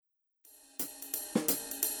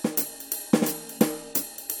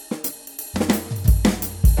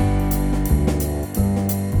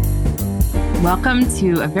Welcome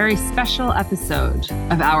to a very special episode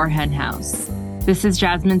of Our Hen House. This is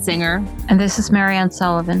Jasmine Singer. And this is Marianne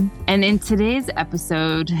Sullivan. And in today's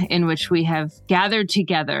episode, in which we have gathered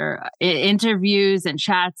together interviews and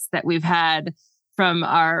chats that we've had from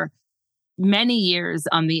our many years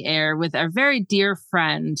on the air with our very dear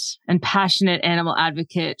friend and passionate animal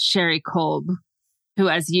advocate, Sherry Kolb, who,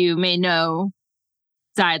 as you may know,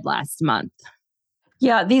 died last month.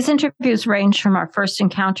 Yeah, these interviews range from our first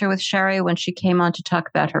encounter with Sherry when she came on to talk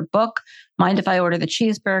about her book, Mind If I Order the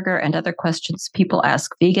Cheeseburger and Other Questions People Ask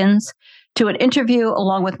Vegans, to an interview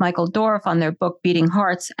along with Michael Dorf on their book, Beating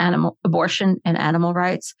Hearts, Animal Abortion and Animal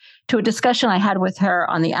Rights, to a discussion I had with her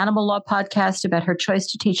on the Animal Law podcast about her choice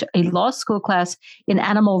to teach a law school class in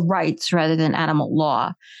animal rights rather than animal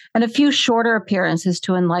law, and a few shorter appearances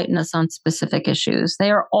to enlighten us on specific issues. They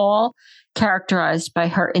are all characterized by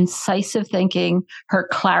her incisive thinking, her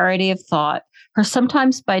clarity of thought, her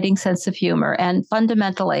sometimes biting sense of humor, and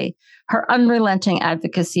fundamentally, her unrelenting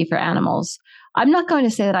advocacy for animals. I'm not going to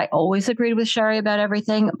say that I always agreed with Sherry about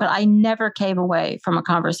everything, but I never came away from a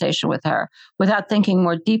conversation with her without thinking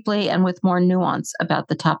more deeply and with more nuance about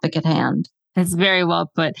the topic at hand. That's very well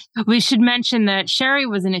put. We should mention that Sherry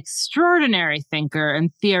was an extraordinary thinker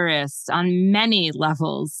and theorist on many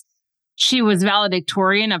levels. She was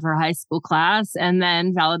valedictorian of her high school class and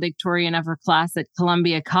then valedictorian of her class at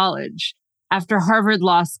Columbia College. After Harvard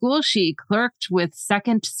Law School, she clerked with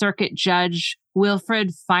Second Circuit Judge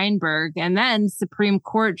Wilfred Feinberg and then Supreme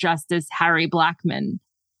Court Justice Harry Blackmun.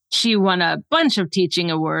 She won a bunch of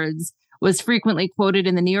teaching awards, was frequently quoted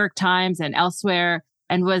in the New York Times and elsewhere,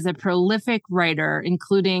 and was a prolific writer,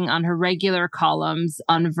 including on her regular columns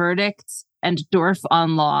on Verdict and Dorf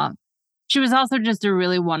on Law. She was also just a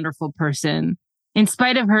really wonderful person. In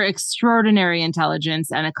spite of her extraordinary intelligence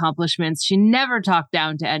and accomplishments, she never talked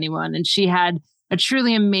down to anyone, and she had a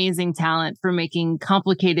truly amazing talent for making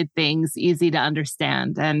complicated things easy to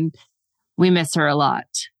understand, and we miss her a lot.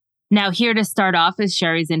 Now, here to start off is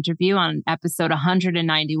Sherry's interview on episode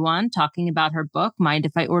 191, talking about her book, Mind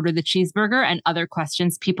If I Order the Cheeseburger and Other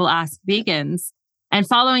Questions People Ask Vegans. And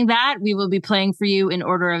following that, we will be playing for you in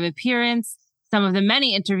order of appearance some of the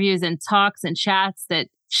many interviews and talks and chats that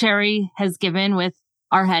Sherry has given with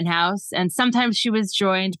Our Hen House. And sometimes she was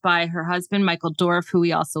joined by her husband, Michael Dorf, who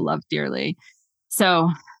we also love dearly. So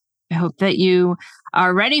I hope that you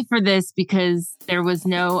are ready for this because there was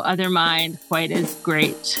no other mind quite as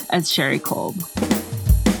great as Sherry Kolb.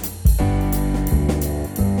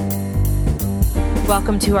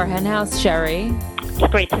 Welcome to Our Hen House, Sherry. It's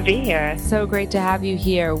great to be here. So great to have you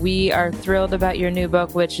here. We are thrilled about your new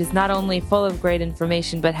book, which is not only full of great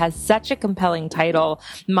information, but has such a compelling title,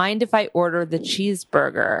 Mind If I Order the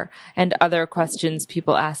Cheeseburger and Other Questions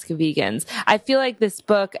People Ask Vegans. I feel like this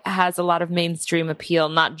book has a lot of mainstream appeal,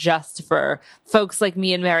 not just for folks like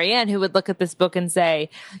me and Marianne who would look at this book and say,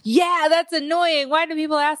 yeah, that's annoying. Why do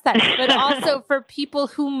people ask that? But also for people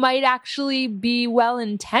who might actually be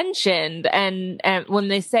well-intentioned and when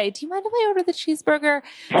they say, do you mind if I order the cheeseburger?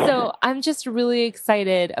 So I'm just really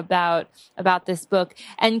excited about this book.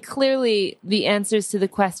 And clearly the answers to the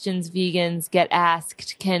questions vegans get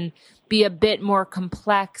asked can be a bit more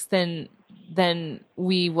complex than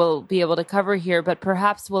we will be able to cover here. But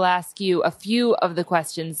perhaps we'll ask you a few of the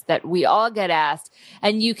questions that we all get asked,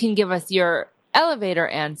 and you can give us your elevator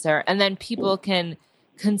answer, and then people can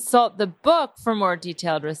consult the book for more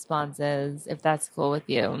detailed responses, if that's cool with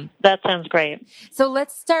you. That sounds great. So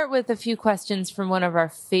let's start with a few questions from one of our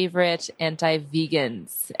favorite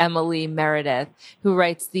anti-vegans, Emily Meredith, who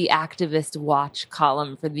writes the Activist Watch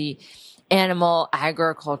column for the Animal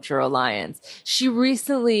Agriculture Alliance. She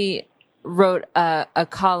recently wrote a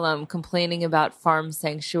column complaining about farm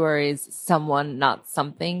sanctuaries' Someone Not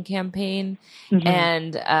Something campaign. Mm-hmm.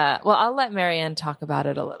 And, I'll let Marianne talk about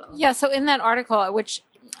it a little. Yeah, so in that article, which,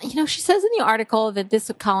 she says in the article that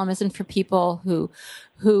this column isn't for people who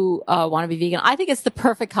want to be vegan. I think it's the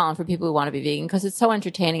perfect column for people who want to be vegan because it's so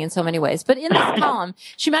entertaining in so many ways. But in this column,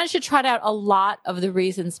 she managed to trot out a lot of the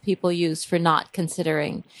reasons people use for not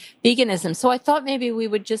considering veganism. So I thought maybe we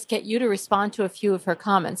would just get you to respond to a few of her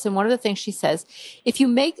comments. And one of the things she says, if you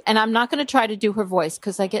make, and I'm not going to try to do her voice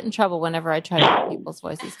because I get in trouble whenever I try to do people's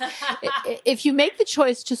voices. If you make the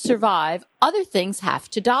choice to survive, other things have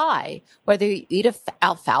to die. Whether you eat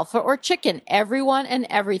alfalfa or chicken, everyone and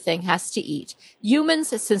everything has to eat. Humans,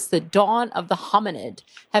 since the dawn of the hominid,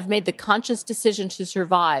 have made the conscious decision to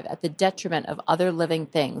survive at the detriment of other living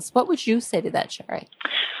things. What would you say to that, Sherry?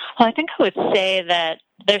 Well, I think I would say that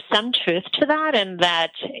there's some truth to that, and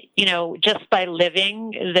that, just by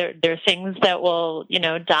living, there are things that will,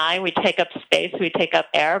 die. We take up space, we take up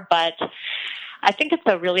air, but I think it's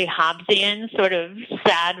a really Hobbesian sort of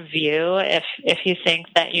sad view if you think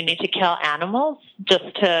that you need to kill animals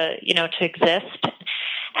just to, to exist.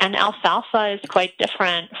 And alfalfa is quite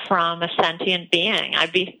different from a sentient being. I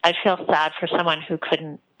feel sad for someone who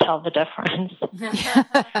couldn't tell the difference.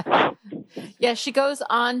 Yeah, she goes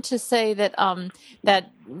on to say that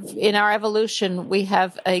that in our evolution we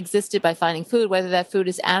have existed by finding food, whether that food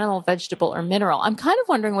is animal, vegetable, or mineral. I'm kind of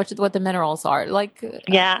wondering what the minerals are. Like,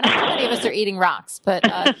 not many of us are eating rocks, but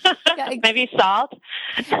maybe salt.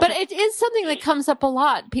 But it is something that comes up a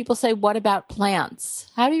lot. People say, "What about plants?"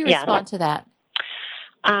 How do you respond to that?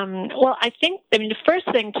 Well, the first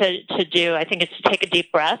thing to do, I think, is to take a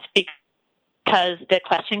deep breath, because the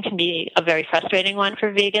question can be a very frustrating one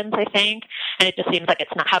for vegans, I think, and it just seems like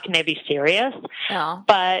it's not, how can they be serious? Yeah.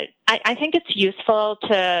 But I think it's useful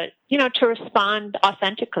to respond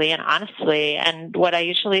authentically and honestly, and what I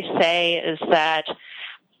usually say is that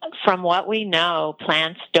from what we know,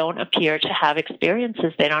 plants don't appear to have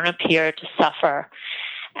experiences. They don't appear to suffer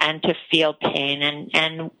and to feel pain,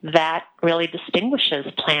 and that really distinguishes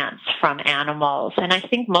plants from animals. And I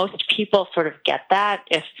think most people sort of get that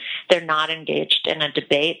if they're not engaged in a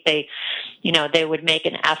debate. They would make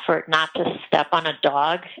an effort not to step on a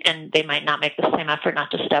dog, and they might not make the same effort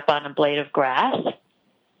not to step on a blade of grass.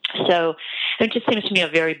 So it just seems to me a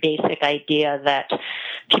very basic idea that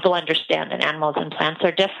people understand that animals and plants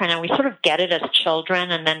are different, and we sort of get it as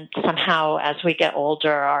children, and then somehow as we get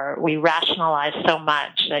older, we rationalize so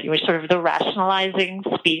much that we're sort of the rationalizing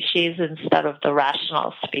species instead of the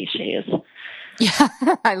rational species. Yeah,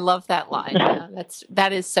 I love that line. Yeah,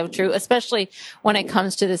 that is so true, especially when it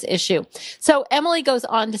comes to this issue. So Emily goes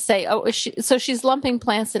on to say, so she's lumping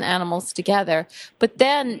plants and animals together, but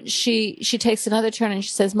then she takes another turn and she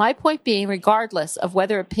says, my point being, regardless of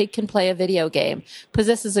whether a pig can play a video game,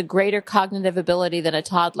 possesses a greater cognitive ability than a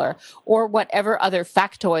toddler, or whatever other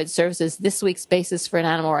factoid serves as this week's basis for an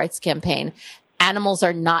animal rights campaign, animals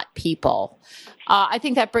are not people. I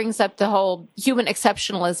think that brings up the whole human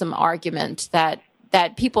exceptionalism argument that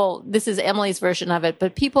people, this is Emily's version of it,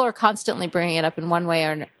 but people are constantly bringing it up in one way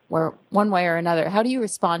or another. How do you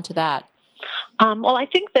respond to that? Well, I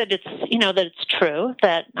think that it's true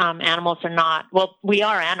that animals are not, well, we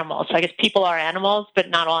are animals. So I guess people are animals, but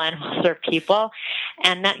not all animals are people.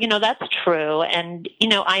 And that, that's true. And,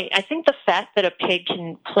 I think the fact that a pig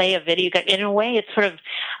can play a video game, in a way, it sort of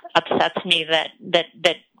upsets me that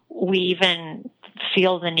we even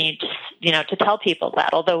feel the need, to tell people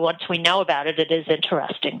that. Although once we know about it, it is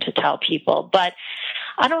interesting to tell people. But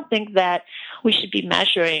I don't think that we should be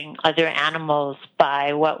measuring other animals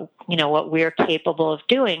by what we're capable of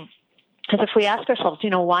doing. Because if we ask ourselves,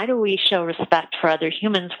 why do we show respect for other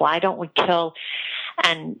humans? Why don't we kill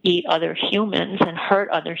and eat other humans and hurt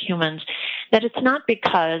other humans? That it's not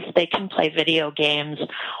because they can play video games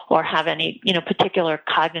or have any, particular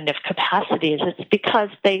cognitive capacities. It's because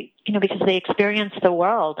they experience the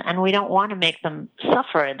world, and we don't want to make them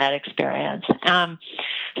suffer in that experience.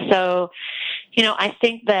 So, I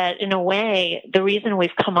think that in a way, the reason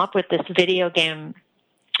we've come up with this video game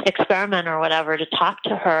experiment or whatever to talk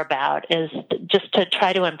to her about is just to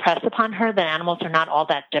try to impress upon her that animals are not all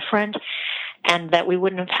that different, and that we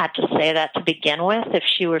wouldn't have had to say that to begin with if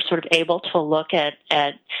she were sort of able to look at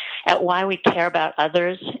why we care about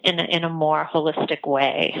others in a more holistic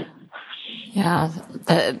way. Yeah,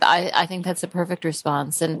 I think that's a perfect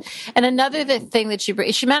response. And another thing that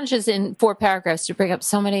she manages in 4 paragraphs to bring up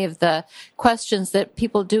so many of the questions that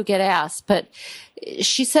people do get asked. But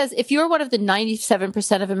she says, if you're one of the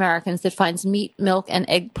 97% of Americans that finds meat, milk, and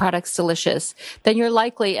egg products delicious, then you're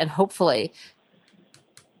likely and hopefully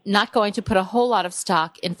not going to put a whole lot of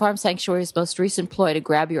stock in Farm Sanctuary's most recent ploy to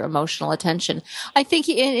grab your emotional attention. I think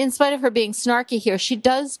in spite of her being snarky here, she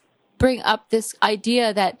does bring up this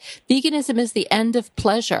idea that veganism is the end of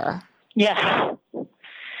pleasure. Yeah.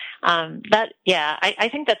 I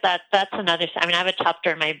think that's another, I have a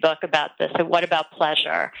chapter in my book about this. So what about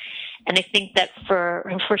pleasure? And I think that for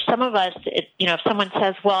some of us, if someone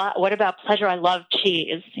says, well, what about pleasure? I love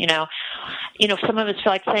cheese. Some of us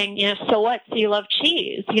feel like saying, so what? So you love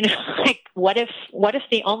cheese? Like what if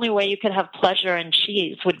the only way you could have pleasure in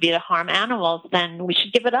cheese would be to harm animals? Then we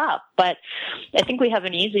should give it up. But I think we have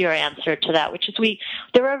an easier answer to that, which is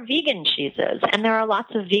there are vegan cheeses and there are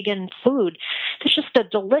lots of vegan food. It's just a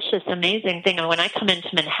delicious, amazing thing. And when I come into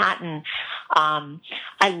Manhattan,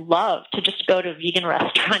 I love to just go to a vegan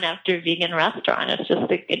restaurant after a vegan restaurant. It's just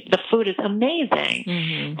the food is amazing.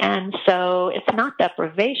 Mm-hmm. And so it's not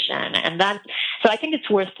deprivation. So I think it's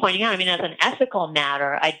worth pointing out. As an ethical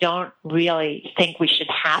matter, I don't really think we should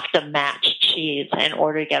have to match cheese in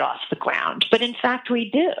order to get off the ground. But in fact, we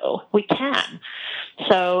do. We can.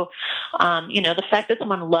 So, the fact that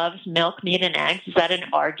someone loves milk, meat, and eggs, is that an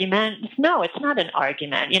argument? No, it's not an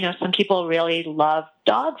argument. Some people really love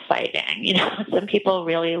dog fighting. Some people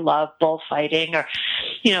really love bullfighting or,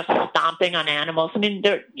 stomping on animals. I mean,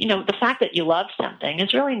 the fact that you love something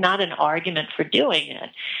is really not an argument for doing it.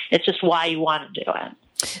 It's just why you want to do it.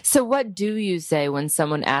 So what do you say when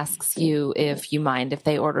someone asks you if you mind if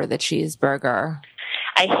they order the cheeseburger?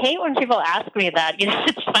 I hate when people ask me that.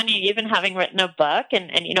 It's funny, even having written a book,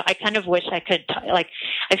 and I kind of wish I could, I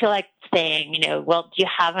feel like saying, well, do you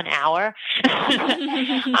have an hour?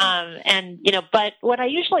 But what I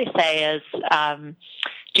usually say is,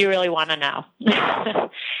 do you really want to know?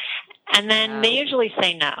 And then they usually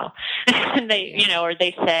say no. And they, or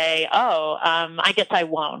they say, oh, I guess I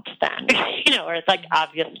won't then. Or it's like,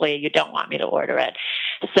 obviously you don't want me to order it.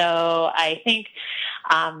 So I think,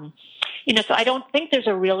 so I don't think there's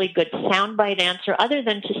a really good soundbite answer other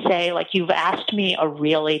than to say, you've asked me a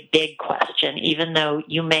really big question, even though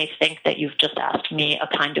you may think that you've just asked me a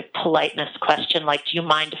kind of politeness question, like, do you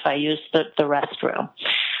mind if I use the restroom?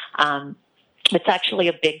 It's actually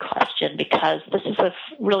a big question because this is a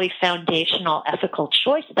really foundational ethical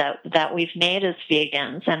choice that we've made as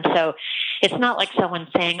vegans. And so it's not like someone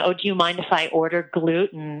saying, oh, do you mind if I order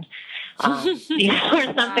gluten? Or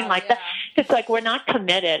something like that. It's like, we're not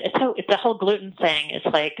committed. It's the whole gluten thing. It's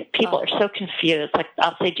like, people are so confused. Like,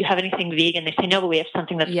 I'll say, do you have anything vegan? They say, no, but we have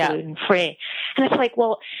something that's gluten-free. And it's like,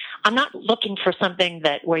 well, I'm not looking for something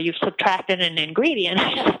where you've subtracted an ingredient.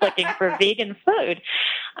 I'm just looking for vegan food.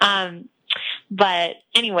 But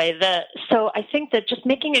anyway, so I think that just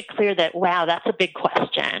making it clear that, wow, that's a big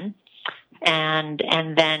question. And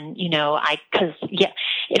then,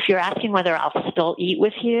 if you're asking whether I'll still eat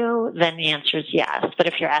with you, then the answer is yes. But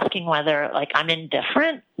if you're asking whether, I'm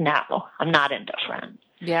indifferent, no, I'm not indifferent.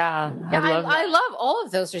 Yeah. I love all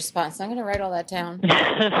of those responses. I'm going to write all that down.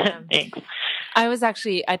 Thanks.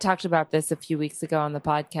 I talked about this a few weeks ago on the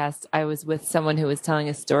podcast. I was with someone who was telling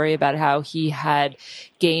a story about how he had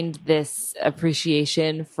gained this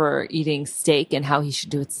appreciation for eating steak and how he should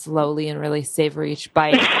do it slowly and really savor each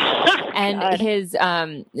bite. And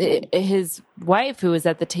his wife, who was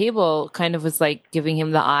at the table, kind of was giving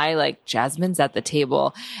him the eye, like, Jasmine's at the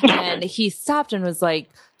table. And he stopped and was like,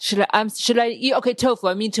 should I eat? Okay, tofu.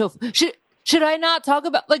 I mean, tofu. Should I not talk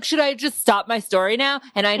about, should I just stop my story now?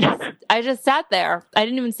 And I just sat there. I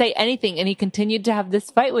didn't even say anything. And he continued to have this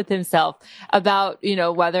fight with himself about,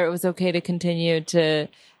 whether it was okay to continue to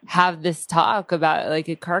have this talk about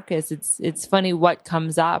a carcass. It's funny what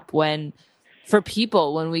comes up for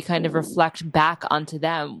people when we kind of reflect back onto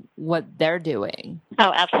them, what they're doing.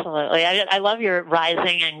 Oh, absolutely. I love your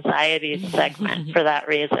rising anxiety segment for that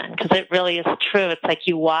reason, because it really is true. It's like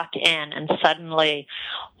you walk in and suddenly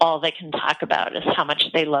all they can talk about is how much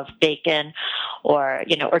they love bacon or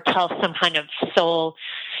tell some kind of soul,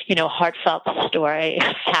 heartfelt story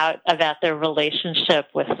about their relationship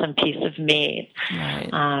with some piece of meat. Right.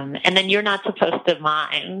 And then you're not supposed to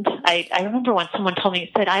mind. I remember once someone told me,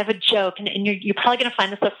 said, I have a joke, and you're probably going to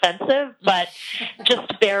find this offensive, but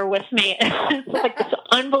just bear with me. It's like this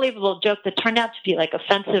unbelievable joke that turned out to be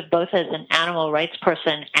offensive both as an animal rights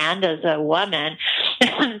person and as a woman.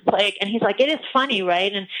 And he's like, it is funny,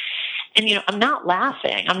 right? And I'm not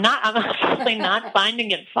laughing. I'm actually not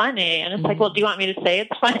finding it funny. And it's like, well, do you want me to say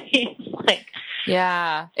it's funny?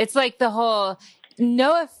 Yeah. It's like the whole,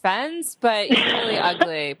 no offense, but you're really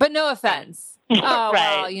ugly, but no offense. Oh,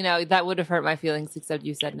 right. Well, that would have hurt my feelings, except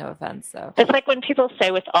you said no offense. So it's like when people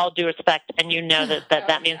say with all due respect, and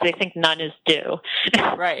that means they think none is due.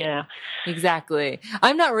 Right. Yeah. Exactly.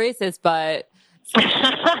 I'm not racist, but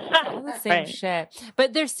the same shit.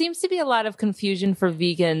 But there seems to be a lot of confusion for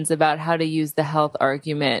vegans about how to use the health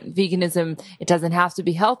argument. Veganism, it doesn't have to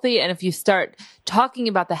be healthy. And if you start talking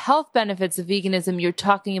about the health benefits of veganism, you're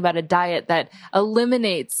talking about a diet that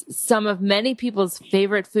eliminates some of many people's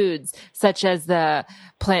favorite foods, such as the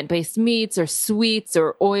plant-based meats or sweets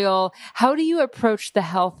or oil. How do you approach the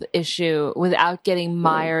health issue without getting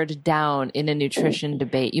mired down in a nutrition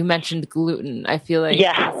debate? You mentioned gluten. I feel like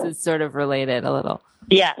this is sort of related a little.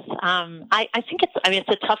 Yes. I think it's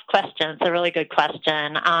a tough question. It's a really good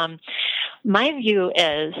question. My view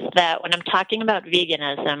is that when I'm talking about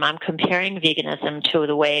veganism, I'm comparing veganism to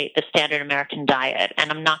the standard American diet. And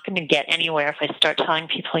I'm not going to get anywhere if I start telling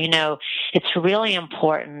people, it's really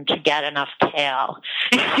important to get enough kale.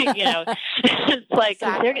 It's like,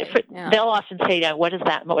 they'll often say, what is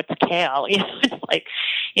that? What's kale? It's like,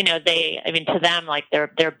 to them,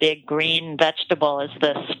 their big green vegetable is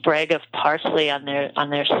the sprig of parsley on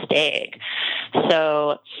their steak.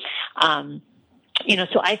 So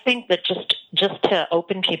So I think that just to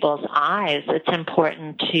open people's eyes, it's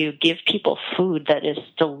important to give people food that is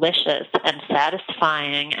delicious and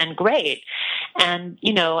satisfying and great. And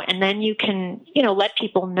then you can, let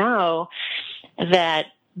people know that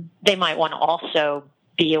they might want to also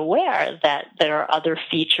be aware that there are other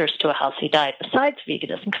features to a healthy diet besides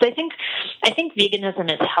veganism. Because I think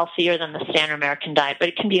veganism is healthier than the standard American diet, but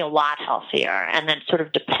it can be a lot healthier. And then it sort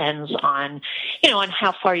of depends on, on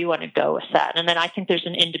how far you want to go with that. And then I think there's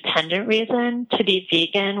an independent reason to be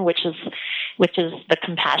vegan, which is the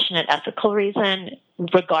compassionate, ethical reason,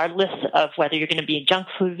 regardless of whether you're going to be a junk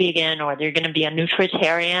food vegan or whether you're going to be a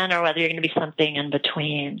nutritarian or whether you're going to be something in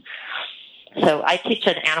between. So I teach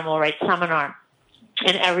an animal rights seminar,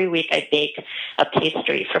 and every week I bake a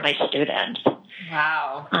pastry for my students.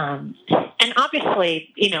 Wow. And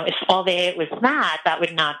obviously, if all they ate was that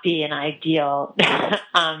would not be an ideal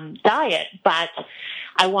diet. But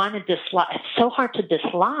I want to dislodge, it's so hard to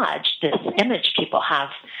dislodge this image people have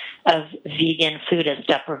of vegan food as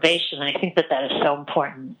deprivation. And I think that is so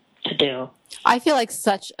important to do. I feel like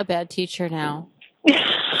such a bad teacher now.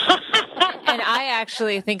 And I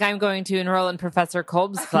actually think I'm going to enroll in Professor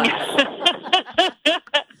Kolb's class.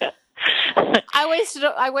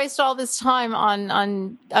 I wasted all this time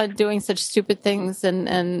on doing such stupid things,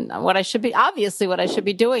 and what I should be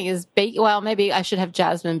doing is bake. Well, maybe I should have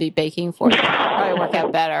Jasmine be baking for me. Probably work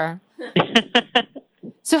out better.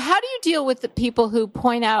 So how do you deal with the people who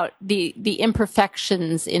point out the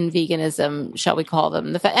imperfections in veganism, shall we call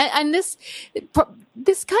them? And this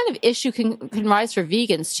kind of issue can rise for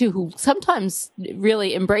vegans too, who sometimes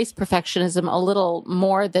really embrace perfectionism a little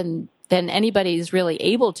more than anybody's really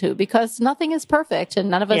able to, because nothing is perfect and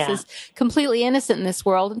none of us is completely innocent in this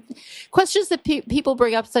world. Questions that people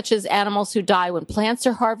bring up, such as animals who die when plants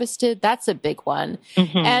are harvested, that's a big one.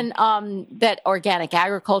 Mm-hmm. And that organic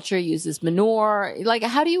agriculture uses manure. Like,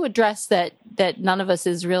 how do you address that none of us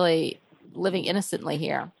is really living innocently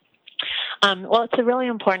here? Well, it's a really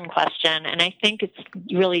important question, and I think it's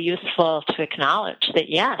really useful to acknowledge that,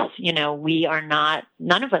 yes,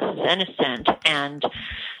 none of us is innocent, and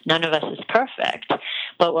none of us is perfect.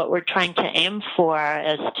 But what we're trying to aim for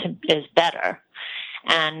is better.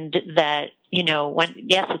 And that,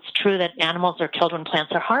 it's true that animals are killed when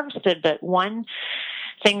plants are harvested, but one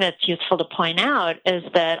thing that's useful to point out is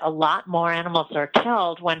that a lot more animals are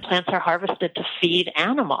killed when plants are harvested to feed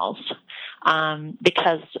animals,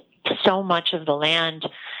 because so much of the land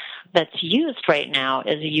that's used right now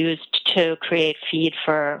is used to create feed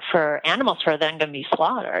for animals who are then going to be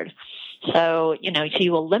slaughtered. So,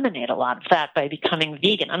 you eliminate a lot of that by becoming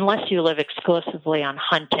vegan, unless you live exclusively on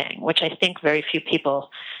hunting, which I think very few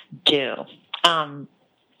people do.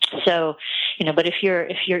 But if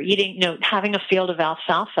you're eating, having a field of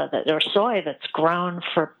alfalfa or soy that's grown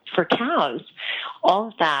for cows, all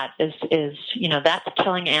of that is that's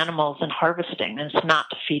killing animals and harvesting, and it's not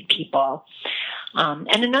to feed people.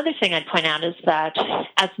 And another thing I'd point out is that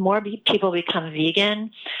as more people become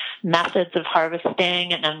vegan, methods of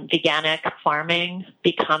harvesting and veganic farming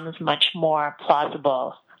becomes much more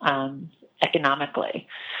plausible economically.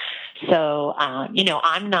 So,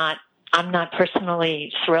 I'm not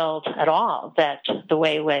personally thrilled at all that the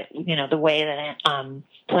way that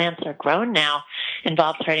plants are grown now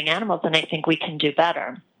involves hurting animals, and I think we can do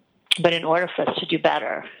better. But in order for us to do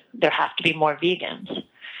better, there have to be more vegans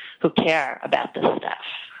who care about this stuff.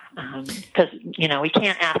 Because, we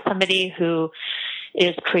can't ask somebody who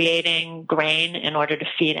is creating grain in order to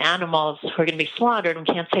feed animals who are going to be slaughtered, and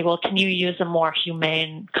we can't say, well, can you use a more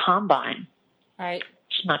humane combine? Right.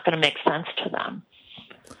 It's not going to make sense to them.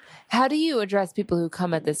 How do you address people who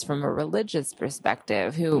come at this from a religious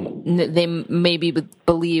perspective, who they maybe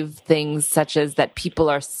believe things such as that people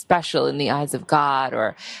are special in the eyes of God,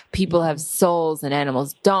 or people have souls and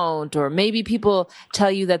animals don't, or maybe people tell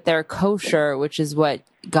you that they're kosher, which is what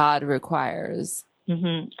God requires?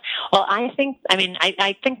 Mm-hmm. Well, I think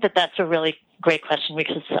that that's a really great question,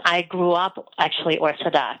 because I grew up actually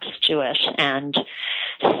Orthodox Jewish, and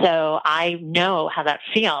so I know how that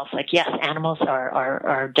feels. Like, yes, animals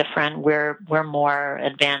are different. We're more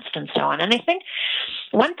advanced and so on. And I think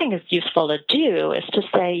one thing that's useful to do is to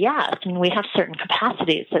say, yes, and we have certain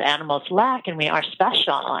capacities that animals lack, and we are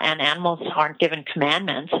special, and animals aren't given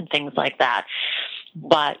commandments and things like that.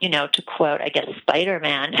 But, to quote, I guess,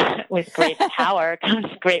 Spider-Man, with great power comes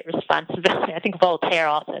great responsibility. I think Voltaire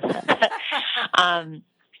also said that.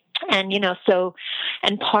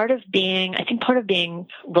 And part of being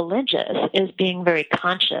religious is being very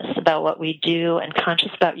conscious about what we do and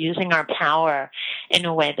conscious about using our power in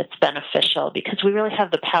a way that's beneficial, because we really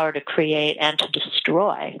have the power to create and to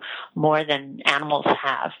destroy more than animals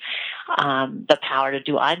have the power to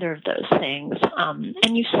do either of those things.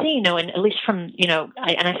 And you see, and at least from, and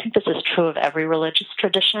I think this is true of every religious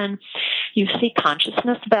tradition, you see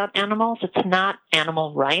consciousness about animals. It's not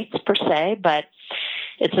animal rights per se, but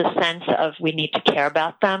it's a sense of we need to care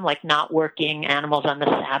about them, like not working animals on the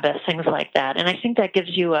Sabbath, things like that. And I think that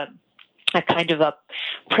gives you a kind of a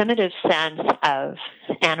primitive sense of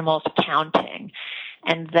animals counting.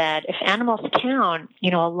 And that if animals count, a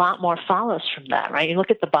lot more follows from that, right? You look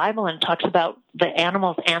at the Bible and it talks about the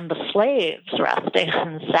animals and the slaves resting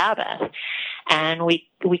on the Sabbath. And we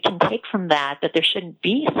can take from that there shouldn't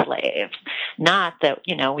be slaves. Not that,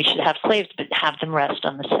 we should have slaves, but have them rest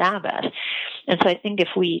on the Sabbath. And so I think if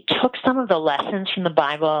we took some of the lessons from the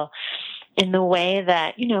Bible in the way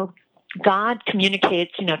that, God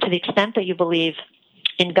communicates, to the extent that you believe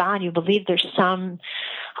in God, you believe there's some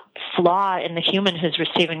flaw in the human who's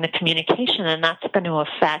receiving the communication, and that's going to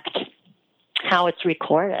affect how it's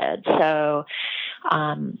recorded. So,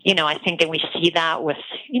 I think that we see that with,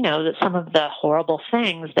 that some of the horrible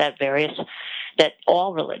things that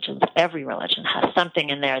all religions, every religion has something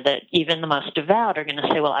in there that even the most devout are going to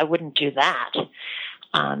say, well, I wouldn't do that.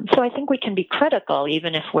 So I think we can be critical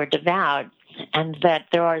even if we're devout, and that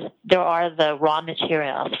there are the raw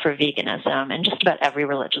materials for veganism in just about every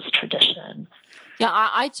religious tradition. Yeah,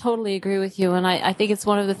 I totally agree with you. And I think it's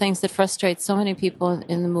one of the things that frustrates so many people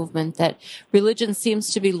in the movement, that religion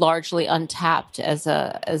seems to be largely untapped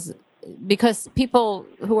because people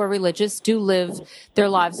who are religious do live their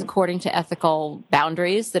lives according to ethical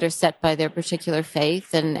boundaries that are set by their particular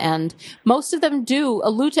faith. And most of them do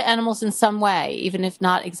allude to animals in some way, even if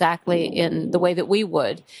not exactly in the way that we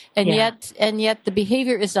would. And yet the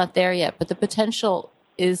behavior is not there yet, but the potential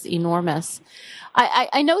is enormous.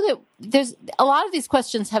 I know that there's a lot of these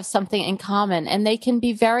questions have something in common, and they can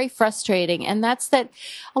be very frustrating. And that's that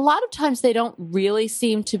a lot of times they don't really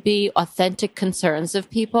seem to be authentic concerns of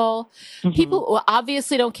people. Mm-hmm. People who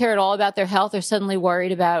obviously don't care at all about their health are suddenly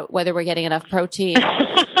worried about whether we're getting enough protein.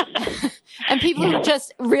 And people who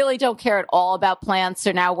just really don't care at all about plants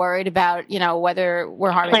are now worried about, whether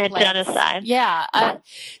we're harming plants. Genocide. Yeah.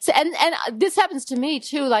 So, and this happens to me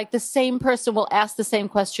too. Like the same person will ask the same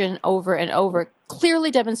question over and over,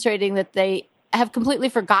 clearly demonstrating that they have completely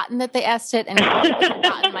forgotten that they asked it and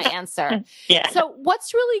forgotten my answer. Yeah. So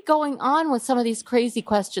what's really going on with some of these crazy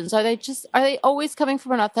questions? Are they always coming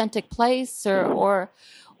from an authentic place, or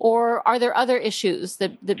are there other issues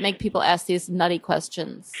that make people ask these nutty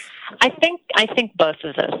questions? I think both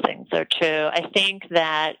of those things are true. I think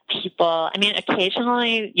that people,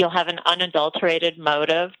 occasionally you'll have an unadulterated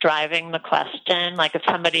motive driving the question. Like if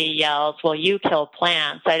somebody yells, well, you kill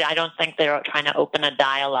plants, I don't think they're trying to open a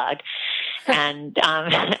dialogue. And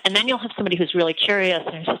then you'll have somebody who's really curious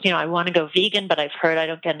and says, I want to go vegan, but I've heard I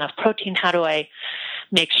don't get enough protein. How do I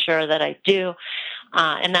make sure that I do?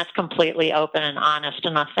 And that's completely open and honest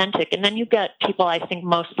and authentic. And then you get people, I think,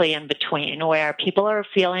 mostly in between, where people are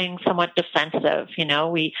feeling somewhat defensive.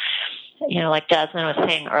 Like Jasmine was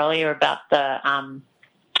saying earlier about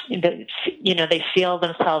they feel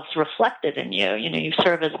themselves reflected in you. You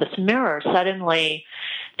serve as this mirror. Suddenly,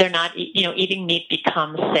 they're not, eating meat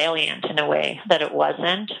becomes salient in a way that it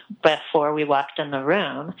wasn't before we walked in the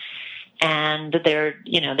room. And they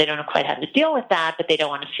don't know quite how to deal with that, but they don't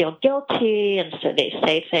want to feel guilty. And so they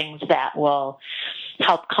say things that will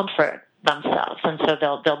help comfort themselves. And so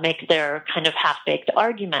they'll make their kind of half-baked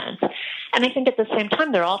arguments. And I think at the same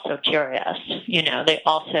time, they're also curious. They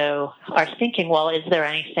also are thinking, well, is there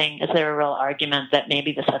a real argument that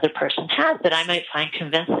maybe this other person has that I might find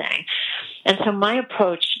convincing? And so my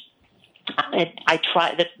approach,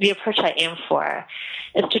 the approach I aim for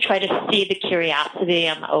is to try to see the curiosity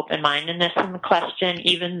and the open-mindedness in the question,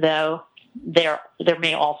 even though there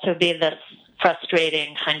may also be this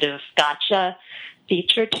frustrating kind of gotcha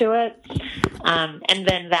feature to it. And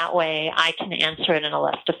then that way I can answer it in a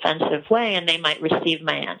less defensive way, and they might receive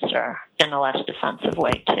my answer in a less defensive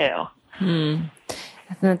way too.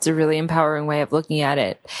 That's a really empowering way of looking at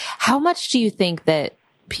it. How much do you think that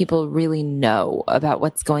people really know about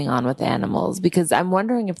what's going on with animals? Because I'm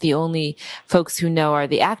wondering if the only folks who know are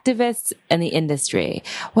the activists and the industry.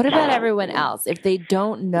 What about everyone else? If they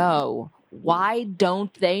don't know, why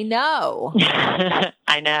don't they know?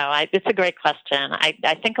 I know. It's a great question.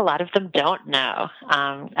 I think a lot of them don't know.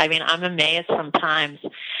 I'm amazed sometimes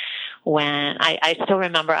when I still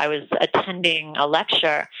remember I was attending a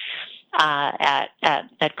lecture at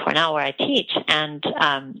Cornell where I teach, and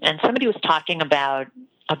somebody was talking about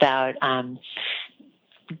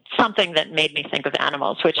something that made me think of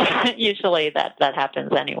animals, which usually that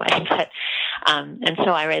happens anyway. But And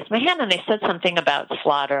so I raised my hand, and they said something about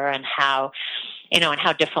slaughter and how, and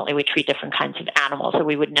how differently we treat different kinds of animals. So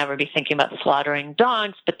we would never be thinking about slaughtering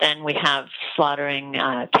dogs, but then we have slaughtering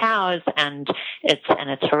cows, and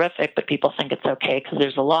it's horrific, but people think it's okay because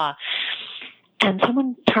there's a law. And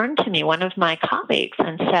someone turned to me, one of my colleagues,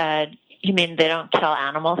 and said, "You mean they don't kill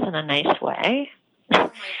animals in a nice way?" Oh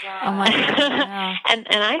my God. Yeah. and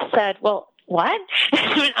I said, "Well, what?"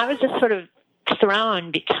 I was just sort of thrown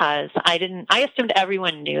because I assumed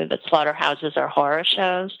everyone knew that slaughterhouses are horror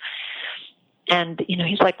shows. And,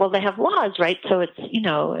 he's like, "Well, they have laws, right? So it's,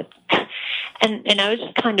 and I was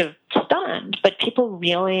just kind of stunned, but people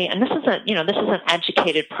really, and this is an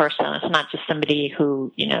educated person. It's not just somebody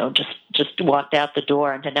who, just walked out the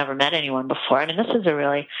door and had never met anyone before. I mean, this is a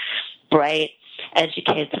really bright,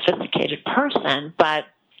 educated, sophisticated person, but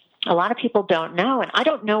a lot of people don't know, and I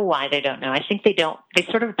don't know why they don't know. I think they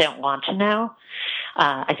sort of don't want to know.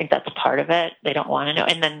 I think that's part of it. They don't want to know.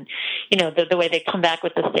 And then, the way they come back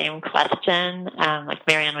with the same question, like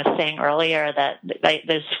Marianne was saying earlier, that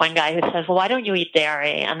there's one guy who says, "Well, why don't you eat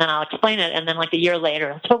dairy?" And then I'll explain it. And then like a year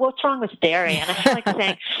later, "So what's wrong with dairy?" And I'm like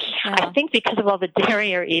saying, Yeah. I think because of all the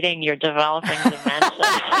dairy you're eating, you're developing dementia.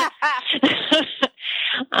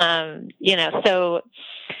 So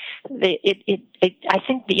I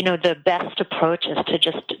think, the best approach is to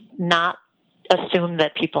just not assume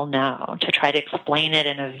that people know, to try to explain it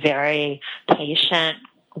in a very patient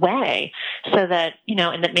way so that,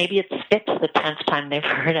 and that maybe it's fixed the 10th time they've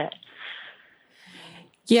heard it.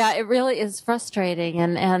 Yeah, it really is frustrating,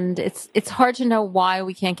 and it's hard to know why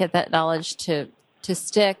we can't get that knowledge to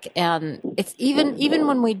stick. And it's even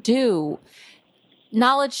when we do,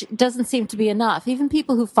 knowledge doesn't seem to be enough. Even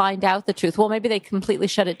people who find out the truth, well, maybe they completely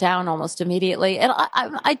shut it down almost immediately. And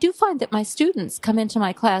I do find that my students come into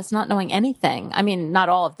my class not knowing anything. I mean, not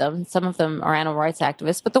all of them. Some of them are animal rights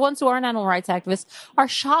activists, but the ones who aren't animal rights activists are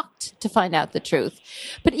shocked to find out the truth.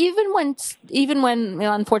 But even when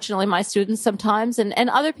unfortunately my students sometimes and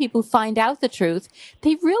other people find out the truth,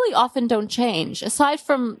 they really often don't change, aside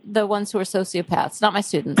from the ones who are sociopaths. Not my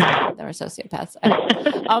students, they're sociopaths.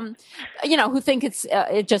 Who think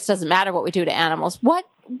it just doesn't matter what we do to animals. What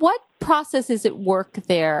process is at work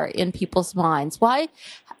there in people's minds? Why,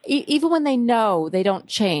 even when they know, they don't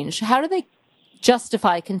change? How do they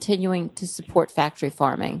justify continuing to support factory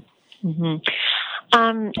farming? Mm-hmm.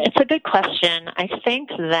 It's a good question. I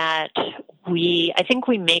think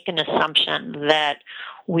we make an assumption that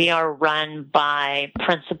we are run by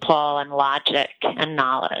principle and logic and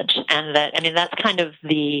knowledge, and that's kind of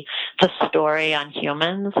the story on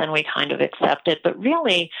humans, and we kind of accept it. But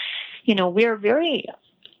really, we're very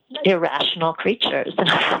irrational creatures in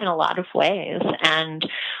a lot of ways, and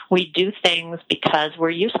we do things because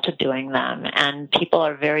we're used to doing them, and people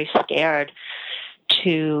are very scared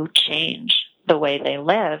to change the way they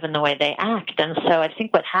live and the way they act. And so I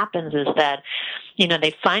think what happens is that,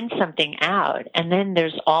 they find something out, and then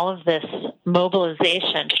there's all of this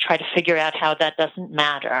mobilization to try to figure out how that doesn't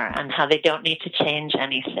matter and how they don't need to change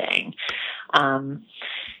anything,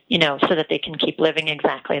 so that they can keep living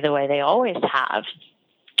exactly the way they always have.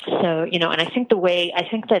 So, and I think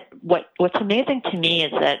that what's amazing to me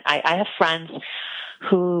is that I have friends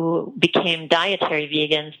who became dietary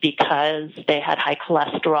vegans because they had high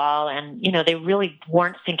cholesterol and, they really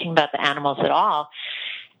weren't thinking about the animals at all.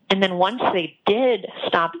 And then once they did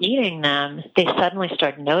stop eating them, they suddenly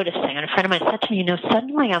started noticing. And a friend of mine said to me,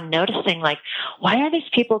 suddenly I'm noticing, like, why are these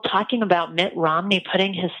people talking about Mitt Romney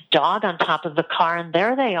putting his dog on top of the car, and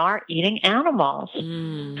there they are eating animals?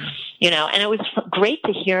 And it was great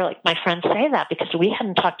to hear, like, my friend say that, because we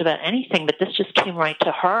hadn't talked about anything, but this just came right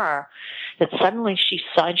to her, that suddenly she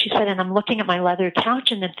saw, and she said, and I'm looking at my leather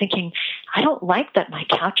couch and then thinking, I don't like that my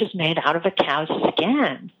couch is made out of a cow's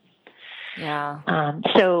skin. Yeah.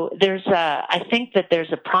 So I think that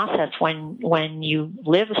there's a process when you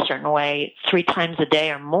live a certain way 3 times a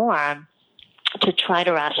day or more to try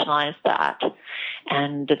to rationalize that.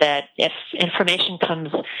 And that if information comes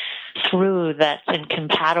through that's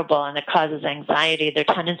incompatible and it causes anxiety, their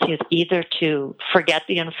tendency is either to forget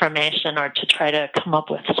the information or to try to come up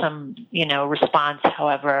with some, response,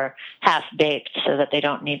 however half-baked, so that they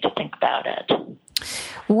don't need to think about it.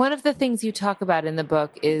 One of the things you talk about in the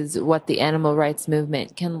book is what the animal rights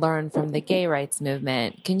movement can learn from the gay rights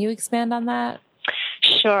movement. Can you expand on that?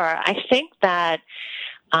 Sure. I think that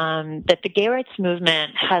the gay rights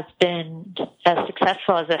movement has been as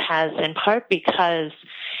successful as it has, in part because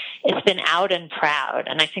it's been out and proud.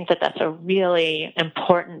 And I think that that's a really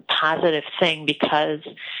important, positive thing, because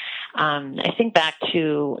I think back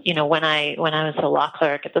to, when I was a law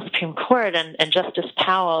clerk at the Supreme Court, and Justice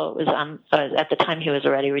Powell was at the time, he was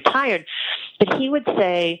already retired, but he would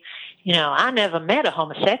say, I never met a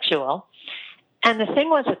homosexual. And the thing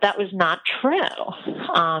was that was not true.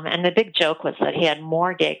 And the big joke was that he had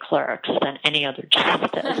more gay clerks than any other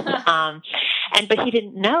justice. But he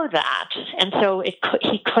didn't know that. And so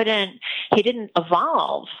he didn't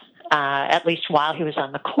evolve, at least while he was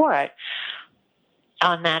on the court,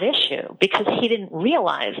 on that issue, because he didn't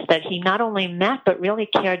realize that he not only met but really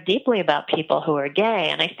cared deeply about people who are gay.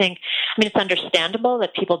 And I think, it's understandable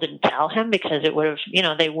that people didn't tell him, because it would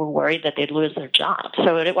have, they were worried that they'd lose their job.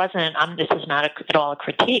 So it wasn't, this is not at all a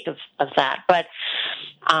critique of that, but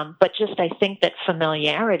just, I think that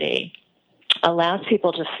familiarity allows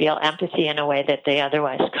people to feel empathy in a way that they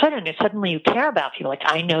otherwise couldn't. And suddenly you care about people, like,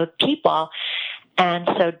 I know people, and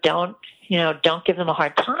so don't give them a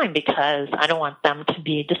hard time, because I don't want them to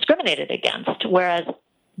be discriminated against. Whereas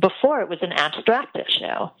before, it was an abstract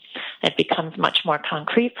issue. It becomes much more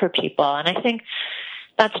concrete for people. And I think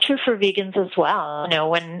that's true for vegans as well.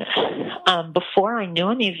 When before I knew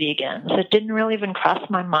any vegans, it didn't really even cross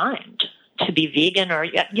my mind to be vegan, or,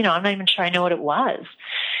 I'm not even sure I know what it was.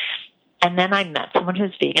 And then I met someone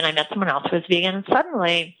who's vegan. I met someone else who was vegan. And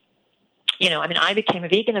suddenly, I became a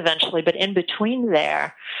vegan eventually, but in between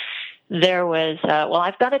there was,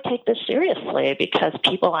 I've got to take this seriously, because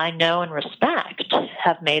people I know and respect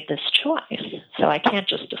have made this choice. So I can't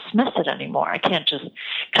just dismiss it anymore. I can't just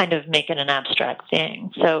kind of make it an abstract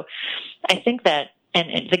thing. So I think that,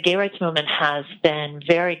 and the gay rights movement has been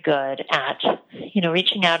very good at,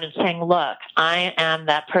 reaching out and saying, look, I am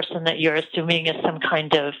that person that you're assuming is some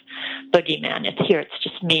kind of boogeyman. It's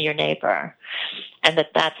just me, your neighbor. And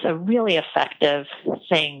that's a really effective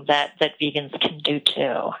thing that vegans can do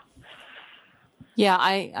too. Yeah,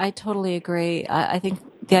 I totally agree. I think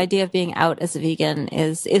the idea of being out as a vegan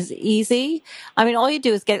is easy. All you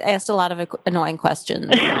do is get asked a lot of annoying questions.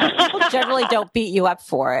 People generally don't beat you up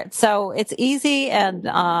for it, so it's easy and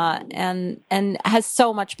has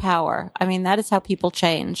so much power. That is how people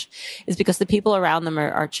change, is because the people around them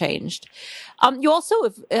are changed. You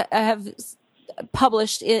also have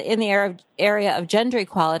published in the area of gender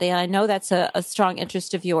equality, and I know that's a strong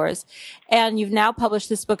interest of yours. And you've now published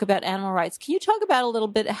this book about animal rights. Can you talk about a little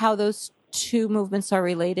bit how those two movements are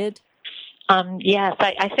related? Yes,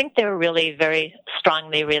 I think they're really very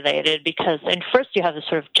strongly related, because, and first you have this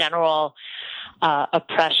sort of general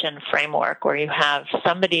oppression framework, where you have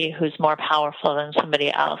somebody who's more powerful than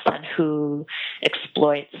somebody else and who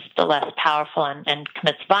exploits the less powerful and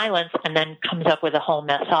commits violence, and then comes up with a whole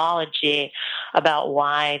methodology about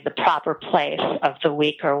why the proper place of the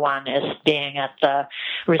weaker one is being at the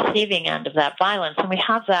receiving end of that violence. And we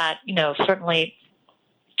have that, certainly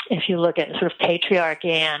if you look at sort of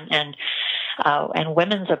patriarchy and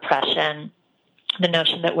women's oppression, the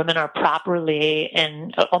notion that women are properly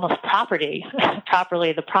in almost properly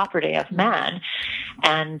the property of men,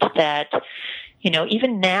 and that,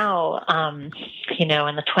 even now,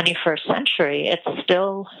 in the 21st century, it's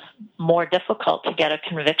still more difficult to get a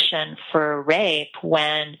conviction for rape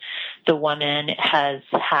when the woman has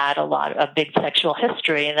had a big sexual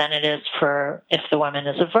history than it is for if the woman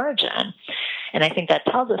is a virgin. And I think that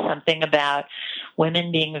tells us something about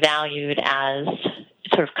women being valued as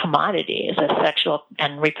sort of commodities, as sexual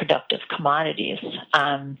and reproductive commodities,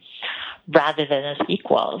 rather than as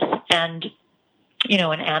equals. And,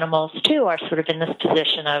 and animals too are sort of in this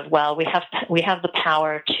position of, well, we have the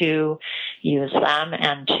power to use them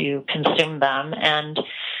and to consume them, and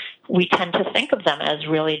we tend to think of them as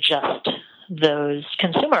really just those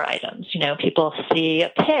consumer items. People see a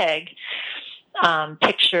pig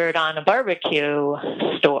pictured on a barbecue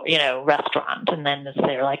store, restaurant, and then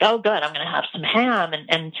they're like, "Oh, good, I'm going to have some ham,"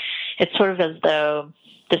 and it's sort of as though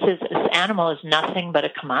this animal is nothing but a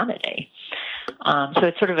commodity. So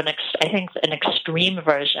it's sort of I think an extreme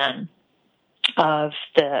version of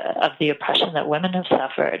the oppression that women have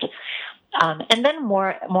suffered. And then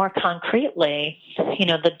more concretely,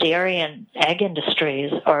 the dairy and egg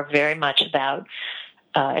industries are very much about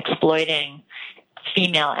exploiting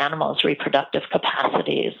female animals' reproductive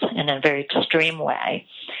capacities in a very extreme way.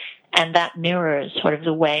 And that mirrors sort of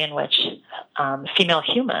the way in which female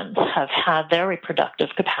humans have had their reproductive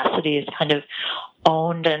capacities kind of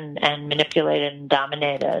owned and manipulated and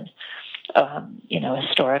dominated,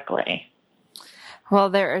 historically. Well,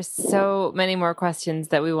 there are so many more questions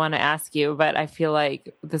that we want to ask you, but I feel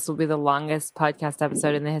like this will be the longest podcast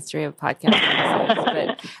episode in the history of podcast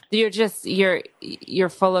episodes. But you're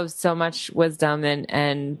full of so much wisdom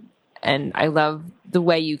and and I love the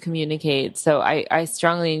way you communicate. So I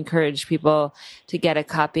strongly encourage people to get a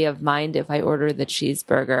copy of Mind If I Order the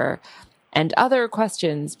Cheeseburger and Other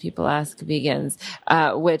Questions People Ask Vegans,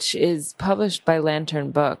 which is published by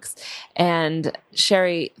Lantern Books. And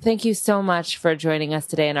Sherry, thank you so much for joining us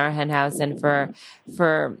today in our hen house and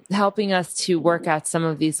for helping us to work out some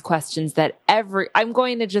of these questions that I'm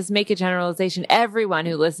going to just make a generalization. Everyone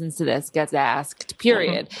who listens to this gets asked,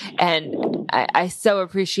 period. And I so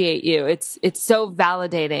appreciate you. It's so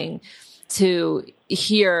validating to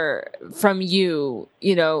hear from you,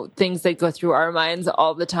 things that go through our minds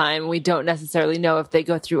all the time. We don't necessarily know if they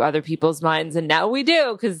go through other people's minds. And now we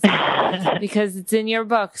do because it's in your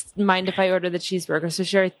book, Mind If I Order the Cheeseburger. So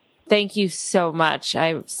Sherry, thank you so much.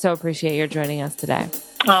 I so appreciate your joining us today.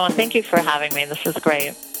 Oh, thank you for having me. This is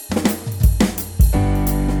great.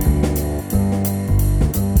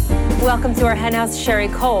 Welcome to our hen house, Sherry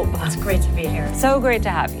Kolb. It's great to be here. So great to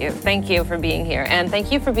have you. Thank you for being here. And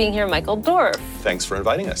thank you for being here, Michael Dorf. Thanks for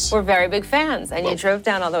inviting us. We're very big fans, and you drove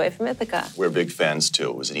down all the way from Ithaca. We're big fans, too.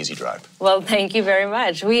 It was an easy drive. Well, thank you very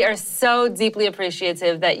much. We are so deeply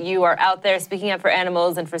appreciative that you are out there speaking up for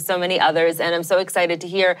animals and for so many others, and I'm so excited to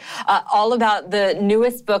hear all about the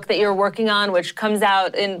newest book that you're working on, which comes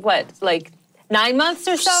out in, 9 months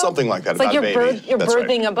or so? Something like that. It's like you're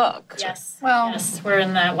birthing a book. Yes. Well, yes, we're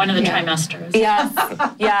in one of the trimesters. Yes.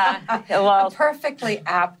 Yeah. Well, a perfectly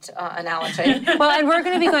apt analogy. Well, and we're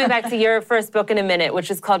going to be going back to your first book in a minute, which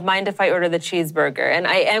is called Mind If I Order the Cheeseburger. And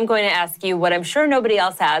I am going to ask you what I'm sure nobody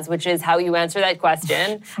else has, which is how you answer that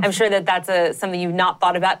question. I'm sure that that's something you've not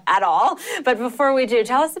thought about at all. But before we do,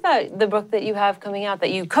 tell us about the book that you have coming out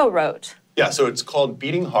that you co-wrote. Yeah, so it's called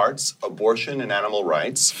Beating Hearts, Abortion and Animal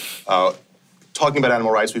Rights. Talking about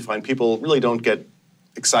animal rights, we find people really don't get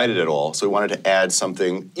excited at all. So we wanted to add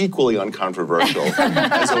something equally uncontroversial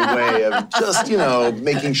as a way of just,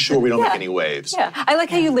 making sure we don't make any waves. Yeah, I like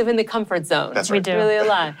how you live in the comfort zone. That's right. We do. Really a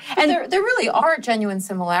lot. And there really are genuine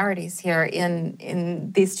similarities here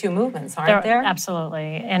in these two movements, aren't there?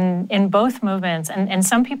 Absolutely. In both movements, and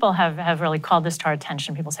some people have really called this to our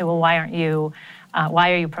attention. People say, well, why are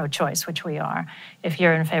you pro-choice, which we are, if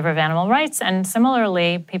you're in favor of animal rights? And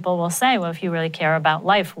similarly, people will say, well, if you really care about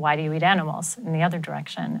life, why do you eat animals in the other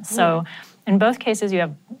direction? So in both cases, you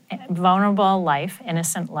have vulnerable life,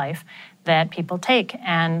 innocent life, that people take.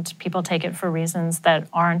 And people take it for reasons that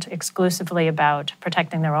aren't exclusively about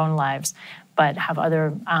protecting their own lives, but have other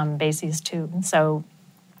bases too. And so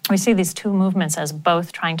we see these two movements as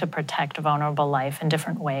both trying to protect vulnerable life in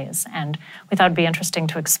different ways. And we thought it'd be interesting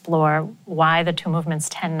to explore why the two movements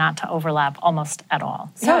tend not to overlap almost at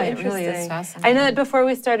all. So it really is fascinating. I know that before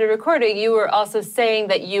we started recording, you were also saying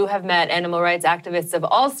that you have met animal rights activists of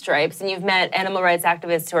all stripes, and you've met animal rights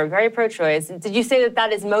activists who are very pro-choice. Did you say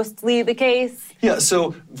that is mostly the case? Yeah,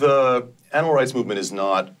 so the animal rights movement is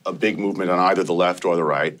not a big movement on either the left or the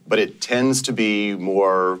right, but it tends to be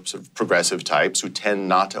more sort of progressive types who tend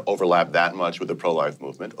not to overlap that much with the pro-life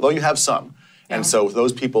movement, although you have some. Yeah. And so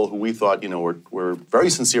those people who we thought, were very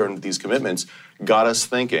sincere in these commitments got us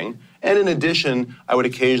thinking. And in addition, I would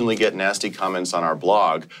occasionally get nasty comments on our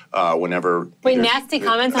blog whenever... Wait, nasty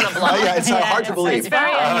comments on a blog? Yeah, it's hard to believe. It's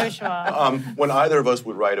very unusual. When either of us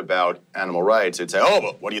would write about animal rights, it'd say, oh,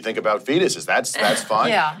 but what do you think about fetuses? That's fine.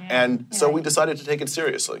 Yeah. And so we decided to take it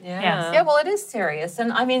seriously. Yeah, well, it is serious.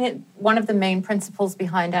 And I mean, one of the main principles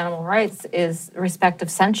behind animal rights is respect of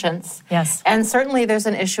sentience. Yes. And certainly there's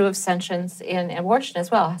an issue of sentience in abortion as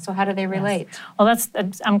well. So how do they relate? Yes.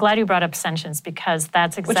 Well, I'm glad you brought up sentience, because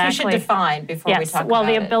that's exactly... Which we should define before we talk about it. Well,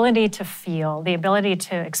 the ability to feel, the ability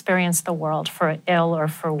to experience the world for ill or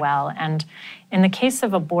for well. And in the case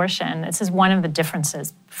of abortion, this is one of the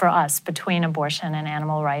differences for us between abortion and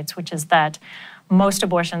animal rights, which is that most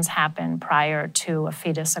abortions happen prior to a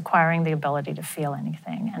fetus acquiring the ability to feel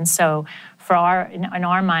anything. And so in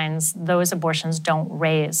our minds, those abortions don't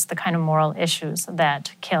raise the kind of moral issues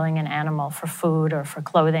that killing an animal for food or for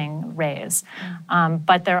clothing raise.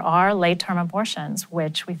 But there are late-term abortions,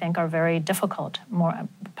 which we think are very difficult,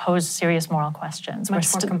 pose serious moral questions.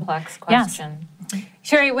 Much more complex question. Yes.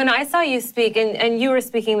 Sherry, when I saw you speak, and you were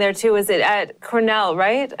speaking there too, was it at Cornell,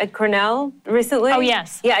 right? At Cornell recently? Oh,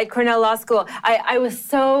 yes. Yeah, at Cornell Law School. I was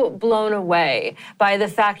so blown away by the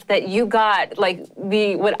fact that you got,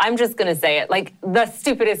 what I'm just going to say it, the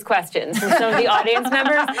stupidest questions from some of the audience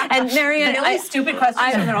members. And Marianne, really stupid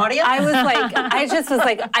questions from an audience?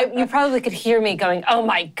 You probably could hear me going, oh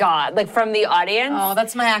my God, from the audience. Oh,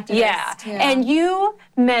 that's my activist. Yeah. And you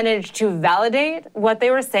managed to validate what they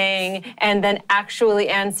were saying and then actually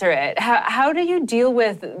answer it. How do you deal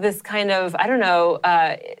with this kind of,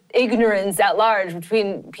 ignorance at large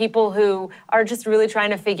between people who are just really trying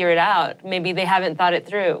to figure it out. Maybe they haven't thought it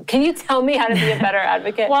through. Can you tell me how to be a better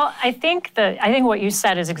advocate? Well, I think what you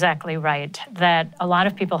said is exactly right, that a lot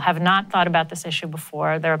of people have not thought about this issue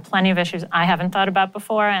before. There are plenty of issues I haven't thought about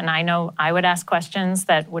before, and I know I would ask questions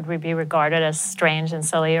that would be regarded as strange and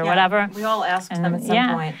silly or whatever. We all asked them at some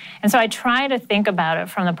point. And so I try to think about it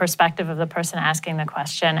from the perspective of the person asking the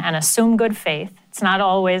question and assume good faith. It's not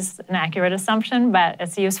always an accurate assumption, but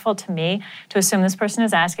it's useful to me to assume this person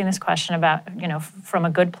is asking this question about, from a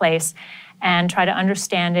good place, and try to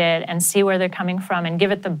understand it and see where they're coming from and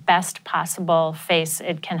give it the best possible face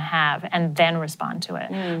it can have and then respond to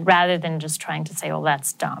it, rather than just trying to say, well,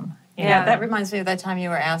 that's dumb. That reminds me of that time you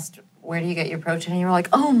were asked, where do you get your protein? And you were like,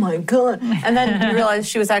 oh my God. And then you realized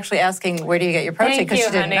she was actually asking, where do you get your protein? Because she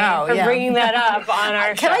didn't know. For bringing that up on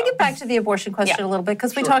our show. Can I get back to the abortion question a little bit?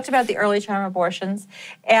 Because we talked about the early term abortions,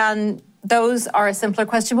 and those are a simpler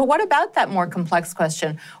question. But what about that more complex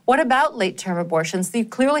question? What about late term abortions? You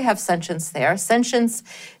clearly have sentience there. Sentience,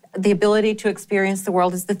 the ability to experience the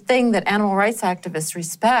world, is the thing that animal rights activists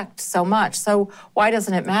respect so much. So why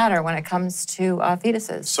doesn't it matter when it comes to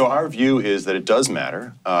fetuses? So our view is that it does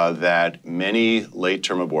matter, that many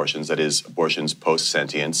late-term abortions, that is, abortions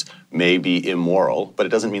post-sentience, may be immoral, but it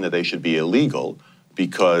doesn't mean that they should be illegal,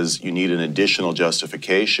 because you need an additional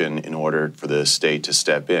justification in order for the state to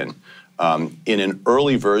step in. In an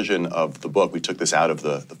early version of the book, we took this out of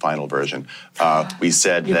the final version, we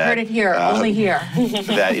said you that— You heard it here, only here.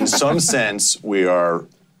 that in some sense we are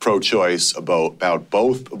pro-choice about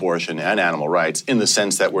both abortion and animal rights, in the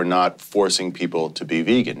sense that we're not forcing people to be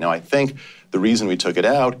vegan. Now, I think the reason we took it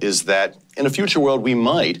out is that in a future world we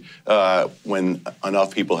might, when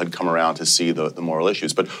enough people had come around to see the moral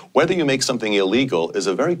issues. But whether you make something illegal is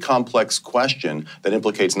a very complex question that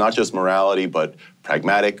implicates not just morality, but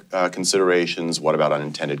pragmatic considerations, what about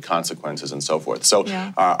unintended consequences, and so forth. So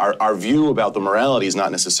our view about the morality is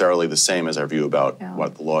not necessarily the same as our view about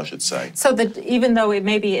what the law should say. So that even though it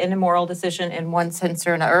may be an immoral decision in one sense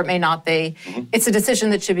or another, or it may not be, it's a decision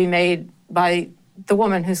that should be made by the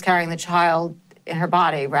woman who's carrying the child in her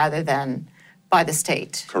body rather than by the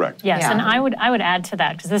state. Correct. Yes, and I would add to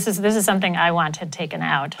that, because this is something I wanted taken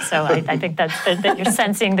out. So I think that you're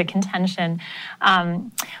sensing the contention.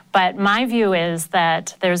 But my view is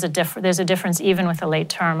that there's a difference even with a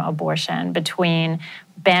late-term abortion between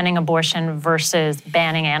banning abortion versus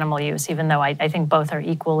banning animal use, even though I think both are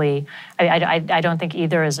equally, I don't think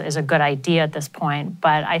either is a good idea at this point.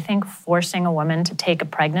 But I think forcing a woman to take a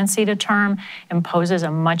pregnancy to term imposes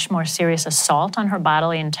a much more serious assault on her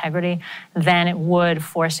bodily integrity than it would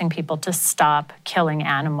forcing people to stop killing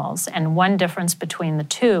animals. And one difference between the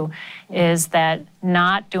two is that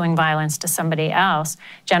not doing violence to somebody else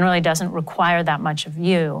generally doesn't require that much of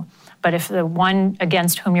you. But if the one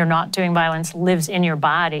against whom you're not doing violence lives in your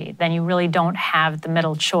body, then you really don't have the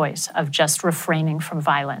middle choice of just refraining from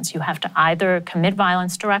violence. You have to either commit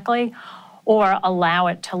violence directly or allow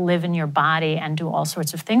it to live in your body and do all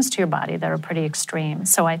sorts of things to your body that are pretty extreme.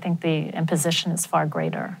 So I think the imposition is far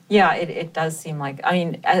greater. Yeah, it does seem like, I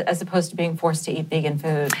mean, as opposed to being forced to eat vegan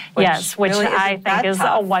food. Which really I think is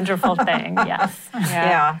a wonderful thing, yes.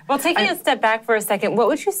 Yeah. Well, taking a step back for a second, what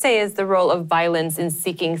would you say is the role of violence in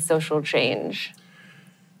seeking social change?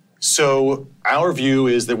 So our view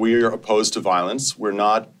is that we are opposed to violence. We're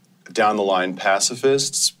not down the line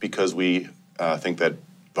pacifists, because we think that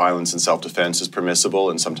violence in self-defense is permissible,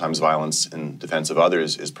 and sometimes violence in defense of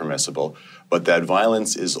others is permissible, but that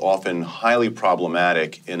violence is often highly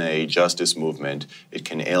problematic in a justice movement. It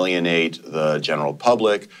can alienate the general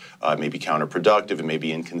public, it may be counterproductive, it may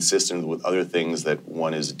be inconsistent with other things that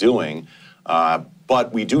one is doing.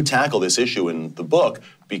 But we do tackle this issue in the book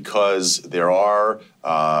because there's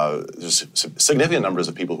significant numbers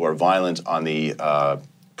of people who are violent on the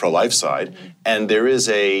pro-life side, and there is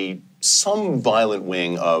some violent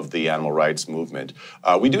wing of the animal rights movement.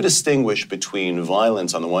 We do distinguish between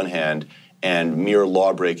violence on the one hand and mere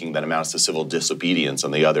law-breaking that amounts to civil disobedience on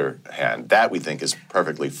the other hand. That we think is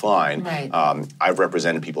perfectly fine. Right. I've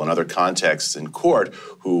represented people in other contexts in court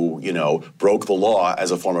who, broke the law as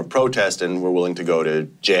a form of protest and were willing to go to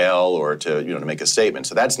jail or to make a statement.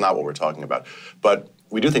 So that's not what we're talking about. But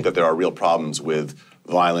we do think that there are real problems with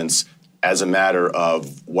violence as a matter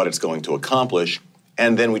of what it's going to accomplish,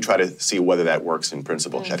 and then we try to see whether that works in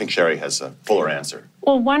principle. I think Sherry has a fuller answer.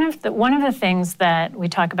 Well, one of the things that we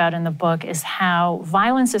talk about in the book is how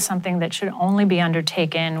violence is something that should only be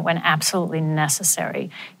undertaken when absolutely necessary.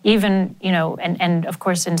 Even, and of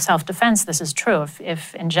course in self-defense this is true.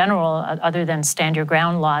 If in general, other than stand your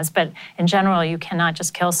ground laws, but in general you cannot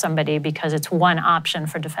just kill somebody because it's one option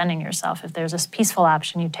for defending yourself. If there's a peaceful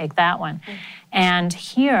option, you take that one. And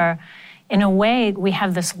here, in a way, we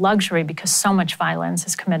have this luxury because so much violence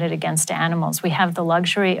is committed against animals. We have the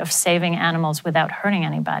luxury of saving animals without hurting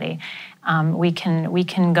anybody. We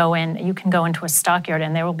can go in. You can go into a stockyard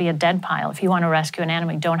and there will be a dead pile. If you want to rescue an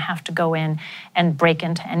animal, you don't have to go in and break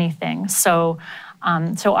into anything. So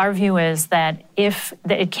our view is that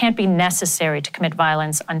it can't be necessary to commit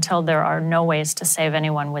violence until there are no ways to save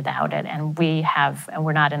anyone without it, and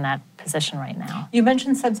we're not in that position right now. You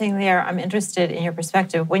mentioned something there. I'm interested in your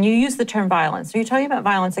perspective. When you use the term violence, are you talking about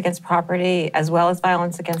violence against property as well as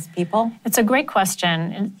violence against people? It's a great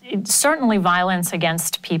question. Certainly violence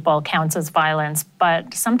against people counts as violence, but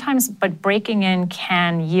breaking in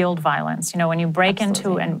can yield violence. When you break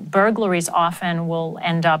into, and burglaries often will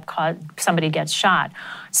end up somebody gets shot.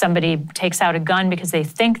 Somebody takes out a gun because they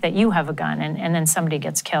think that you have a gun, and then somebody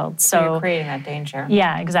gets killed. So you're creating that danger.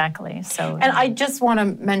 Yeah, exactly. And I just want to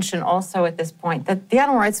mention also at this point that the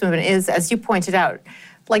animal rights movement is, as you pointed out,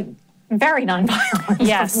 very nonviolent.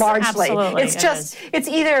 Yes, largely. Absolutely. It's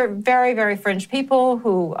either very, very fringe people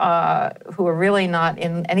who are really not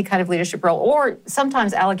in any kind of leadership role, or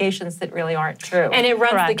sometimes allegations that really aren't true. And it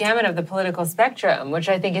runs the gamut of the political spectrum, which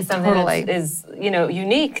I think is something that is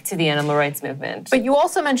unique to the animal rights movement. But you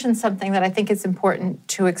also mentioned something that I think is important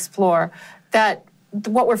to explore, that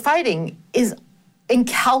what we're fighting is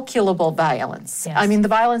incalculable violence. Yes. I mean, the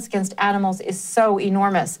violence against animals is so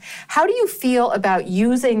enormous. How do you feel about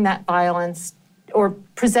using that violence or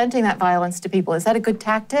presenting that violence to people? Is that a good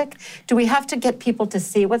tactic? Do we have to get people to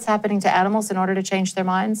see what's happening to animals in order to change their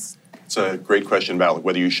minds? It's a great question about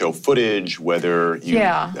whether you show footage, whether you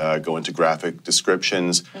go into graphic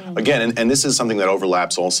descriptions. Again, and this is something that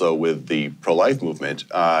overlaps also with the pro-life movement,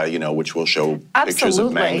 which will show pictures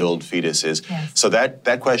of mangled fetuses. Yes. So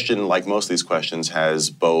that question, like most of these questions, has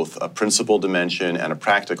both a principle dimension and a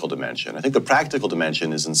practical dimension. I think the practical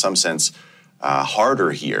dimension is in some sense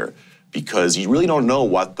harder here, because you really don't know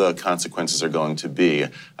what the consequences are going to be.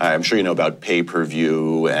 I'm sure you know about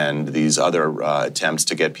pay-per-view and these other attempts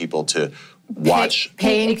to get people to watch.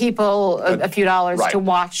 Paying people a few dollars to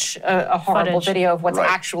watch a horrible video of what's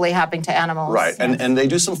actually happening to animals. Right, and they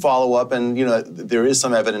do some follow-up, and there is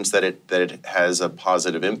some evidence that it has a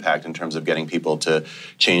positive impact in terms of getting people to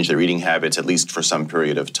change their eating habits, at least for some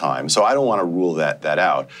period of time. So I don't want to rule that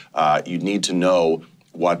out. You need to know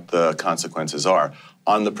what the consequences are.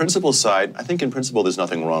 On the principle side, I think in principle there's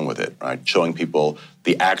nothing wrong with it, right? Showing people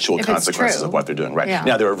the actual consequences of what they're doing, right? Yeah.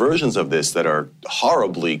 Now, there are versions of this that are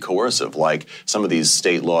horribly coercive, like some of these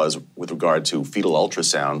state laws with regard to fetal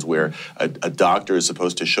ultrasounds, where a doctor is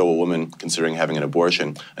supposed to show a woman considering having an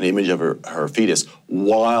abortion an image of her fetus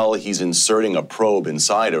while he's inserting a probe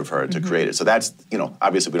inside of her to create it. So that's,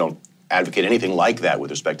 obviously we don't advocate anything like that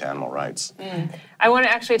with respect to animal rights. I want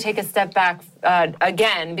to actually take a step back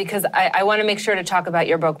again, because I want to make sure to talk about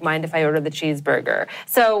your book, Mind If I Order the Cheeseburger.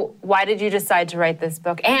 So why did you decide to write this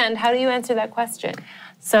book, and how do you answer that question?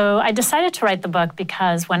 So I decided to write the book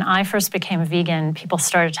because when I first became vegan, people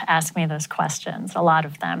started to ask me those questions, a lot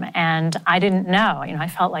of them, and I didn't know. I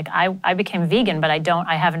felt like I became vegan, but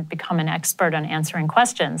I haven't become an expert on answering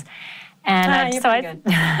questions. And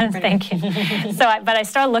thank you. But I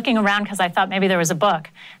started looking around because I thought maybe there was a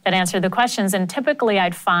book that answered the questions. And typically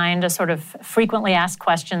I'd find a sort of frequently asked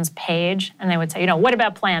questions page, and they would say, what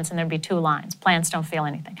about plants? And there'd be 2 lines. Plants don't feel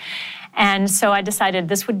anything. And so I decided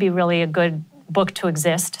this would be really a good book to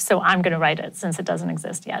exist, so I'm going to write it since it doesn't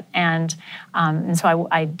exist yet. And so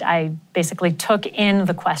I basically took in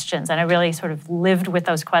the questions, and I really sort of lived with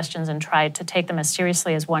those questions and tried to take them as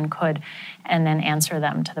seriously as one could, and then answer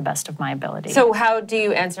them to the best of my ability. So how do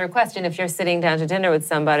you answer a question if you're sitting down to dinner with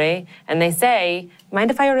somebody and they say, mind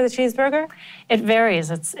if I order the cheeseburger? It varies.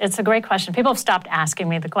 It's a great question. People have stopped asking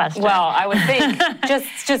me the question. Well, I would think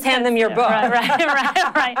just hand them your book.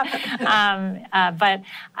 Right. But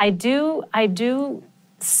I do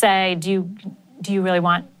say, do you really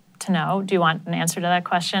want to know? Do you want an answer to that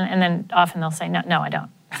question? And then often they'll say, no, I don't.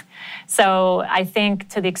 So I think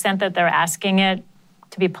to the extent that they're asking it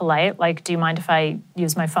to be polite, like, do you mind if I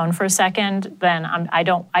use my phone for a second? Then I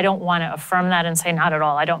don't want to affirm that and say not at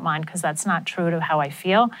all. I don't mind, because that's not true to how I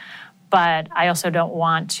feel. but I also don't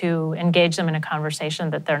want to engage them in a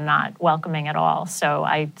conversation that they're not welcoming at all. So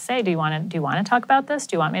I say, do you want to talk about this?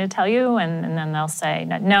 Do you want me to tell you? And then they'll say,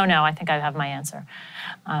 no, I think I have my answer.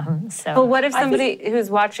 But what if somebody who's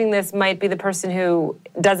watching this might be the person who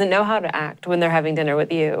doesn't know how to act when they're having dinner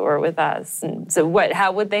with you or with us? And so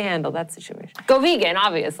how would they handle that situation? Go vegan,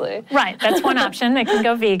 obviously. Right, that's one option. They can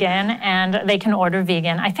go vegan and they can order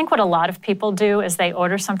vegan. I think what a lot of people do is they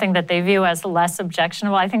order something that they view as less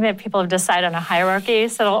objectionable. I think that people have decided on a hierarchy,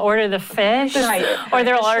 so they'll order the fish, or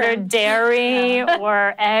they'll order dairy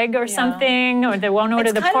or egg or something, or they won't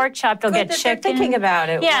order the pork chop, they'll get chicken. They're thinking about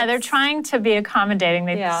it. Yeah, they're trying to be accommodating.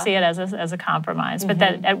 They see it as a compromise. But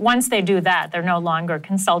that once they do that, they're no longer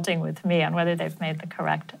consulting with me on whether they've made the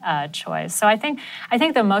correct choice. So I think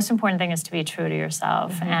the most important thing is to be true to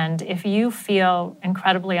yourself. And if you feel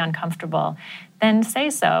incredibly uncomfortable, then say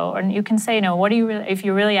so. Or you can say, no, what do you really, if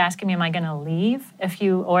you're really asking me, am I going to leave? If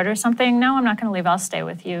you order something, no, I'm not going to leave, I'll stay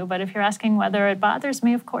with you. But if you're asking whether it bothers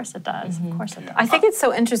me, of course it does. Of course it does. I think it's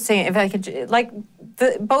so interesting, if I could, like,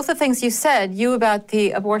 both the things you said, you about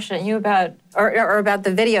the abortion, you about, or about the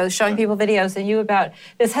videos, showing people videos, and you about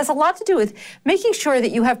this, has a lot to do with making sure that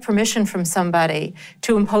you have permission from somebody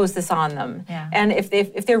to impose this on them. Yeah. And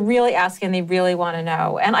if they're really asking, they really want to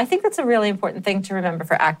know. And I think that's a really important thing to remember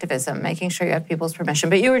for activism, making sure you have people's permission.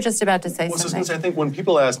 But you were just about to say something. I think when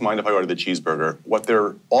people ask, mind if I order the cheeseburger, what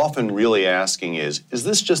they're often really asking is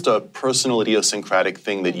this just a personal idiosyncratic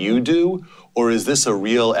thing that you do? Or is this a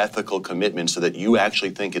real ethical commitment so that you actually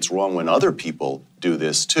think it's wrong when other people do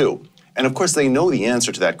this too? And of course, they know the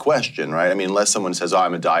answer to that question, right? I mean, unless someone says,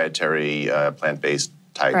 I'm a dietary, plant-based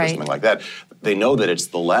type or something like that, they know that it's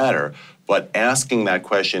the latter. But asking that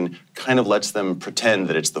question kind of lets them pretend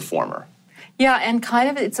that it's the former. Yeah, and kind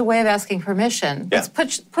of it's a way of asking permission. Yeah. It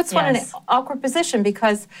puts one in an awkward position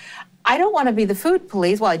because I don't want to be the food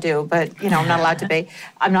police. Well, I do, but I'm not allowed to be.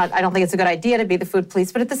 I don't think it's a good idea to be the food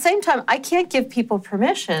police. But at the same time, I can't give people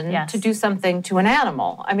permission to do something to an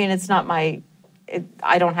animal. I mean, it's not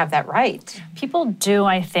I don't have that right. People do,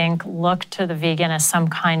 I think, look to the vegan as some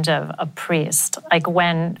kind of a priest. Like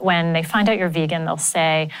when they find out you're vegan, they'll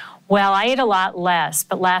say, well, I ate a lot less,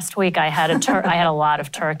 but last week I had a lot of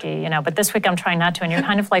turkey, but this week I'm trying not to. And you're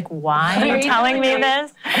kind of like, why are you telling me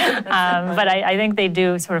this? But I think they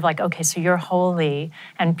do sort of like, okay, so you're holy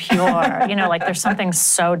and pure. Like there's something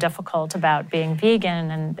so difficult about being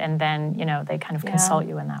vegan, and then, they kind of consult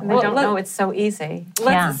you in that way. They don't know it's so easy.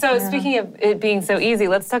 Speaking of it being so easy,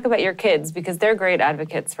 let's talk about your kids, because they're great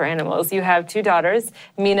advocates for animals. You have 2 daughters,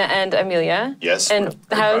 Mina and Amelia. Yes, and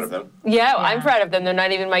we're proud of them. Yeah, I'm proud of them. They're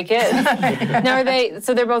not even my kids. Now,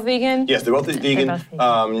 they're both vegan? Yes, they're both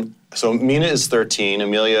vegan. So Mina is 13.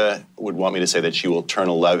 Amelia would want me to say that she will turn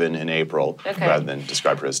 11 in April rather than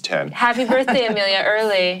describe her as 10. Happy birthday, Amelia,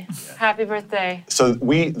 early. Happy birthday. So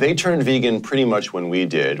they turned vegan pretty much when we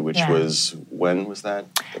did, which was, when was that?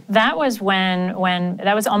 That was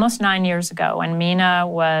that was almost 9 years ago, when Mina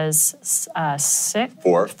was 6?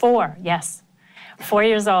 4. 4, yes. 4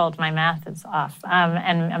 years old, my math is off.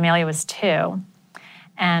 And Amelia was 2.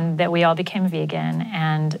 And that we all became vegan.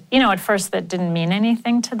 And, at first that didn't mean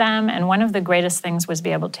anything to them. And one of the greatest things was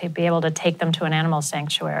be able to take them to an animal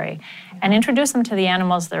sanctuary and introduce them to the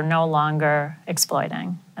animals they're no longer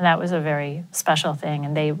exploiting. And that was a very special thing,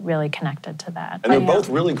 and they really connected to that. And they're both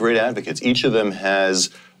really great advocates. Each of them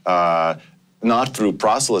has, not through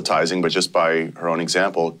proselytizing, but just by her own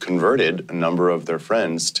example, converted a number of their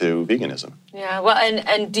friends to veganism. Yeah, well,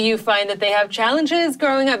 and do you find that they have challenges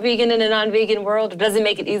growing up vegan in a non-vegan world? Or does it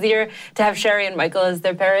make it easier to have Sherry and Michael as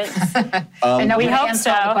their parents? And we hope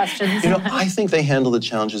so. I think they handle the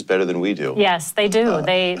challenges better than we do. Yes, they do.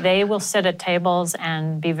 They will sit at tables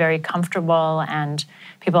and be very comfortable, and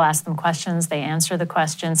people ask them questions, they answer the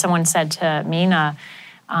questions. Someone said to Mina,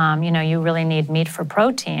 you really need meat for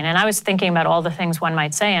protein. And I was thinking about all the things one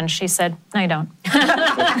might say, and she said, no, you don't.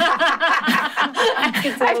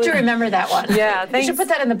 I have to remember that one. Yeah, you should put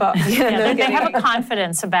that in the book. They have a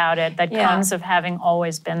confidence about it that comes of having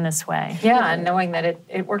always been this way. Yeah, and knowing that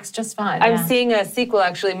it works just fine. I'm seeing a sequel,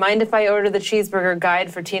 actually, Mind If I Order the Cheeseburger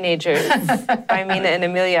Guide for Teenagers by Mina and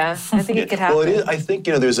Amelia. I think it could happen. Well, I think,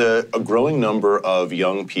 there's a growing number of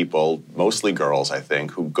young people, mostly girls, I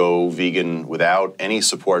think, who go vegan without any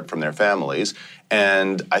support from their families.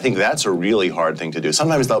 And I think that's a really hard thing to do.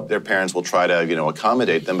 Sometimes their parents will try to,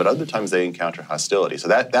 accommodate them, but other times they encounter hostility. So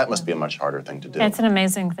that must be a much harder thing to do. It's an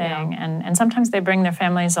amazing thing. And sometimes they bring their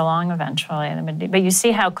families along eventually. But you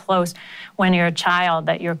see how close, when you're a child,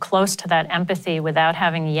 that you're close to that empathy without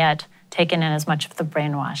having yet taken in as much of the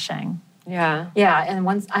brainwashing. Yeah. Yeah, and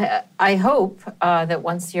once I hope that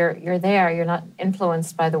once you're there, you're not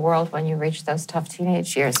influenced by the world when you reach those tough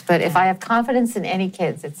teenage years. But if I have confidence in any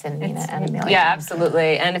kids, it's in Nina and Amelia. Yeah,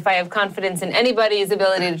 absolutely. And if I have confidence in anybody's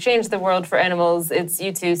ability to change the world for animals, it's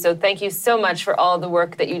you two. So thank you so much for all the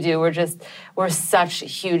work that you do. We're such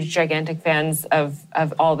huge, gigantic fans of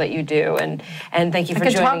all that you do, and thank you for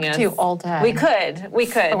joining us. I could talk to you all day. We could,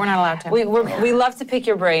 but we're not allowed to. We love to pick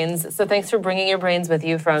your brains. So thanks for bringing your brains with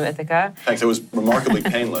you from Ithaca. Thanks. It was remarkably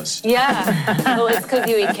painless. Yeah. Well, it's because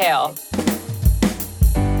you eat kale.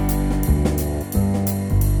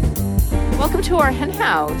 Welcome to our hen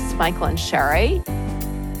house, Michael and Sherry.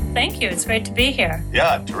 Thank you. It's great to be here.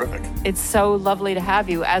 Yeah, terrific. It's so lovely to have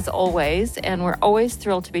you, as always, and we're always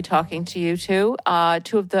thrilled to be talking to you two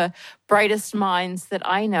of the brightest minds that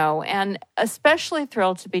I know, and especially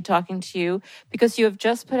thrilled to be talking to you because you have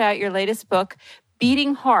just put out your latest book,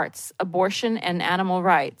 Beating Hearts, Abortion and Animal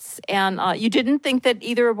Rights. And you didn't think that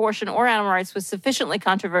either abortion or animal rights was sufficiently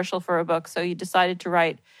controversial for a book, so you decided to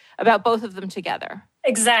write about both of them together.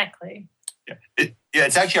 Exactly. Yeah,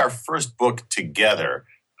 it's actually our first book together.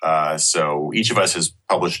 So each of us has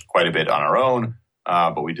published quite a bit on our own,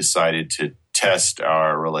 but we decided to test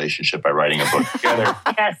our relationship by writing a book together.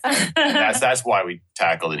 Yes. That's why we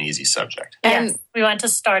tackled an easy subject. Yes, we want to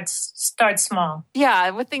start small. Yeah,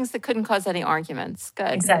 with things that couldn't cause any arguments.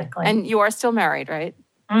 Good. Exactly. And you are still married, right?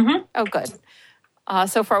 Mm-hmm. Oh, good.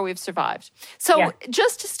 So far, we've survived. So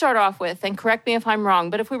just to start off with, and correct me if I'm wrong,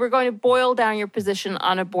 but if we were going to boil down your position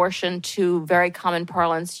on abortion to very common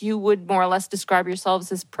parlance, you would more or less describe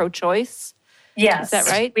yourselves as pro-choice? Yes. Is that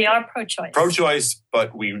right? We are pro-choice. Pro-choice,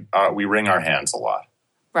 but we wring our hands a lot.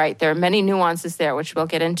 Right. There are many nuances there, which we'll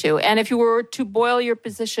get into. And if you were to boil your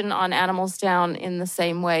position on animals down in the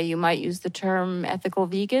same way, you might use the term ethical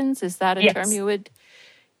vegans. Is that a term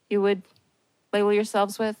you would label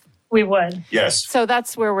yourselves with? We would. Yes. So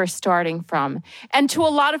that's where we're starting from. And to a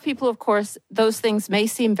lot of people, of course, those things may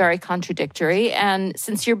seem very contradictory. And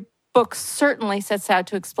since your book certainly sets out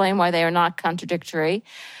to explain why they are not contradictory,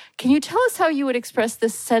 can you tell us how you would express the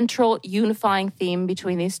central unifying theme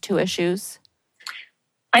between these two issues?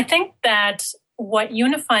 I think that what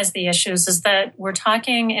unifies the issues is that we're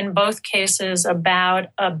talking in both cases about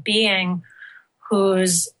a being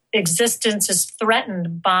whose existence is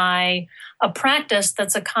threatened by a practice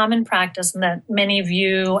that's a common practice and that many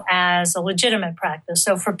view as a legitimate practice.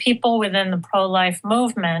 So for people within the pro-life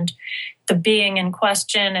movement, the being in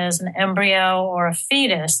question is an embryo or a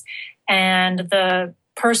fetus, and the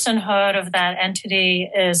personhood of that entity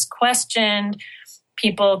is questioned.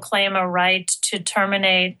 People claim a right to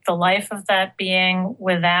terminate the life of that being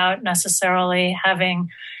without necessarily having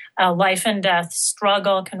a life and death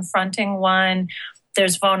struggle, confronting one.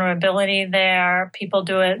 There's vulnerability there. People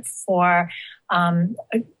do it for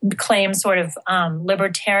claim sort of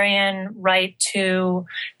libertarian right to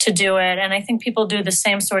do it. And I think people do the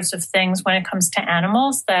same sorts of things when it comes to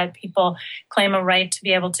animals, that people claim a right to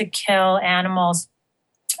be able to kill animals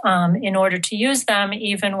in order to use them,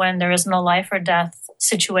 even when there isn't a life or death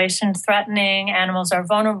situation threatening. Animals are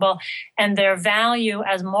vulnerable, and their value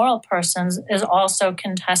as moral persons is also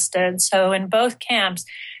contested. So in both camps,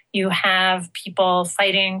 you have people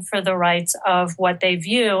fighting for the rights of what they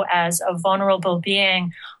view as a vulnerable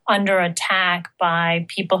being under attack by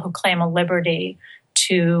people who claim a liberty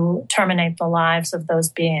to terminate the lives of those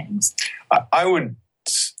beings. I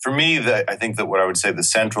think that what I would say the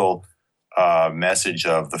central message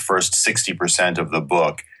of the first 60% of the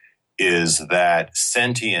book is that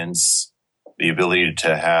sentience, the ability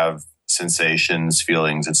to have sensations,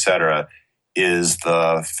 feelings, etc., is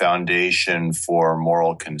the foundation for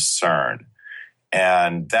moral concern.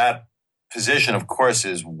 And that position, of course,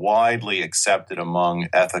 is widely accepted among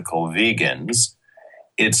ethical vegans.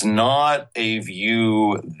 It's not a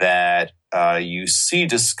view that you see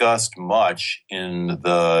discussed much in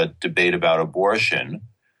the debate about abortion.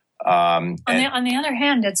 On the other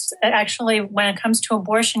hand, it's actually, when it comes to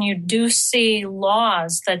abortion, you do see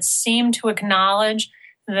laws that seem to acknowledge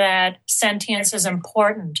that sentience is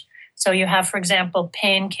important. So you have, for example,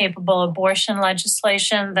 pain-capable abortion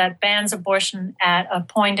legislation that bans abortion at a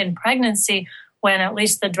point in pregnancy when at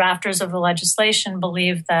least the drafters of the legislation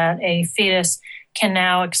believe that a fetus can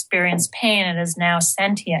now experience pain and is now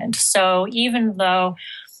sentient. So even though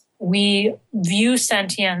we view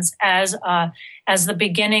sentience as the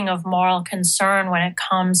beginning of moral concern when it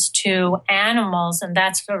comes to animals, and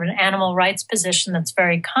that's sort of an animal rights position that's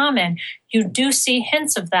very common, you do see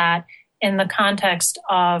hints of that in the context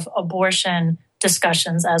of abortion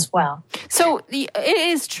discussions as well. So it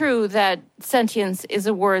is true that sentience is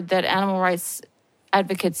a word that animal rights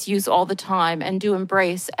advocates use all the time and do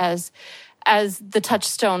embrace as the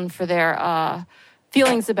touchstone for their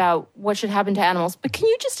feelings about what should happen to animals. But can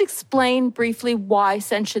you just explain briefly why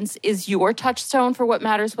sentience is your touchstone for what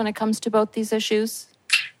matters when it comes to both these issues?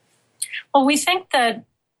 Well, we think that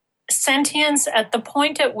sentience, at the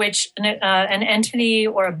point at which an entity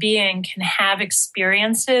or a being can have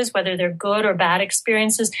experiences, whether they're good or bad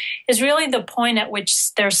experiences, is really the point at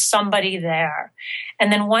which there's somebody there.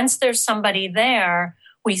 And then once there's somebody there,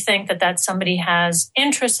 we think that somebody has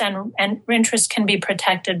interests, and interest can be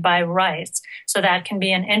protected by rights. So that can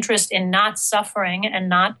be an interest in not suffering and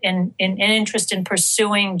not an interest in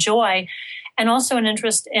pursuing joy, and also an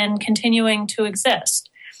interest in continuing to exist.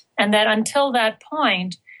 And that until that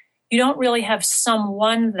point, you don't really have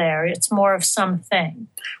someone there. It's more of something.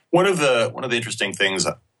 One of the interesting things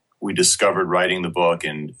we discovered writing the book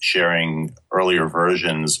and sharing earlier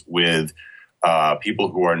versions with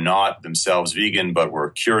people who are not themselves vegan but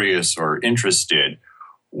were curious or interested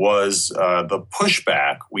was the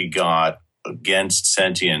pushback we got against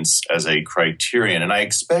sentience as a criterion. And I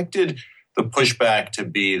expected the pushback to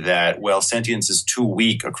be that, well, sentience is too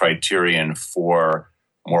weak a criterion for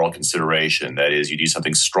moral consideration. That is, you need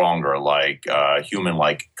something stronger, like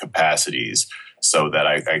human-like capacities, so that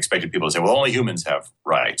I expected people to say, well, only humans have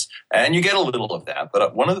rights. And you get a little of that.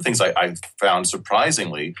 But one of the things I found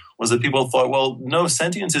surprisingly was that people thought, well, no,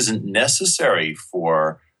 sentience isn't necessary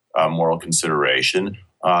for moral consideration.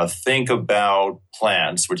 Think about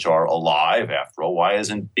plants, which are alive, after all. Why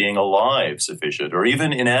isn't being alive sufficient? Or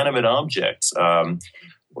even inanimate objects.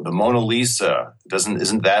 The Mona Lisa,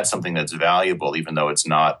 isn't that something that's valuable, even though it's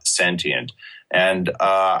not sentient? And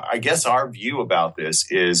I guess our view about this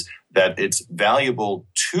is that it's valuable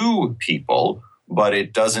to people, but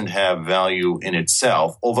it doesn't have value in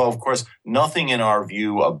itself. Although, of course, nothing in our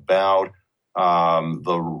view about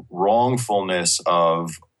the wrongfulness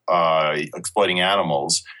of exploiting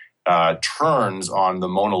animals turns on the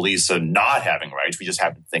Mona Lisa not having rights. We just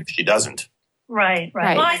happen to think that she doesn't. Right.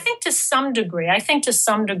 Well, I think to some degree,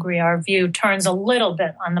 our view turns a little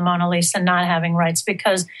bit on the Mona Lisa not having rights,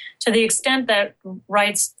 because to the extent that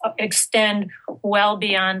rights extend well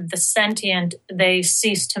beyond the sentient, they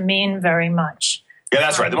cease to mean very much. Yeah,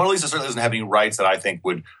 that's right. The Mona Lisa certainly doesn't have any rights that I think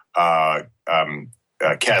would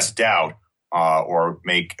cast doubt or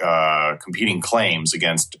make competing claims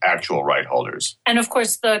against actual right holders. And of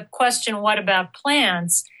course, the question, what about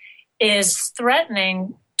plants, is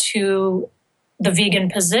threatening to the vegan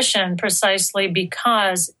position, precisely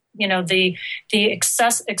because, the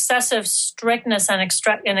excessive strictness and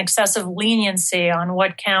excessive leniency on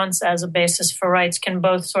what counts as a basis for rights can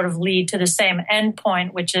both sort of lead to the same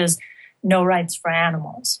endpoint, which is no rights for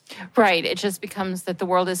animals. Right. It just becomes that the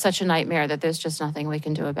world is such a nightmare that there's just nothing we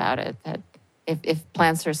can do about it, that if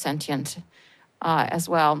plants are sentient as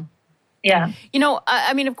well. Yeah.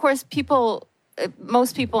 Of course,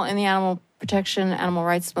 most people in the animal protection, animal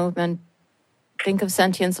rights movement think of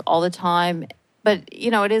sentience all the time, but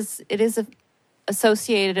it is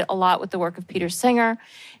associated a lot with the work of Peter Singer.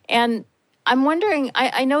 And I'm wondering,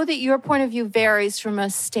 I know that your point of view varies from a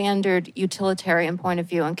standard utilitarian point of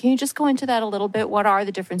view, and can you just go into that a little bit? What are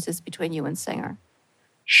the differences between you and Singer?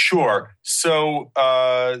 Sure. So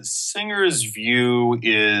Singer's view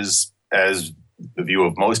is, as the view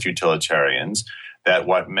of most utilitarians, that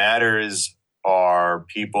what matters are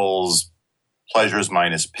people's pleasures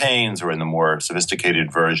minus pains, or in the more sophisticated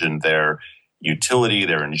version, their utility,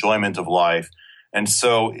 their enjoyment of life. And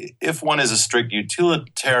so if one is a strict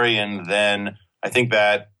utilitarian, then I think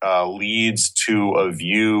that leads to a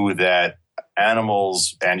view that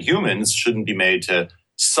animals and humans shouldn't be made to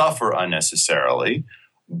suffer unnecessarily,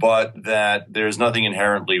 but that there's nothing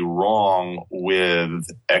inherently wrong with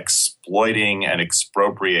exploiting and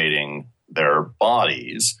expropriating their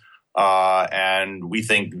bodies. And we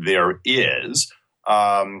think there is.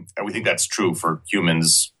 And we think that's true for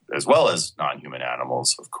humans as well as non-human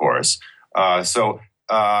animals, of course. So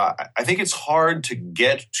I think it's hard to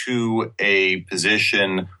get to a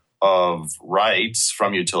position of rights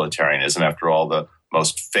from utilitarianism. After all, the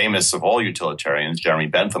most famous of all utilitarians, Jeremy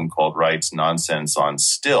Bentham, called rights nonsense on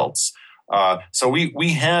stilts. So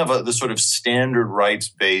we have the sort of standard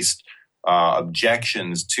rights-based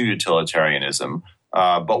objections to utilitarianism.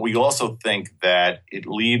 But we also think that it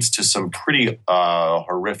leads to some pretty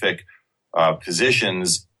horrific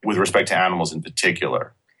positions with respect to animals in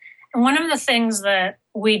particular. And one of the things that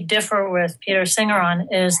we differ with Peter Singer on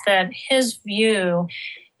is that his view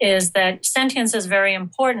is that sentience is very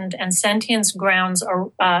important, and sentience grounds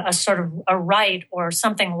a sort of a right, or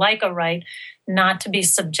something like a right, not to be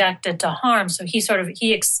subjected to harm. So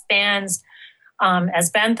he expands as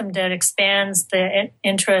Bentham did, expands the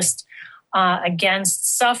interest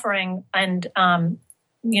against suffering and,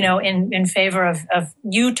 in favor of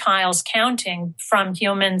utiles counting from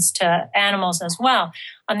humans to animals as well.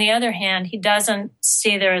 On the other hand, he doesn't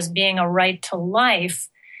see there as being a right to life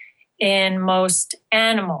in most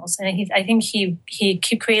animals. And I think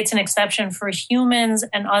he creates an exception for humans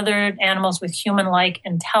and other animals with human-like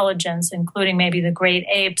intelligence, including maybe the great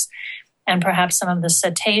apes and perhaps some of the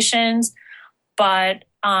cetaceans. But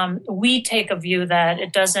we take a view that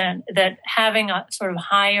that having a sort of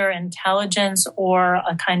higher intelligence or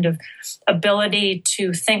a kind of ability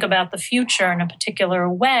to think about the future in a particular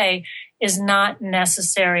way is not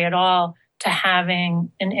necessary at all to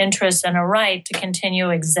having an interest and a right to continue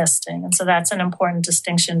existing. And so that's an important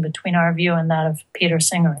distinction between our view and that of Peter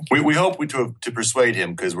Singer. We hope to persuade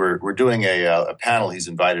him, because we're doing a panel he's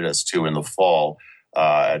invited us to in the fall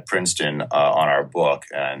at Princeton on our book.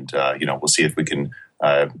 And, we'll see if we can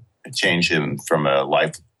change him from a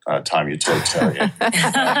lifetime utilitarian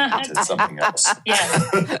to something else.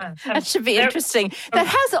 Yeah. That should be interesting. That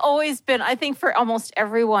has always been, I think, for almost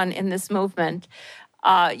everyone in this movement,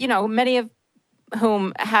 many of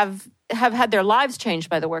whom have had their lives changed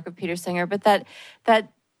by the work of Peter Singer, but that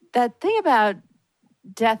thing about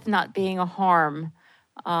death not being a harm,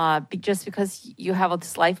 just because you have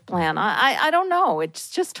this life plan, I don't know. It's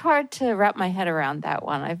just hard to wrap my head around that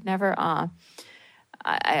one.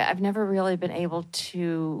 I've never really been able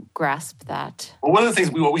to grasp that. Well, one of the things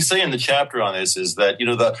what we say in the chapter on this is that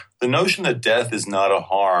the notion that death is not a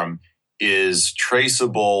harm is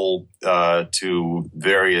traceable to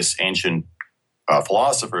various ancient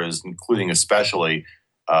philosophers, including especially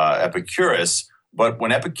Epicurus. But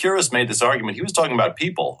when Epicurus made this argument, he was talking about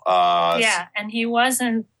people. And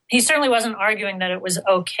he certainly wasn't arguing that it was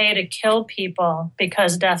okay to kill people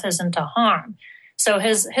because death isn't a harm. So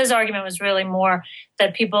his argument was really more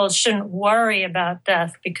that people shouldn't worry about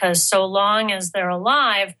death because so long as they're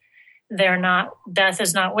alive, death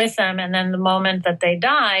is not with them. And then the moment that they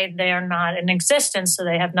die, they are not in existence. So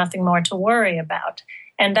they have nothing more to worry about.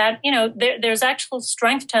 And that, there's actual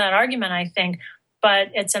strength to that argument, I think, but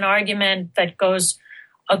it's an argument that goes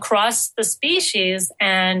across the species.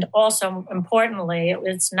 And also importantly,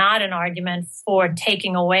 it's not an argument for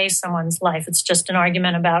taking away someone's life. It's just an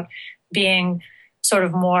argument about being sort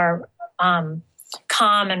of more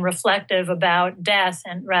calm and reflective about death,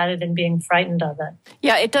 and rather than being frightened of it.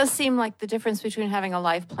 Yeah, it does seem like the difference between having a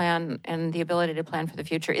life plan and the ability to plan for the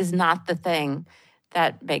future is not the thing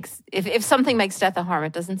that makes, if something makes death a harm,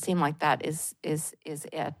 it doesn't seem like that is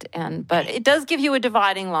it. But it does give you a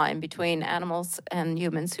dividing line between animals and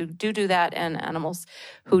humans who do that and animals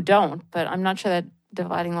who don't. But I'm not sure that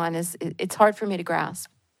dividing line it's hard for me to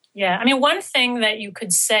grasp. Yeah, I mean, one thing that you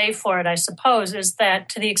could say for it, I suppose, is that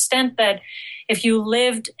to the extent that if you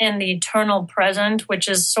lived in the eternal present, which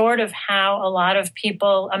is sort of how a lot of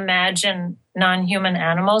people imagine non-human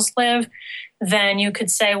animals live, then you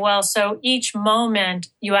could say, well, so each moment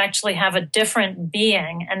you actually have a different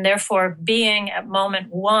being, and therefore being at moment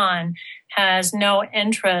one has no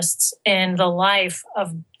interests in the life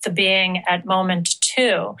of the being at moment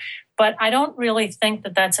two. But I don't really think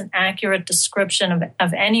that that's an accurate description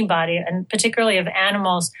of anybody, and particularly of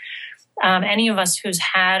animals. Any of us who's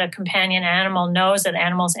had a companion animal knows that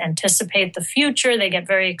animals anticipate the future. They get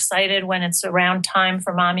very excited when it's around time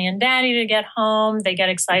for mommy and daddy to get home. They get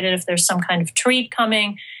excited if there's some kind of treat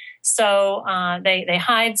coming. So they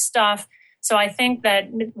hide stuff. So I think that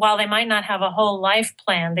while they might not have a whole life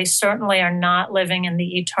plan, they certainly are not living in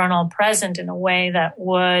the eternal present in a way that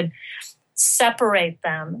would separate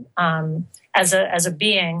them as a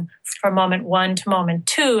being from moment one to moment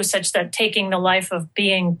two, such that taking the life of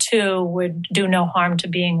being two would do no harm to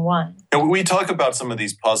being one. We talk about some of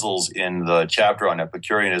these puzzles in the chapter on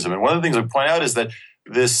Epicureanism, and one of the things I point out is that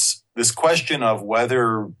this question of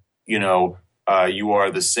whether you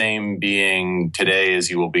are the same being today as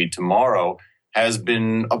you will be tomorrow has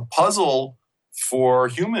been a puzzle for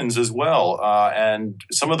humans as well, and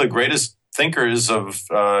some of the greatest thinkers of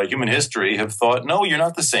human history have thought, no, you're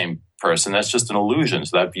not the same person. That's just an illusion.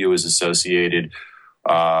 So that view is associated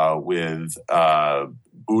with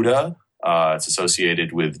Buddha. It's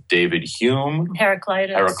associated with David Hume,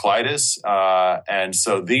 Heraclitus, and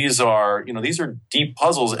so these are deep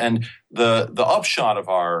puzzles. And the upshot of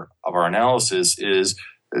our analysis is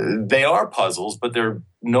they are puzzles, but they're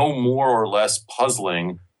no more or less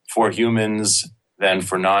puzzling for humans than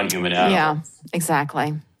for non-human animals. Yeah,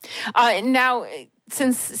 exactly. Now,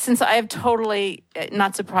 since I have totally,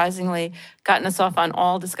 not surprisingly, gotten us off on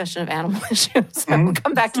all discussion of animal issues, we'll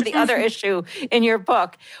come back to the other issue in your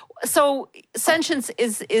book. So, sentience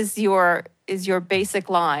is your is your basic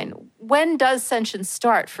line. When does sentience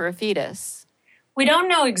start for a fetus? We don't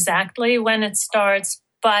know exactly when it starts,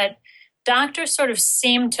 but doctors sort of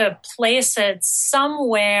seem to place it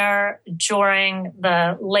somewhere during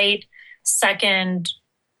the late second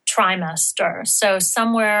trimester. So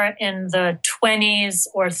somewhere in the 20s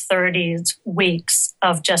or 30s weeks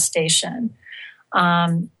of gestation.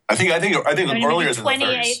 I think earlier than the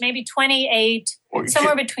 30s. Maybe 28,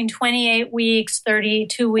 somewhere between 28 weeks,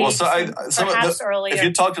 32 weeks, perhaps earlier. If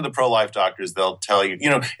you talk to the pro-life doctors, they'll tell you,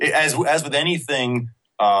 as with anything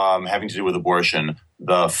having to do with abortion,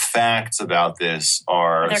 the facts about this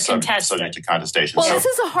are subject to contestation. Well, this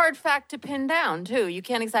is a hard fact to pin down, too. You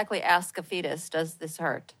can't exactly ask a fetus, does this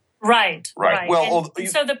hurt? Right. Well,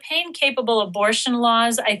 so the pain-capable abortion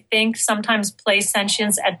laws, I think, sometimes place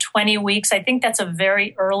sentience at 20 weeks. I think that's a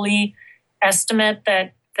very early estimate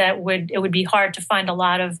that it would be hard to find a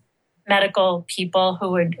lot of medical people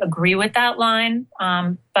who would agree with that line.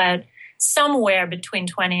 But somewhere between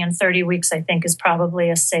 20 and 30 weeks, I think, is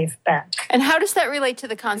probably a safe bet. And how does that relate to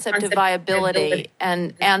the concept of viability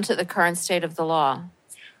and to the current state of the law?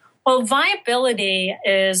 Well, viability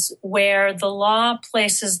is where the law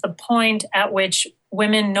places the point at which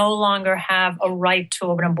women no longer have a right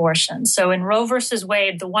to an abortion. So in Roe versus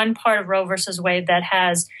Wade, the one part of Roe versus Wade that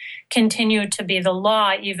has continued to be the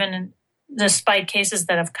law, even despite cases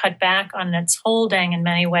that have cut back on its holding in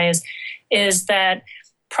many ways, is that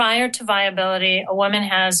prior to viability, a woman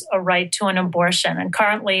has a right to an abortion. And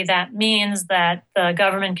currently that means that the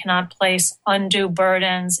government cannot place undue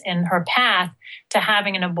burdens in her path to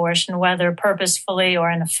having an abortion, whether purposefully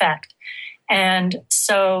or in effect. And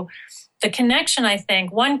so the connection, I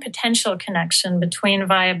think, one potential connection between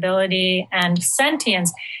viability and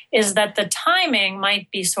sentience is that the timing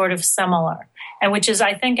might be sort of similar, and which is,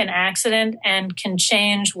 I think, an accident and can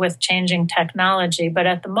change with changing technology. But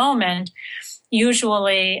at the moment,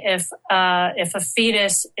 usually if a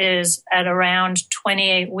fetus is at around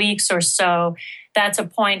 28 weeks or so, that's a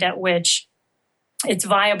point at which it's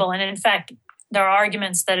viable. And in fact, there are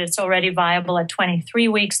arguments that it's already viable at 23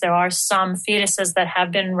 weeks. There are some fetuses that have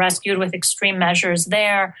been rescued with extreme measures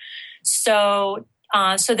there. So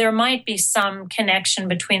there might be some connection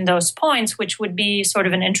between those points, which would be sort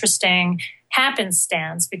of an interesting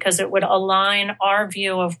happenstance, because it would align our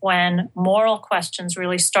view of when moral questions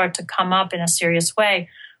really start to come up in a serious way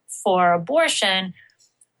for abortion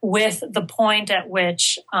with the point at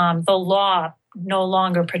which the law no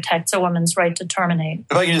longer protects a woman's right to terminate.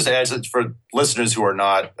 If I can just add, for listeners who are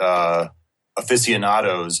not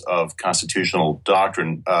aficionados of constitutional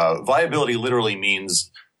doctrine, viability literally means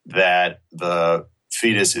that the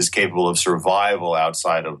fetus is capable of survival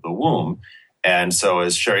outside of the womb. And so,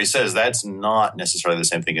 as Sherry says, that's not necessarily the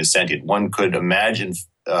same thing as sentient. One could imagine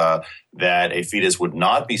that a fetus would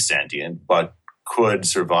not be sentient, but could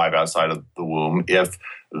survive outside of the womb if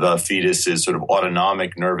the fetus's sort of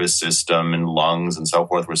autonomic nervous system and lungs and so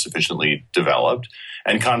forth were sufficiently developed.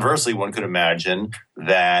 And conversely, one could imagine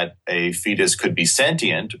that a fetus could be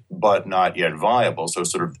sentient, but not yet viable. So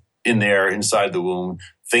sort of in there, inside the womb,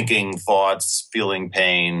 thinking thoughts, feeling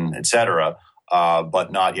pain, etc.,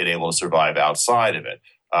 but not yet able to survive outside of it.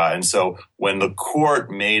 And so when the court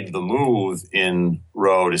made the move in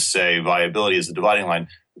Roe to say viability is the dividing line,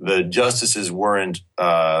 the justices weren't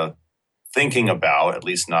thinking about, at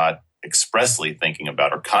least not expressly thinking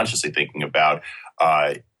about or consciously thinking about,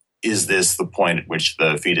 is this the point at which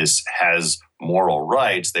the fetus has moral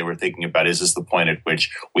rights? They were thinking about, is this the point at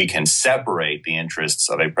which we can separate the interests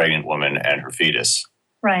of a pregnant woman and her fetus?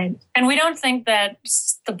 Right. And we don't think that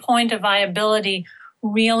the point of viability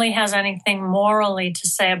really has anything morally to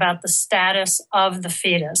say about the status of the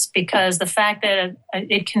fetus, because the fact that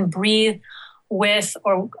it can breathe with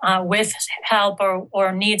help or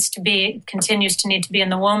continues to need to be in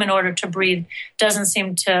the womb in order to breathe doesn't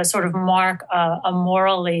seem to sort of mark a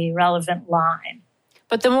morally relevant line.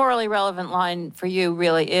 But the morally relevant line for you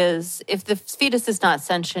really is, if the fetus is not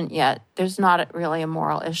sentient yet, there's not really a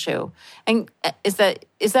moral issue. And is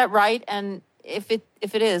that right? And if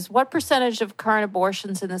it is, what percentage of current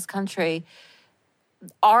abortions in this country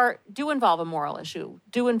do involve a moral issue,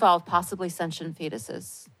 do involve possibly sentient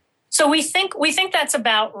fetuses? So we think that's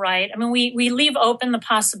about right. I mean, we leave open the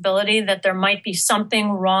possibility that there might be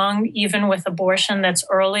something wrong even with abortion that's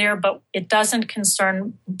earlier, but it doesn't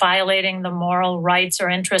concern violating the moral rights or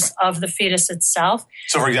interests of the fetus itself.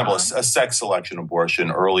 So, for example, a sex selection abortion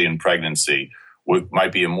early in pregnancy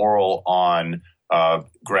might be immoral on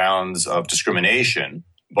grounds of discrimination.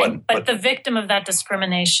 But the victim of that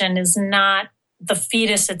discrimination is not the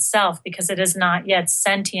fetus itself, because it is not yet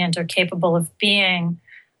sentient or capable of being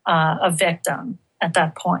a victim at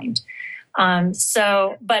that point. And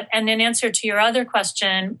in answer to your other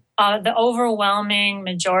question, the overwhelming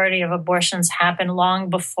majority of abortions happen long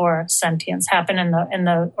before sentience, happen in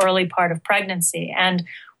the early part of pregnancy. And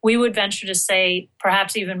we would venture to say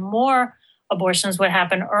perhaps even more abortions would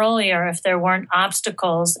happen earlier if there weren't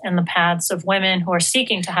obstacles in the paths of women who are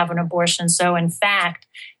seeking to have an abortion. So in fact,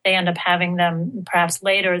 they end up having them perhaps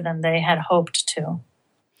later than they had hoped to.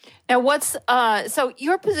 Now, so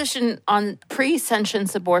your position on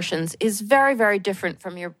pre-sentience abortions is very, very different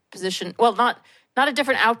from your position. Well, not a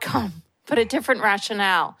different outcome, but a different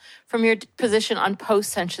rationale from your position on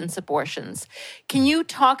post-sentience abortions. Can you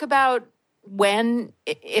talk about when,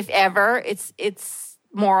 if ever, it's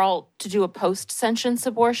moral to do a post-sentience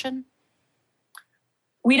abortion?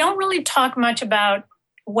 We don't really talk much about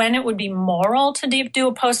when it would be moral to do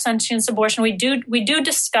a post-sentience abortion. We do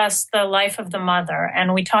discuss the life of the mother,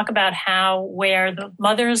 and we talk about how where the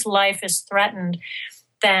mother's life is threatened,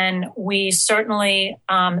 then we certainly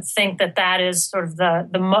think that is sort of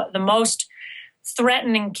the most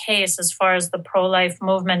threatening case as far as the pro-life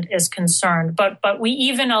movement is concerned. But we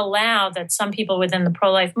even allow that some people within the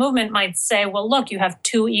pro-life movement might say, well, look, you have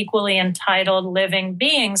two equally entitled living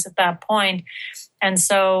beings at that point. And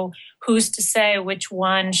so who's to say which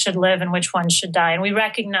one should live and which one should die? And we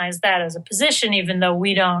recognize that as a position, even though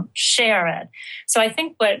we don't share it. So I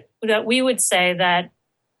think that we would say that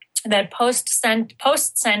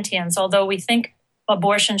post-sentience, although we think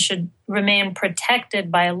abortion should remain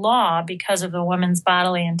protected by law because of the woman's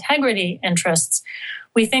bodily integrity interests,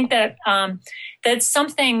 we think that that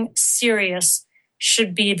something serious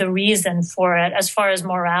should be the reason for it as far as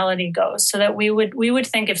morality goes. So that we would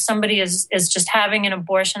think if somebody is just having an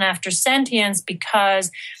abortion after sentience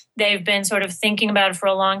because they've been sort of thinking about it for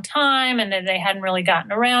a long time and that they hadn't really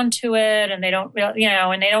gotten around to it and they don't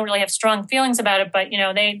really have strong feelings about it, but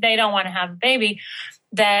they don't want to have a baby,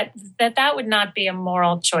 that would not be a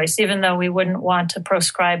moral choice, even though we wouldn't want to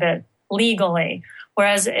proscribe it legally.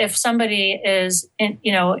 Whereas if somebody is,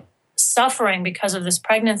 suffering because of this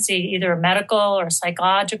pregnancy, either a medical or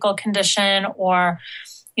psychological condition, or,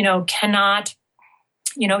 cannot,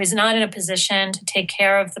 is not in a position to take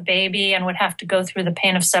care of the baby and would have to go through the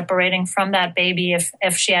pain of separating from that baby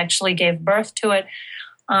if she actually gave birth to it,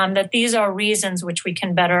 that these are reasons which we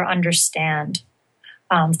can better understand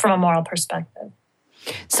from a moral perspective.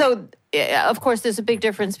 So, of course, there's a big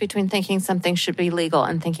difference between thinking something should be legal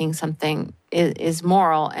and thinking something is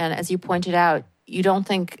moral. And as you pointed out, you don't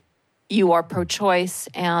think you are pro-choice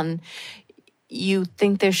and you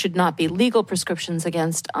think there should not be legal prescriptions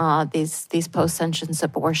against these post-sentience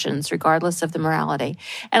abortions, regardless of the morality.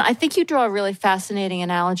 And I think you draw a really fascinating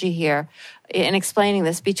analogy here in explaining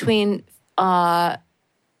this between pregnant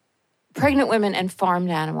women and farmed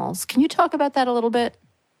animals. Can you talk about that a little bit?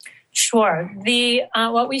 Sure.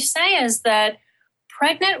 What we say is that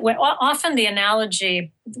often the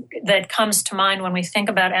analogy that comes to mind when we think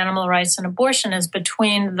about animal rights and abortion is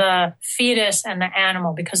between the fetus and the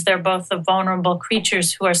animal, because they're both the vulnerable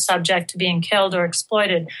creatures who are subject to being killed or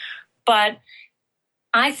exploited. But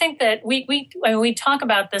I think that we talk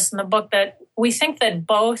about this in the book, that we think that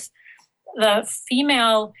both the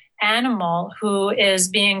female animal who is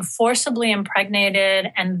being forcibly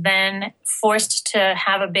impregnated and then forced to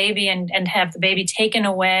have a baby and have the baby taken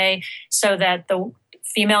away so that the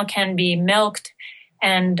female can be milked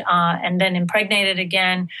and then impregnated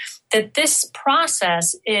again, that this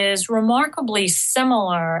process is remarkably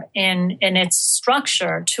similar in its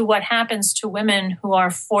structure to what happens to women who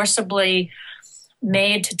are forcibly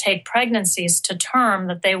made to take pregnancies to term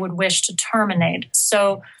that they would wish to terminate.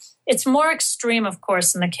 So it's more extreme, of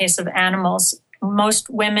course, in the case of animals. Most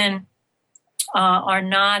women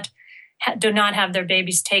do not have their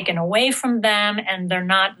babies taken away from them, and they're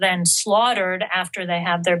not then slaughtered after they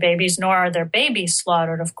have their babies, nor are their babies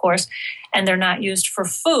slaughtered, of course, and they're not used for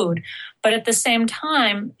food. But at the same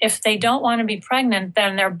time, if they don't want to be pregnant,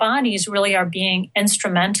 then their bodies really are being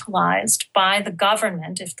instrumentalized by the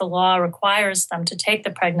government, if the law requires them to take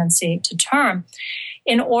the pregnancy to term,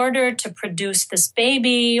 in order to produce this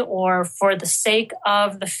baby, or for the sake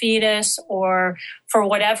of the fetus, or for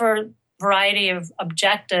whatever variety of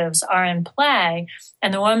objectives are in play.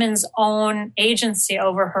 And the woman's own agency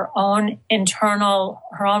over her own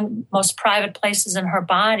most private places in her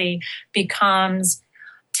body becomes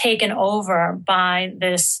taken over by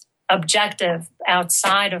this objective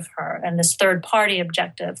outside of her, and this third party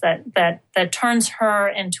objective that turns her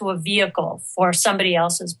into a vehicle for somebody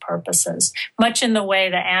else's purposes, much in the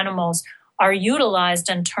way that animals are utilized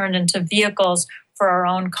and turned into vehicles for our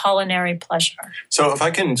own culinary pleasure. So if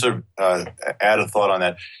I can sort of add a thought on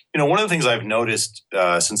that, one of the things I've noticed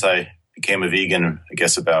since I became a vegan, I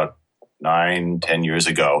guess about 9-10 years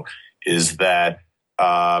ago, is that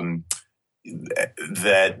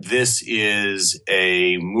that this is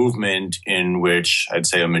a movement in which I'd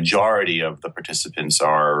say a majority of the participants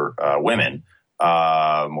are women,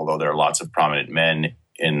 although there are lots of prominent men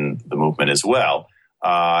in the movement as well.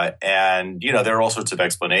 And, there are all sorts of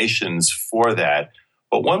explanations for that.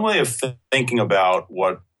 But one way of thinking about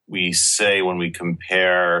what we say when we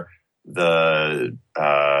compare the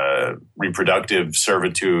reproductive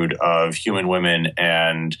servitude of human women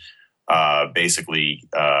and basically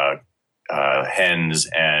hens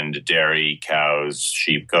and dairy, cows,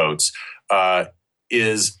 sheep, goats,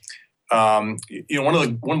 is one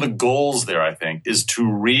of the goals there, I think, is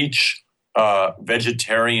to reach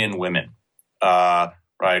vegetarian women,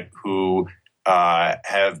 right, who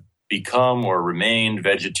have become or remained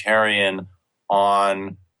vegetarian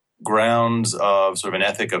on grounds of sort of an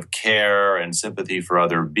ethic of care and sympathy for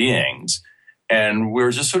other beings. And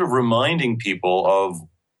we're just sort of reminding people of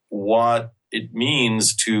what it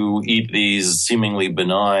means to eat these seemingly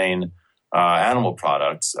benign animal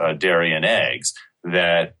products, dairy and eggs,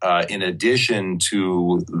 that in addition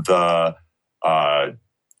to the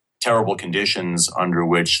terrible conditions under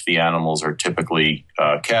which the animals are typically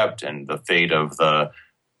kept and the fate of the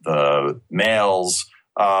males,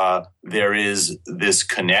 there is this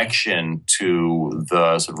connection to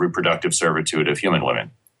the sort of reproductive servitude of human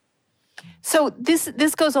women. So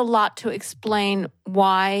this goes a lot to explain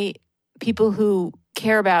why people who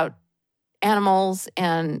care about animals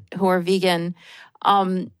and who are vegan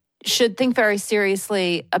should think very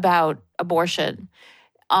seriously about abortion,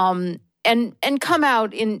 and come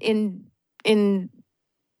out in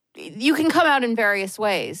you can come out in various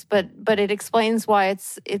ways, but it explains why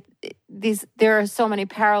there are so many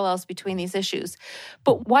parallels between these issues.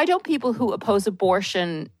 But why don't people who oppose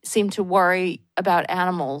abortion seem to worry about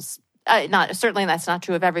animals? Certainly that's not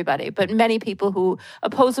true of everybody, but many people who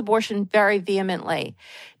oppose abortion very vehemently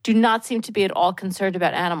do not seem to be at all concerned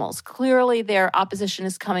about animals. Clearly, their opposition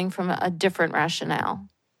is coming from a different rationale.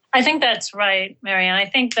 I think that's right, Marianne. I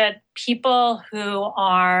think that people who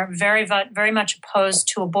are very, very much opposed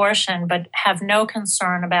to abortion but have no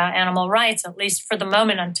concern about animal rights, at least for the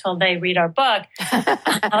moment until they read our book,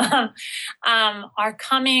 are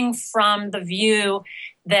coming from the view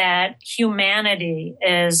that humanity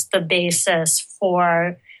is the basis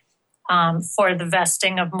for the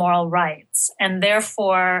vesting of moral rights, and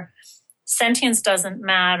therefore sentience doesn't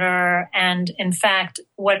matter. And in fact,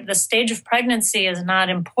 what the stage of pregnancy is not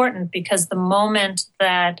important, because the moment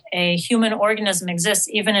that a human organism exists,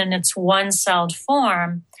 even in its one-celled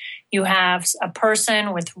form, you have a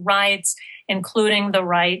person with rights, including the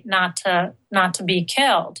right not to be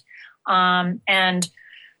killed. And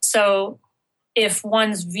so if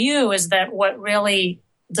one's view is that what really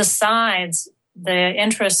decides the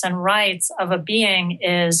interests and rights of a being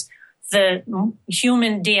is the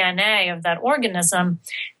human DNA of that organism,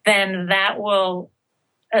 then that will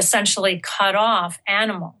essentially cut off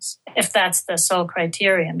animals, if that's the sole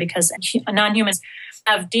criterion, because non-humans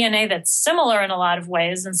have DNA that's similar in a lot of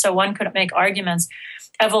ways. And so one could make arguments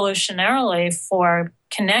evolutionarily for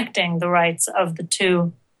connecting the rights of the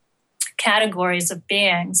two categories of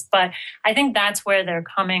beings. But I think that's where they're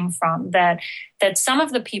coming from, that some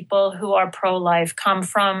of the people who are pro-life come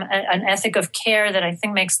from an ethic of care that I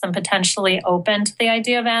think makes them potentially open to the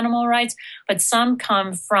idea of animal rights, but some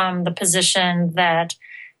come from the position that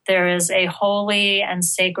there is a holy and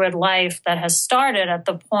sacred life that has started at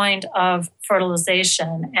the point of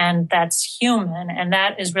fertilization, and that's human, and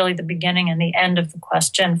that is really the beginning and the end of the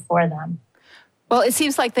question for them. Well, it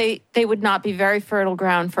seems like they would not be very fertile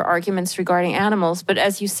ground for arguments regarding animals. But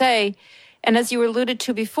as you say, and as you alluded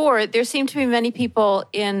to before, there seem to be many people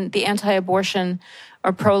in the anti-abortion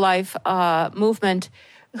or pro-life movement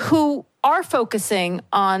who are focusing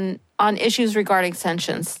on issues regarding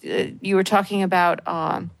sentience. You were talking about,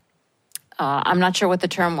 I'm not sure what the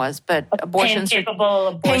term was, but abortions.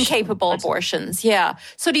 Pain-capable abortions, yeah.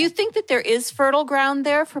 So do you think that there is fertile ground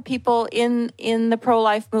there for people in the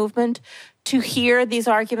pro-life movement to hear these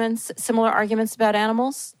arguments, similar arguments about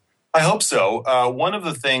animals? I hope so. One of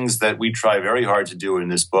the things that we try very hard to do in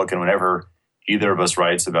this book, and whenever either of us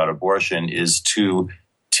writes about abortion, is to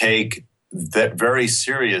take that very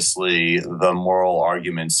seriously, the moral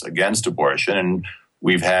arguments against abortion. And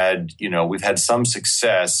we've had some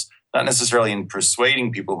success, not necessarily in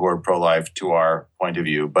persuading people who are pro-life to our point of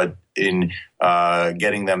view, but in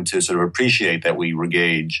getting them to sort of appreciate that we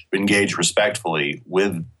engage respectfully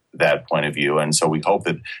with that point of view. And so we hope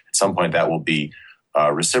that at some point that will be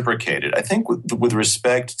reciprocated. I think with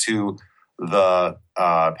respect to the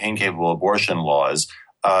pain-capable abortion laws,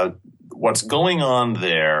 what's going on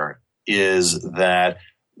there is that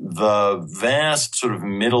the vast sort of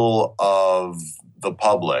middle of the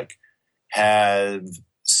public have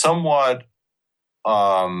somewhat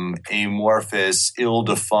amorphous,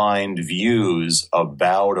 ill-defined views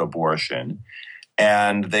about abortion.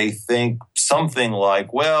 And they think something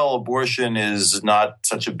like, well, abortion is not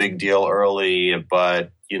such a big deal early,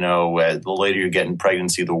 but, the later you get in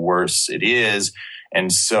pregnancy, the worse it is.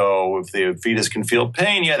 And so if the fetus can feel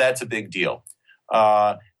pain, that's a big deal.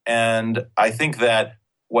 And I think that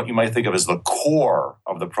what you might think of as the core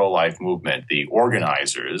of the pro-life movement, the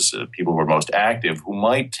organizers, people who are most active, who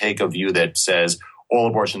might take a view that says all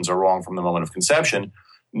abortions are wrong from the moment of conception,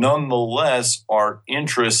 nonetheless are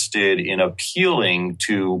interested in appealing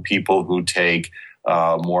to people who take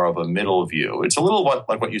more of a middle view. It's a little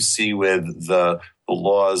like what you see with the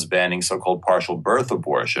laws banning so-called partial birth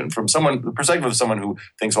abortion. From the perspective of someone who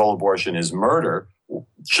thinks all abortion is murder, it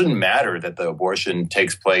shouldn't matter that the abortion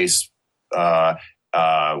takes place when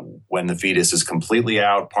the fetus is completely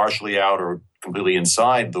out, partially out, or completely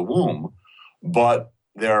inside the womb. But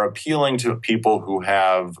they're appealing to people who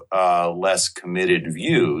have less committed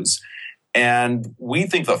views. And we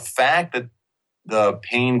think the fact that the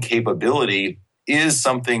pain capability is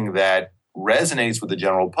something that resonates with the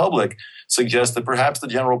general public suggests that perhaps the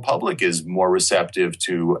general public is more receptive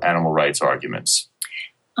to animal rights arguments.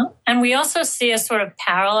 And we also see a sort of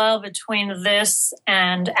parallel between this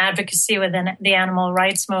and advocacy within the animal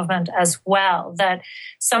rights movement as well, that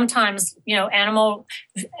sometimes,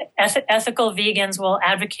 ethical vegans will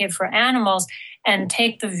advocate for animals and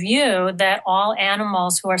take the view that all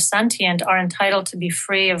animals who are sentient are entitled to be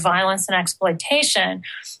free of violence and exploitation,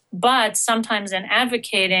 but sometimes in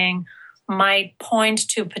advocating might point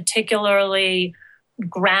to particularly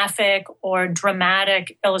graphic or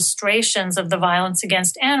dramatic illustrations of the violence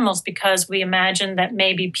against animals because we imagine that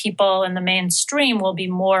maybe people in the mainstream will be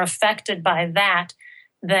more affected by that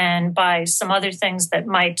than by some other things that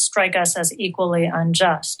might strike us as equally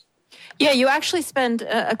unjust. Yeah, you actually spend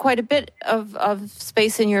quite a bit of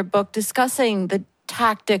space in your book discussing the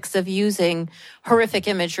tactics of using horrific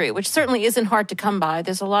imagery, which certainly isn't hard to come by.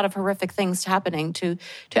 There's a lot of horrific things happening to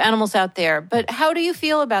animals out there. But how do you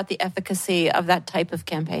feel about the efficacy of that type of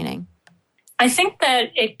campaigning? I think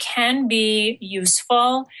that it can be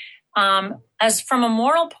useful. As from a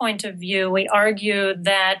moral point of view, we argue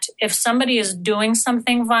that if somebody is doing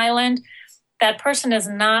something violent, that person is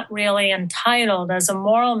not really entitled as a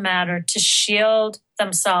moral matter to shield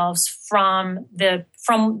themselves from the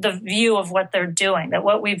view of what they're doing. That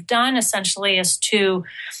what we've done essentially is to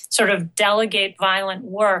sort of delegate violent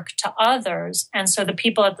work to others. And so the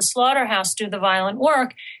people at the slaughterhouse do the violent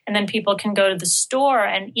work, and then people can go to the store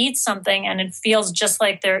and eat something, and it feels just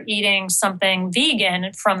like they're eating something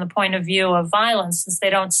vegan from the point of view of violence, since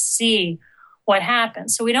they don't see what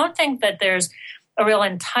happens. So we don't think that there's a real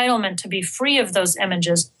entitlement to be free of those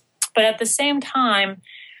images. But at the same time,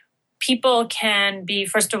 people can be,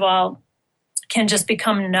 first of all, can just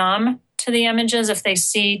become numb to the images if they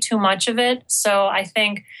see too much of it. So I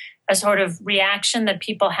think a sort of reaction that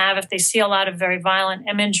people have if they see a lot of very violent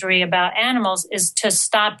imagery about animals is to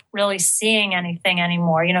stop really seeing anything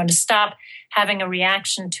anymore, to stop having a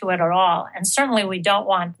reaction to it at all. And certainly we don't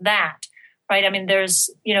want that, right? I mean, there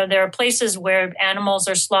are places where animals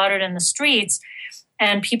are slaughtered in the streets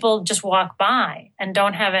and people just walk by and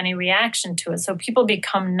don't have any reaction to it. So people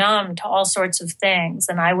become numb to all sorts of things.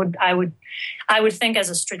 And I would think as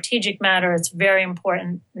a strategic matter, it's very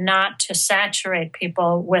important not to saturate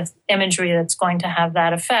people with imagery that's going to have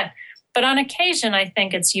that effect. But on occasion, I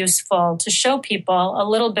think it's useful to show people a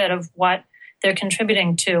little bit of what they're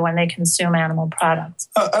contributing to when they consume animal products.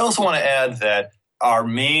 I also want to add that our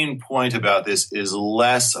main point about this is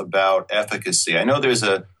less about efficacy. I know there's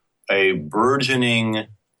a burgeoning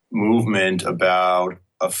movement about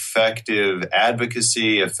effective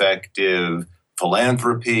advocacy, effective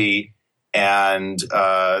philanthropy, and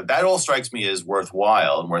that all strikes me as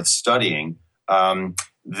worthwhile and worth studying. I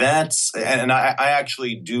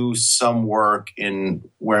actually do some work in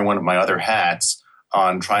wearing one of my other hats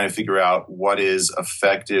on trying to figure out what is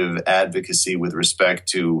effective advocacy with respect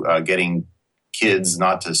to getting kids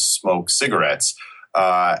not to smoke cigarettes.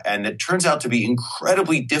 And it turns out to be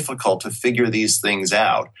incredibly difficult to figure these things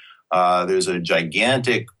out. There's a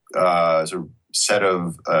gigantic sort of set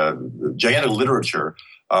of gigantic literature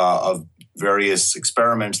of various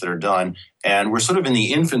experiments that are done, and we're sort of in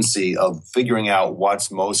the infancy of figuring out what's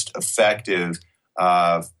most effective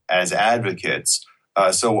as advocates.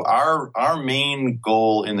 So our main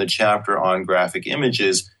goal in the chapter on graphic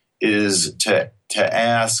images is to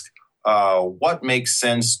ask what makes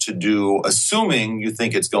sense to do, assuming you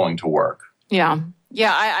think it's going to work. Yeah.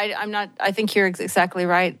 Yeah, I'm not. I think you're exactly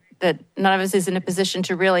right that none of us is in a position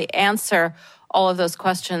to really answer all of those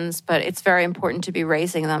questions, but it's very important to be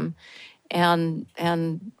raising them. And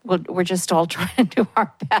we're just all trying to do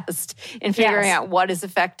our best in figuring out what is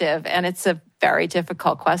effective. And it's a very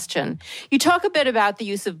difficult question. You talk a bit about the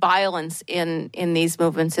use of violence in these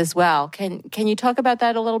movements as well. Can you talk about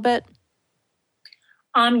that a little bit?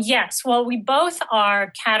 Yes. Well, we both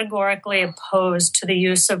are categorically opposed to the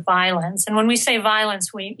use of violence. And when we say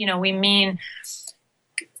violence, we mean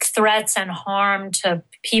threats and harm to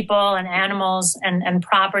people and animals and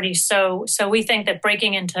property. So we think that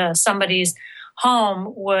breaking into somebody's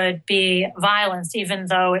home would be violence, even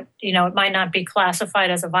though it might not be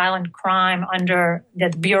classified as a violent crime under the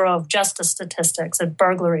Bureau of Justice Statistics, a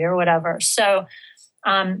burglary or whatever. So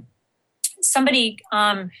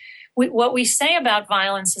what we say about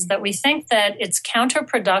violence is that we think that it's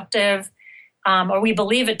counterproductive, or we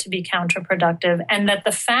believe it to be counterproductive, and that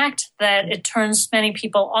the fact that it turns many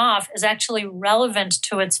people off is actually relevant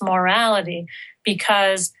to its morality,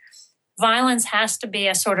 because violence has to be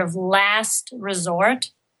a sort of last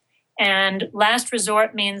resort, and last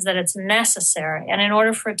resort means that it's necessary. And in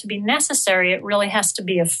order for it to be necessary, it really has to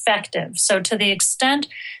be effective. So to the extent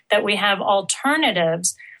that we have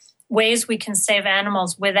alternatives, ways we can save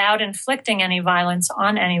animals without inflicting any violence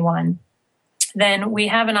on anyone, then we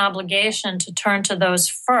have an obligation to turn to those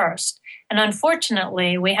first. And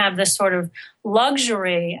unfortunately, we have this sort of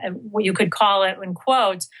luxury, what you could call it in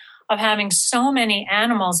quotes, of having so many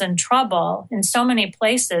animals in trouble in so many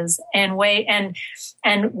places and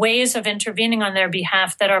ways of intervening on their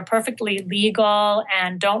behalf that are perfectly legal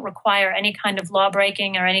and don't require any kind of law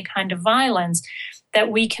breaking or any kind of violence, that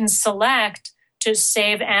we can select to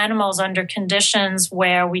save animals under conditions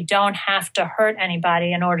where we don't have to hurt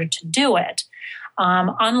anybody in order to do it.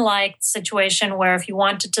 Unlike the situation where if you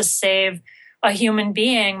wanted to save a human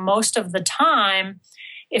being, most of the time,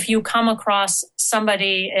 if you come across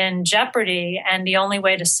somebody in jeopardy and the only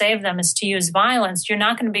way to save them is to use violence, you're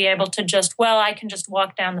not going to be able to I can just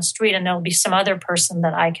walk down the street and there'll be some other person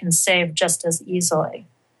that I can save just as easily.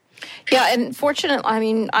 Yeah, and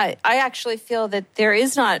fortunately, I actually feel that there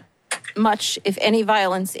is not much, if any,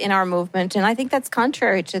 violence in our movement, and I think that's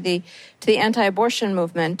contrary to the anti-abortion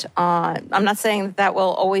movement. I'm not saying that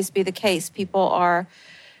will always be the case. People are.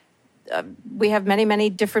 We have many, many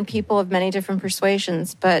different people of many different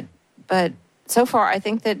persuasions, but so far, I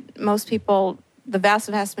think that most people, the vast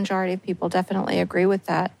majority of people, definitely agree with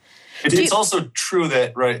that. It's also true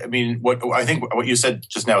that, right? I mean, what you said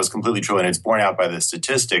just now is completely true, and it's borne out by the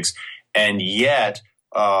statistics. And yet,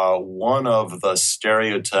 one of the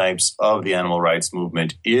stereotypes of the animal rights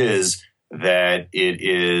movement is that it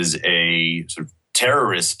is a sort of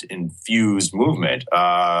terrorist-infused movement.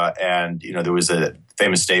 And there was a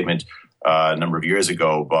famous statement a number of years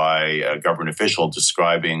ago by a government official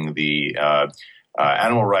describing the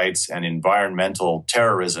animal rights and environmental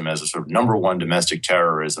terrorism as a sort of number one domestic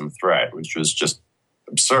terrorism threat, which was just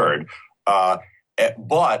absurd.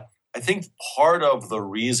 But I think part of the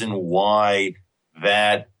reason why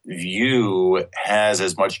that view has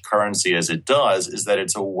as much currency as it does is that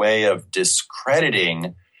it's a way of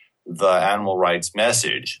discrediting the animal rights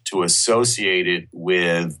message to associate it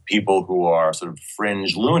with people who are sort of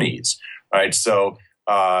fringe loonies, right? So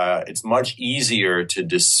it's much easier to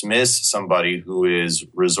dismiss somebody who is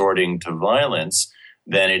resorting to violence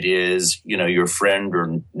than it is, your friend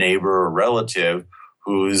or neighbor or relative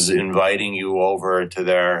who's inviting you over to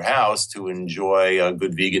their house to enjoy a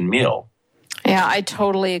good vegan meal. Yeah, I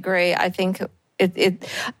totally agree. I think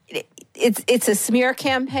it's a smear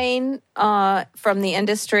campaign from the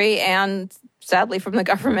industry and sadly from the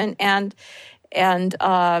government, and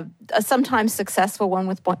a sometimes successful one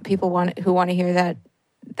with people who want to hear that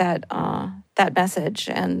message.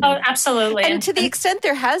 And absolutely. And to the extent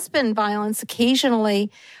there has been violence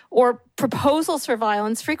occasionally, or proposals for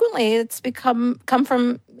violence, frequently it's come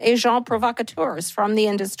from agents provocateurs from the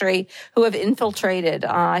industry who have infiltrated.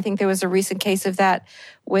 I think there was a recent case of that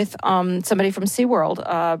with somebody from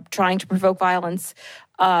SeaWorld trying to provoke violence,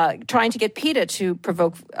 trying to get PETA to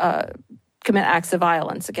commit acts of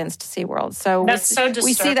violence against SeaWorld. So that's so disturbing.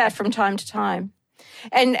 We see that from time to time.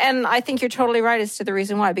 And I think you're totally right as to the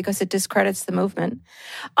reason why, because it discredits the movement.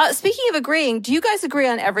 Speaking of agreeing, do you guys agree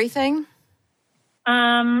on everything?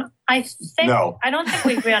 I think no. I don't think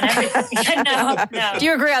we agree on everything. No. Do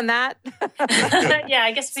you agree on that? Yeah,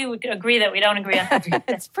 I guess we would agree that we don't agree on everything.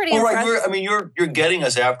 It's pretty impressive. Right, you're getting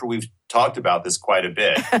us after we've talked about this quite a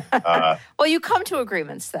bit. Well, you come to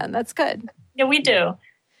agreements then. That's good. Yeah, we do. All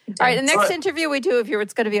right, the next interview we do of you,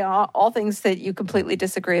 it's going to be all things that you completely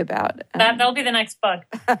disagree about. That'll be the next book.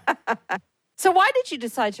 So why did you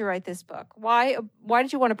decide to write this book? Why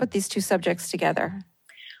did you want to put these two subjects together?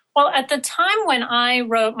 Well, at the time when I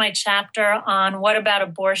wrote my chapter on what about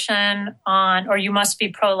abortion or you must be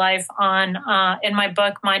pro-life in my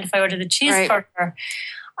book, Mind If I Order the Cheeseburger,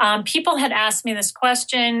 people had asked me this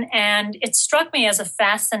question, and it struck me as a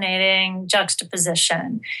fascinating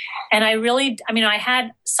juxtaposition. And I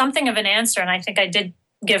had something of an answer, and I think I did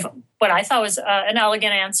give what I thought was an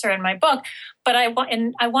elegant answer in my book. But I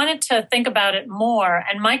wanted to think about it more.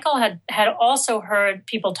 And Michael had also heard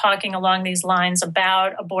people talking along these lines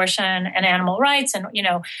about abortion and animal rights. And,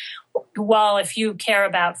 well, if you care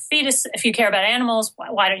about animals,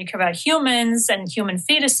 why don't you care about humans and human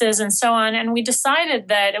fetuses and so on? And we decided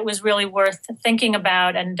that it was really worth thinking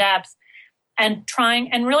about in depth and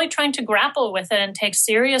really trying to grapple with it and take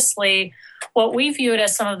seriously what we viewed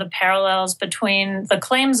as some of the parallels between the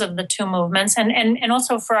claims of the two movements and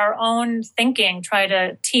also for our own thinking, try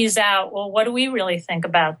to tease out, well, what do we really think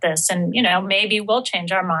about this? And, maybe we'll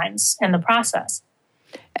change our minds in the process.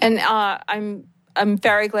 And I'm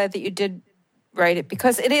very glad that you did write it,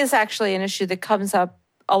 because it is actually an issue that comes up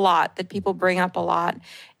a lot, that people bring up a lot.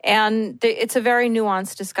 And it's a very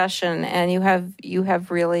nuanced discussion, and you have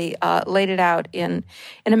really laid it out in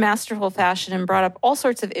a masterful fashion and brought up all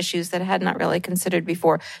sorts of issues that I had not really considered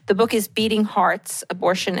before. The book is Beating Hearts,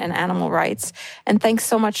 Abortion and Animal Rights. And thanks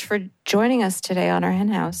so much for joining us today on our Hen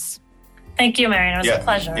House. Thank you, Marian. It was a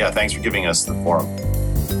pleasure. Yeah, thanks for giving us the forum.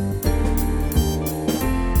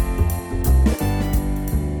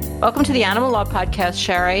 Welcome to the Animal Law Podcast,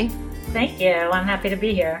 Sherry. Thank you. I'm happy to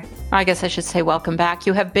be here. I guess I should say welcome back.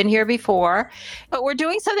 You have been here before, but we're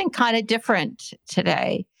doing something kind of different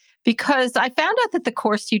today because I found out that the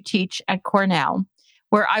course you teach at Cornell,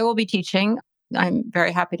 where I will be teaching, I'm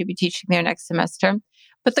very happy to be teaching there next semester,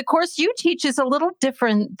 but the course you teach is a little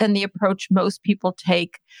different than the approach most people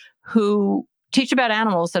take who teach about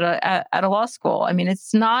animals at a law school. I mean,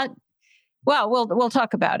 it's not. Well, we'll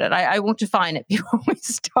talk about it. I won't define it before we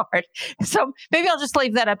start. So maybe I'll just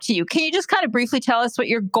leave that up to you. Can you just kind of briefly tell us what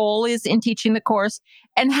your goal is in teaching the course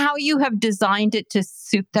and how you have designed it to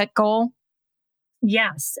suit that goal?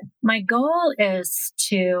 Yes. My goal is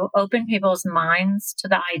to open people's minds to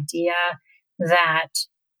the idea that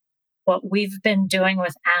what we've been doing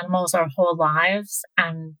with animals our whole lives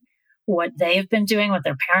and what they've been doing, what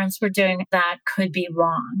their parents were doing, that could be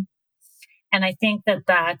wrong. And I think that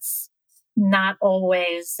that's not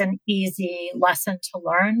always an easy lesson to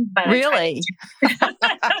learn, but really,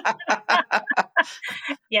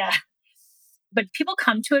 yeah. But people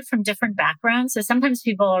come to it from different backgrounds. So sometimes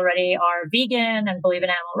people already are vegan and believe in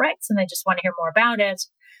animal rights, and they just want to hear more about it.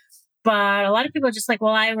 But a lot of people are just like,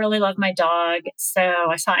 well, I really love my dog, so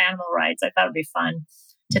I saw animal rights. I thought it'd be fun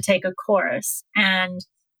to take a course, and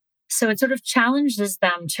so it sort of challenges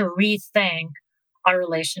them to rethink our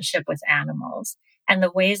relationship with animals and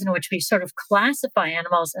the ways in which we sort of classify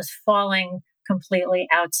animals as falling completely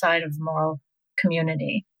outside of the moral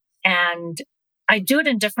community. And I do it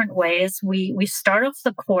in different ways. We start off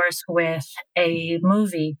the course with a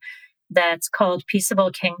movie that's called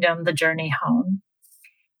Peaceable Kingdom, The Journey Home.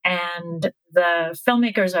 And the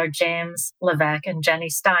filmmakers are James Levesque and Jenny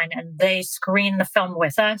Stein, and they screen the film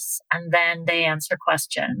with us, and then they answer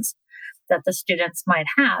questions that the students might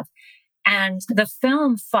have. And the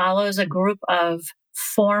film follows a group of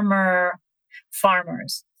former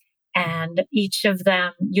farmers, and each of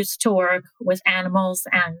them used to work with animals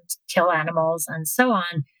and kill animals and so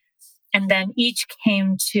on. And then each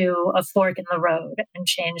came to a fork in the road and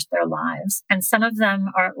changed their lives. And some of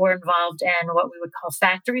them were involved in what we would call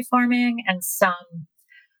factory farming, and some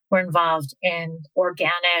were involved in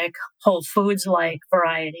organic, Whole Foods-like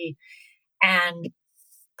variety. And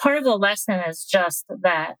part of the lesson is just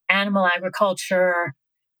that animal agriculture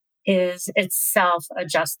is itself a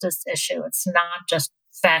justice issue. It's not just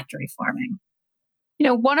factory farming. You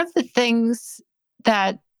know, one of the things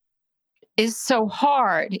that is so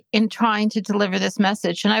hard in trying to deliver this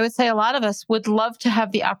message, and I would say a lot of us would love to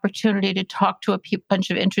have the opportunity to talk to a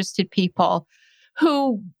bunch of interested people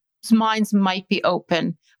whose minds might be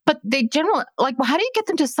open, but they generally, like, well, how do you get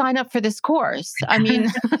them to sign up for this course? I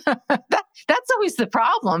mean, that's always the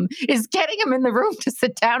problem, is getting them in the room to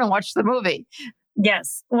sit down and watch the movie.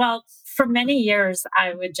 Yes. Well, for many years,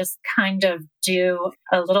 I would just kind of do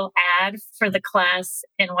a little ad for the class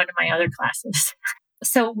in one of my other classes.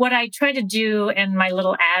 So what I try to do in my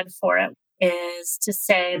little ad for it is to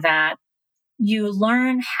say that you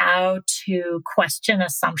learn how to question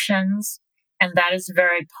assumptions. And that is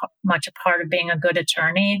very much a part of being a good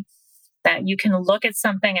attorney, that you can look at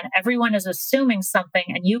something and everyone is assuming something,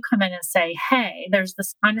 and you come in and say, hey, there's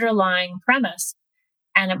this underlying premise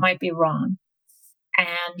and it might be wrong.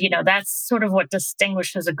 And, that's sort of what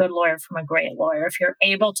distinguishes a good lawyer from a great lawyer. If you're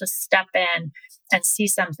able to step in and see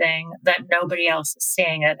something that nobody else is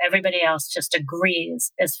seeing, that everybody else just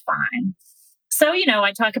agrees is fine. So,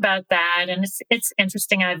 I talk about that, and it's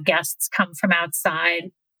interesting. I have guests come from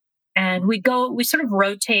outside, and we sort of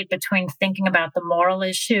rotate between thinking about the moral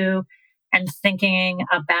issue and thinking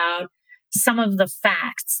about some of the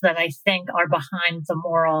facts that I think are behind the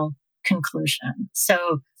moral conclusion.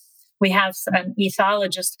 So we have an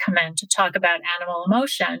ethologist come in to talk about animal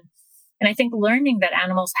emotion. And I think learning that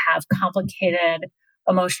animals have complicated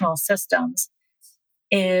emotional systems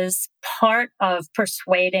is part of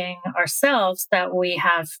persuading ourselves that we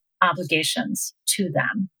have obligations to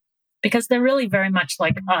them, because they're really very much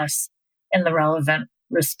like us in the relevant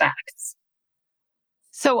respects.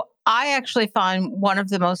 So I actually find one of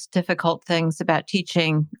the most difficult things about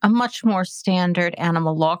teaching a much more standard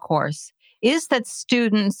animal law course is that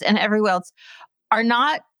students and everyone else are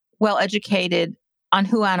not well educated on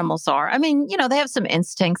who animals are. I mean, they have some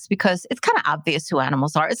instincts because it's kind of obvious who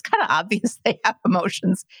animals are. It's kind of obvious they have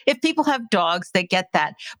emotions. If people have dogs, they get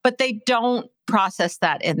that, but they don't process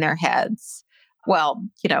that in their heads. Well,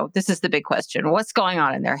 this is the big question. What's going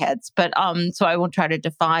on in their heads? But so I won't try to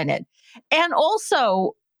define it. And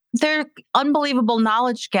also their unbelievable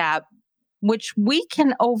knowledge gap, which we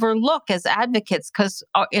can overlook as advocates, because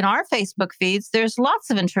in our Facebook feeds, there's lots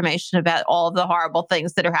of information about all of the horrible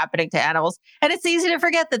things that are happening to animals. And it's easy to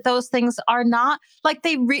forget that those things are not like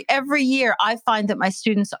every year. I find that my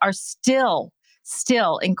students are still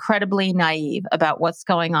incredibly naive about what's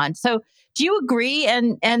going on. So do you agree?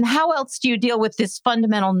 And how else do you deal with this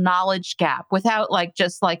fundamental knowledge gap without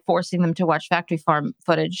just forcing them to watch factory farm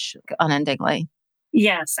footage unendingly?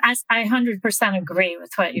 Yes, I 100% agree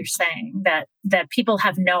with what you're saying, that people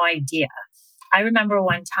have no idea. I remember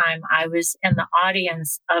one time I was in the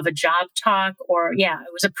audience of a job talk,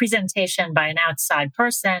 it was a presentation by an outside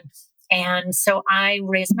person. And so I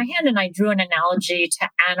raised my hand and I drew an analogy to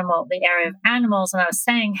the area of animals. And I was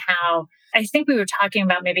saying how I think we were talking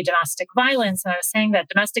about maybe domestic violence. And I was saying that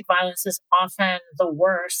domestic violence is often the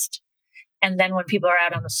worst. And then when people are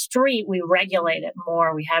out on the street, we regulate it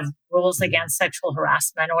more. We have rules against sexual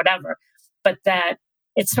harassment or whatever. But that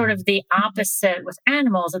it's sort of the opposite with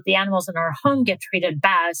animals, that the animals in our home get treated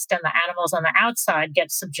best and the animals on the outside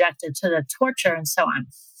get subjected to the torture and so on.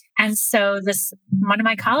 And so one of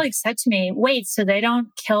my colleagues said to me, wait, so they don't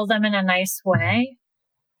kill them in a nice way?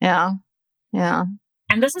 Yeah.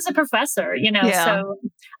 And this is a professor, so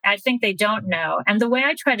I think they don't know. And the way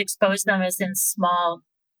I try to expose them is in small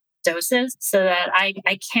doses so that I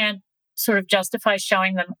can't sort of justify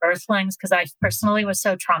showing them Earthlings, because I personally was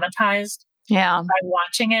so traumatized by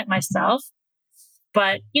watching it myself.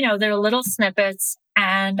 But, there are little snippets.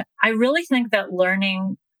 And I really think that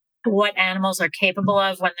learning what animals are capable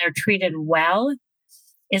of when they're treated well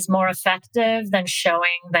is more effective than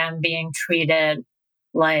showing them being treated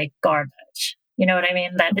like garbage. You know what I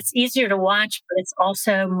mean? That it's easier to watch, but it's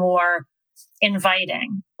also more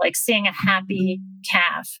inviting. Like seeing a happy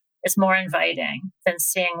calf is more inviting than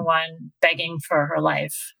seeing one begging for her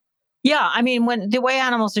life. Yeah. I mean, when the way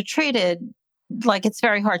animals are treated, it's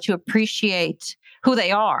very hard to appreciate who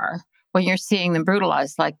they are. When you're seeing them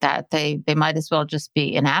brutalized like that, they might as well just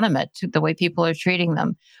be inanimate to the way people are treating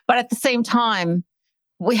them. But at the same time,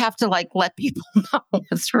 we have to let people know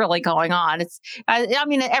what's really going on. I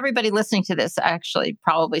mean, everybody listening to this actually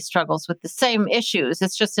probably struggles with the same issues.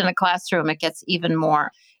 It's just in a classroom,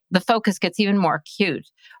 the focus gets even more acute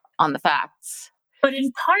on the facts. But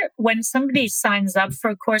in part, when somebody signs up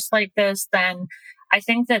for a course like this, then I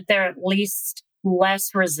think that they're at least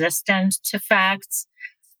less resistant to facts.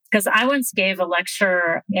 Because I once gave a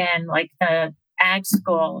lecture in the ag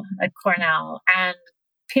school at Cornell, and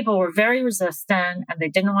people were very resistant and they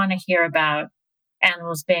didn't want to hear about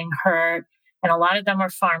animals being hurt. And a lot of them were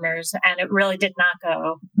farmers, and it really did not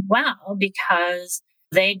go well because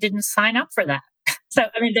they didn't sign up for that. So,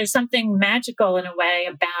 I mean, there's something magical in a way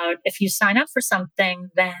about if you sign up for something,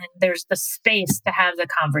 then there's the space to have the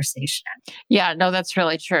conversation. Yeah, no, that's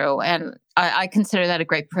really true. And I consider that a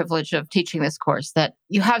great privilege of teaching this course, that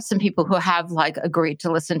you have some people who have agreed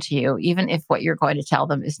to listen to you, even if what you're going to tell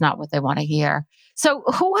them is not what they want to hear. So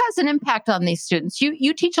who has an impact on these students?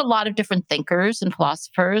 You teach a lot of different thinkers and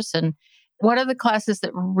philosophers. And what are the classes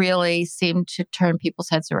that really seem to turn people's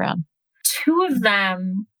heads around? Two of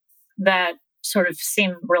them that sort of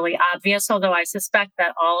seem really obvious, although I suspect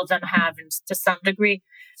that all of them have to some degree.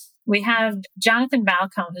 We have Jonathan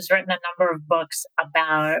Balcombe, who's written a number of books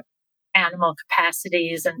about animal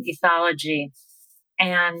capacities and ethology.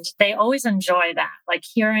 And they always enjoy that,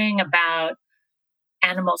 hearing about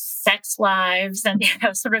animals' sex lives and,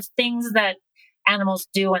 sort of things that animals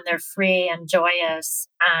do when they're free and joyous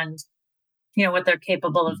and, what they're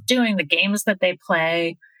capable of doing, the games that they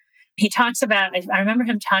play. He talks about, I remember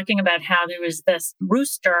him talking about how there was this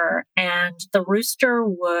rooster and the rooster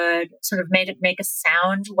would sort of make a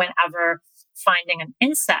sound whenever finding an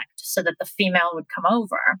insect so that the female would come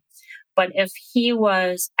over. But if he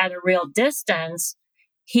was at a real distance,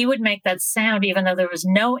 he would make that sound even though there was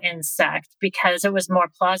no insect, because it was more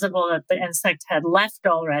plausible that the insect had left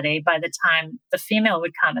already by the time the female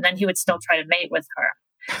would come, and then he would still try to mate with her.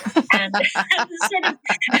 And sort of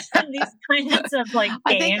these kinds of like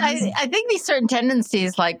games. I think these certain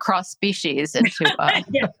tendencies like cross species into.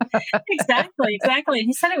 Yeah, exactly.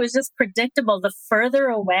 He said it was just predictable. The further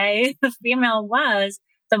away the female was,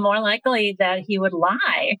 the more likely that he would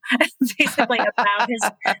lie, basically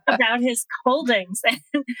about his holdings. And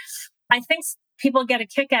I think people get a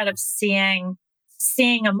kick out of seeing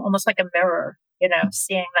them almost like a mirror.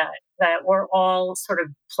 Seeing that we're all sort of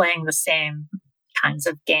playing the same kinds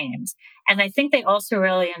of games. And I think they also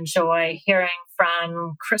really enjoy hearing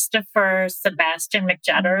from Christopher Sebastian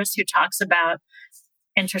McJetters, who talks about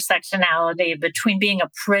intersectionality between being a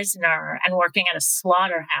prisoner and working at a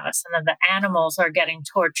slaughterhouse. And then the animals are getting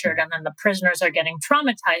tortured and then the prisoners are getting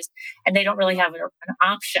traumatized, and they don't really have an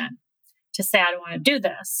option to say, I don't want to do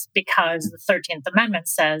this, because the 13th Amendment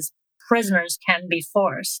says prisoners can be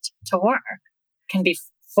forced to work, can be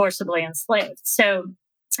forcibly enslaved. So,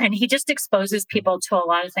 and he just exposes people to a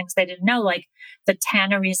lot of things they didn't know, like the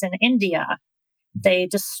tanneries in India. They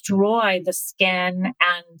destroy the skin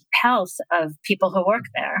and health of people who work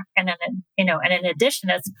there. And then, and in addition,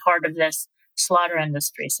 it's part of this slaughter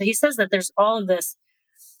industry. So he says that there's all of this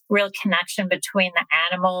real connection between the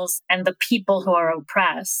animals and the people who are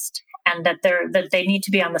oppressed, and that they need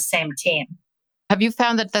to be on the same team. Have you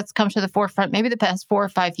found that that's come to the forefront, maybe the past 4 or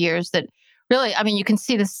 5 years, that really, you can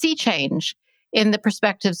see the sea change in the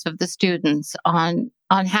perspectives of the students on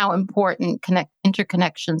how important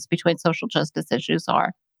interconnections between social justice issues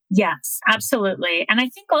are? Yes, absolutely. And I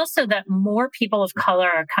think also that more people of color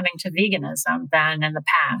are coming to veganism than in the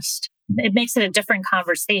past. It makes it a different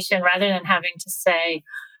conversation rather than having to say,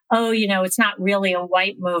 oh, it's not really a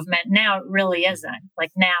white movement. Now it really isn't.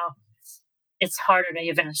 Like now it's harder to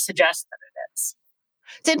even suggest that it is.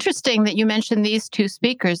 It's interesting that you mentioned these two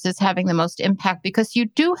speakers as having the most impact, because you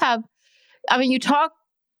do have, you talk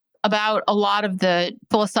about a lot of the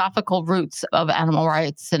philosophical roots of animal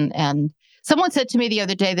rights. And someone said to me the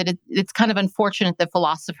other day that it's kind of unfortunate that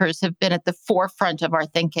philosophers have been at the forefront of our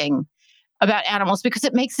thinking about animals, because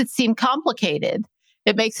it makes it seem complicated.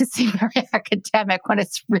 It makes it seem very academic when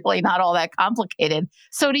it's really not all that complicated.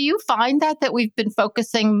 So do you find that we've been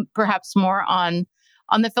focusing perhaps more on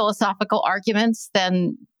the philosophical arguments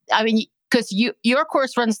than, because your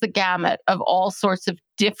course runs the gamut of all sorts of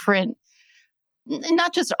different,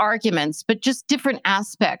 not just arguments, but just different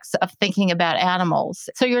aspects of thinking about animals.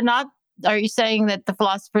 So are you saying that the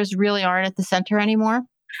philosophers really aren't at the center anymore?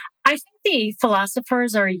 I think the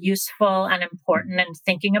philosophers are useful and important in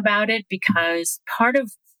thinking about it, because part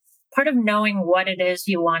of knowing what it is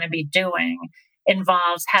you want to be doing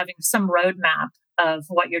involves having some roadmap of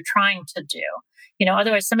what you're trying to do.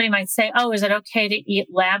 Otherwise somebody might say, oh, is it okay to eat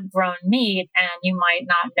lab-grown meat? And you might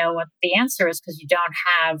not know what the answer is because you don't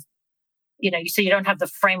have so you don't have the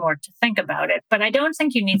framework to think about it. But I don't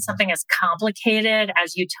think you need something as complicated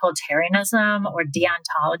as utilitarianism or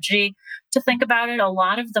deontology to think about it. A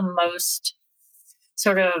lot of the most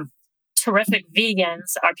sort of terrific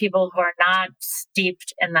vegans are people who are not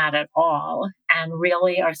steeped in that at all and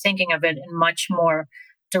really are thinking of it in much more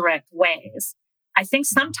direct ways. I think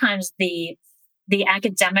sometimes the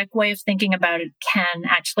academic way of thinking about it can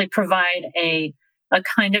actually provide a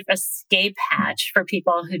kind of escape hatch for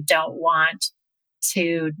people who don't want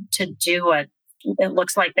to do what it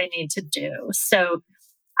looks like they need to do. So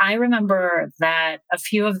I remember that a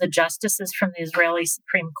few of the justices from the Israeli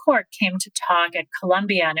Supreme Court came to talk at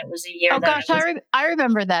Columbia, and it was a year. Oh gosh, I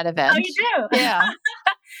remember that event. Oh, you do? Yeah.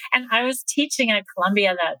 And I was teaching at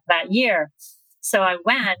Columbia that year. So I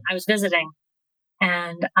was visiting,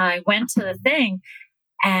 and I went to the thing,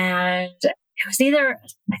 and it was either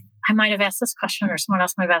I might have asked this question or someone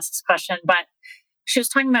else might have asked this question, but she was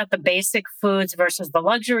talking about the basic foods versus the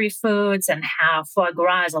luxury foods and how foie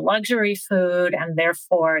gras is a luxury food and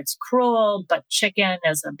therefore it's cruel, but chicken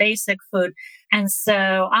is a basic food. And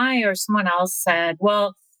so I or someone else said,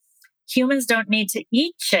 well, humans don't need to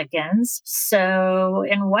eat chickens. So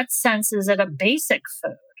in what sense is it a basic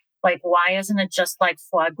food? Like, why isn't it just like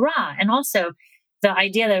foie gras? And also the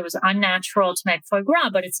idea that it was unnatural to make foie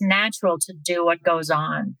gras, but it's natural to do what goes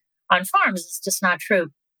on on farms. It's just not true.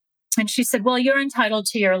 And she said, well, you're entitled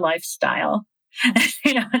to your lifestyle. And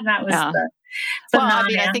that was the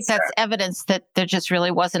non-answer. I think that's evidence that there just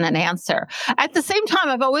really wasn't an answer. At the same time,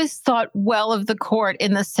 I've always thought well of the court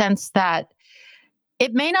in the sense that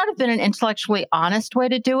it may not have been an intellectually honest way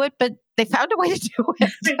to do it, but they found a way to do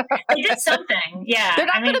it. They did something. Yeah. They're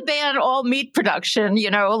not going to ban all meat production,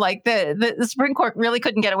 like the Supreme Court really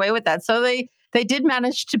couldn't get away with that. So they did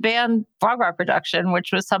manage to ban foie gras production,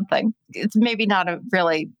 which was something. It's maybe not a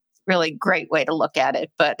really, really great way to look at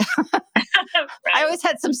it, but Right. I always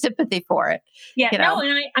had some sympathy for it. Yeah,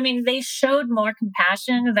 and they showed more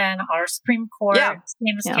compassion than our Supreme Court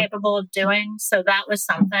seems capable of doing. So that was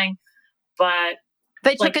something. But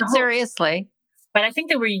they took it seriously. But I think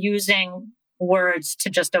they were using words to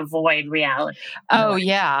just avoid reality. Oh,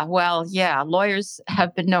 yeah. Well, yeah. Lawyers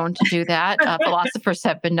have been known to do that. Philosophers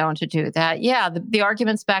have been known to do that. Yeah. The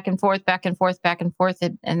arguments back and forth,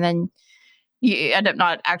 and then you end up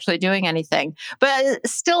not actually doing anything. But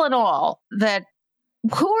still in all, that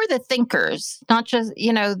who are the thinkers, not just,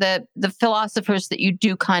 the philosophers that you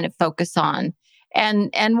do kind of focus on,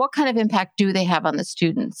 and what kind of impact do they have on the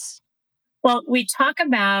students? Well, we talk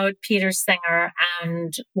about Peter Singer,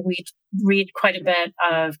 and we read quite a bit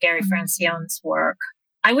of Gary Francione's work.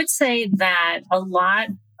 I would say that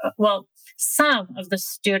some of the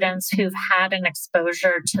students who've had an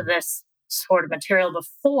exposure to this sort of material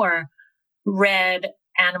before read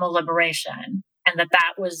Animal Liberation, and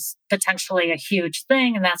that was potentially a huge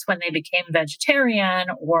thing, and that's when they became vegetarian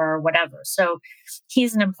or whatever. So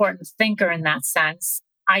he's an important thinker in that sense.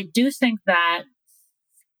 I do think that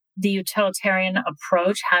the utilitarian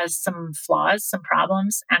approach has some flaws, some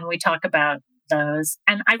problems, and we talk about those.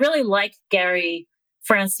 And I really like Gary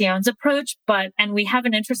Francione's approach, and we have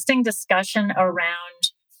an interesting discussion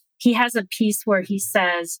around, he has a piece where he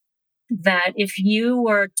says that if you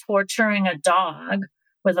were torturing a dog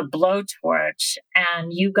with a blowtorch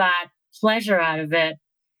and you got pleasure out of it,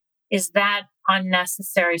 is that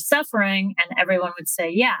unnecessary suffering? And everyone would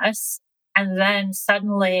say yes. And then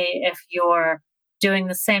suddenly, if you're doing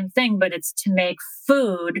the same thing, but it's to make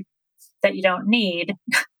food that you don't need,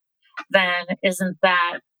 then isn't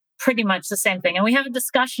that pretty much the same thing? And we have a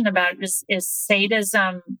discussion about, is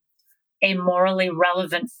sadism a morally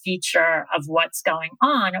relevant feature of what's going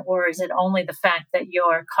on, or is it only the fact that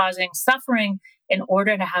you're causing suffering in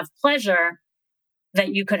order to have pleasure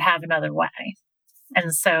that you could have another way?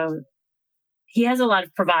 And so he has a lot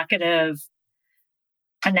of provocative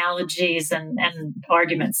analogies and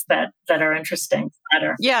arguments that are interesting.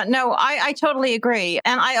 Yeah, no, I totally agree.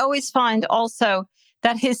 And I always find also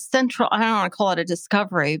that his central, I don't want to call it a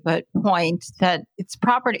discovery, but point that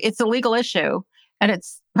it's a legal issue, and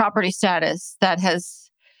it's property status that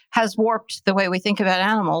has warped the way we think about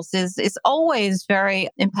animals is always very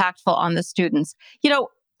impactful on the students.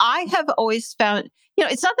 I have always found,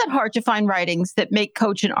 it's not that hard to find writings that make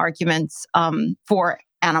cogent arguments for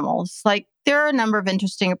animals. Like, there are a number of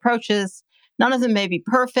interesting approaches. None of them may be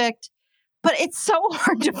perfect, but it's so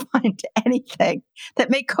hard to find anything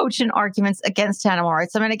that make cogent arguments against animal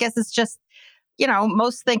rights. I mean, I guess it's just,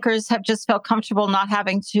 most thinkers have just felt comfortable not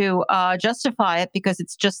having to justify it because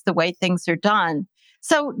it's just the way things are done.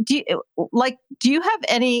 So do you have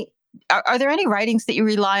any, are there any writings that you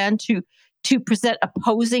rely on to present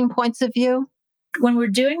opposing points of view? When we're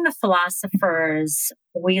doing the philosophers,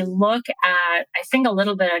 we look at, I think, a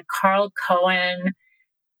little bit at Carl Cohen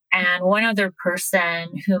and one other person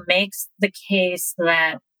who makes the case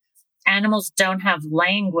that animals don't have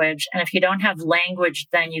language. And if you don't have language,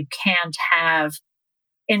 then you can't have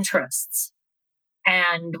interests.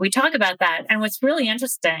 And we talk about that. And what's really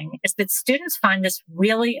interesting is that students find this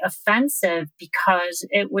really offensive because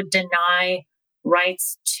it would deny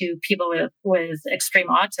rights to people with extreme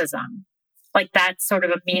autism. Like, that sort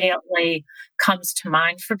of immediately comes to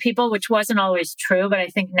mind for people, which wasn't always true. But I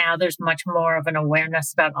think now there's much more of an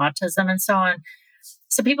awareness about autism and so on.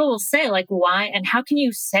 So people will say, like, why? And how can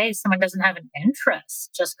you say someone doesn't have an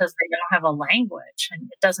interest just because they don't have a language? And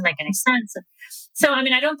it doesn't make any sense. So, I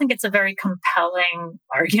mean, I don't think it's a very compelling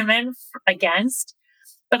argument against,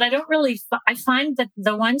 but I find that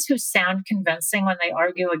the ones who sound convincing when they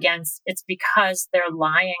argue against, it's because they're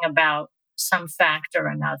lying about some fact or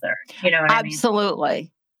another. You know what I mean?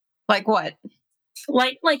 Absolutely. Like what?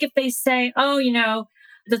 Like if they say,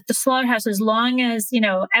 the slaughterhouse, as long as,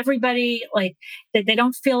 everybody, like, they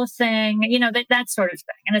don't feel a thing, that sort of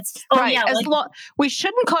thing. And it's, right. We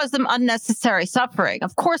shouldn't cause them unnecessary suffering.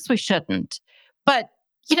 Of course we shouldn't. But,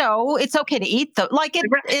 it's okay to eat them. Like,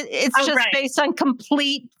 it's just based on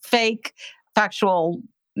complete, fake, factual,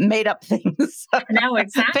 made up things. No,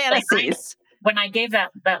 exactly. Fantasies. when I gave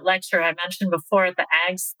that lecture I mentioned before at the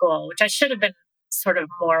ag school, which I should have been sort of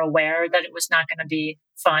more aware that it was not going to be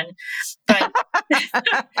fun, but,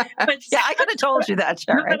 yeah, I could have told you that,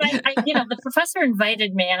 Sherry. But the professor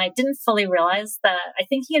invited me, and I didn't fully realize that. I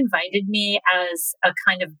think he invited me as a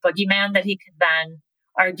kind of boogeyman that he could then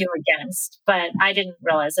argue against, but I didn't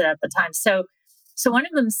realize it at the time. So one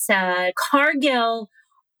of them said, Cargill,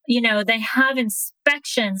 they have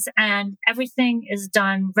inspections and everything is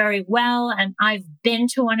done very well. And I've been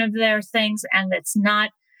to one of their things and it's not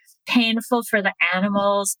painful for the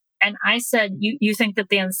animals. And I said, you think that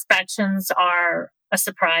the inspections are a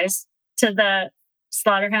surprise to the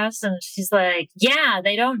slaughterhouse? And she's like, yeah,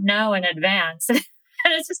 they don't know in advance. And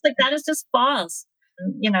it's just like, that is just false.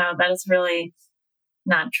 That is really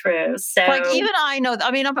not true. So, like, even I know. I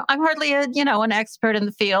mean, I'm hardly an expert in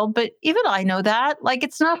the field, but even I know that. Like,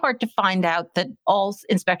 it's not hard to find out that all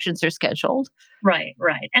inspections are scheduled. Right.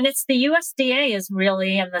 And it's the USDA is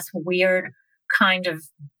really in this weird kind of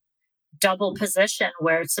double position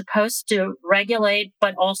where it's supposed to regulate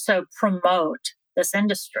but also promote this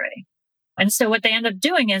industry. And so what they end up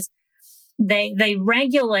doing is they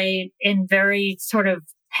regulate in very sort of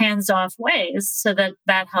hands-off ways so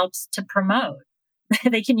that helps to promote.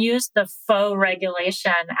 They can use the faux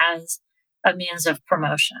regulation as a means of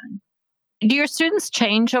promotion. Do your students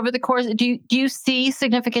change over the course? Do you see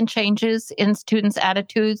significant changes in students'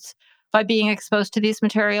 attitudes by being exposed to these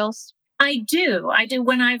materials? I do.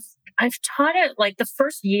 When I've taught it, like the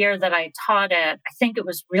first year that I taught it, I think it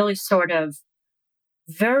was really sort of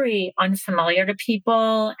very unfamiliar to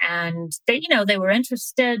people, and they were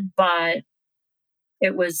interested, but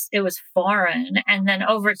it was foreign. And then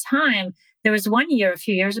over time, there was one year a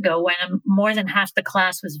few years ago when more than half the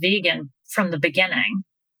class was vegan from the beginning,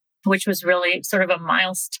 which was really sort of a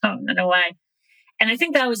milestone in a way. And I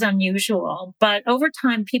think that was unusual. But over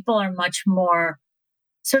time, people are much more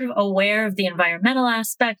sort of aware of the environmental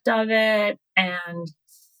aspect of it. And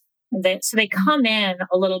so they come in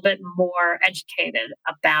a little bit more educated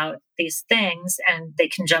about these things and they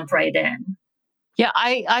can jump right in. Yeah,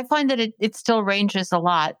 I find that it still ranges a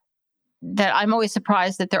lot. That I'm always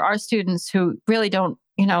surprised that there are students who really don't,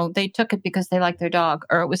 they took it because they like their dog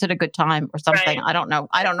or it was at a good time or something. Right. I don't know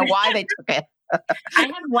why they took it. I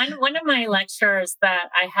have one of my lecturers that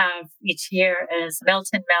I have each year is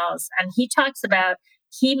Milton Mills, and he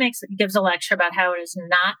gives a lecture about how it is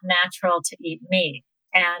not natural to eat meat.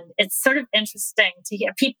 And it's sort of interesting to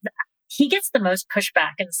hear he gets the most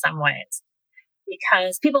pushback in some ways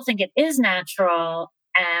because people think it is natural.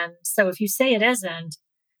 And so if you say it isn't,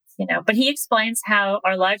 but he explains how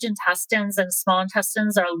our large intestines and small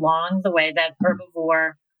intestines are long the way that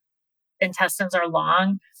herbivore intestines are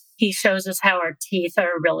long. He shows us how our teeth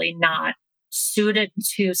are really not suited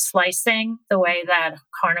to slicing the way that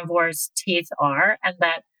carnivores' teeth are, and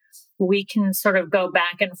that we can sort of go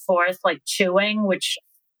back and forth like chewing, which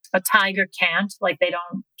a tiger can't, like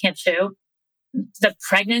can't chew. The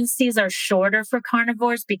pregnancies are shorter for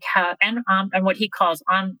carnivores and what he calls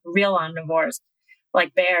real omnivores,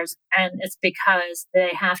 like bears. And it's because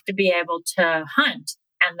they have to be able to hunt.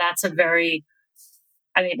 And that's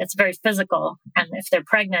it's very physical. And if they're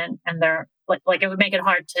pregnant and they're like it would make it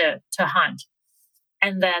hard to hunt.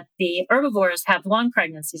 And that the herbivores have long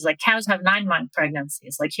pregnancies, like cows have 9-month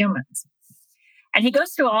pregnancies, like humans. And he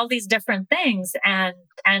goes through all these different things and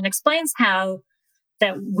explains how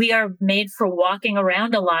that we are made for walking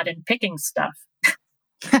around a lot and picking stuff.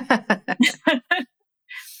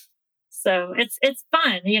 So it's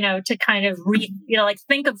fun, to kind of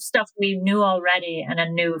think of stuff we knew already in a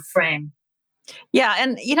new frame. Yeah.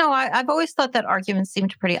 And, I've always thought that argument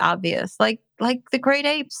seemed pretty obvious. Like the great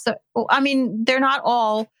apes, I mean, they're not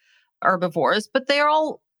all herbivores, but they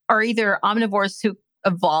all are either omnivores who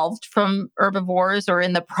evolved from herbivores or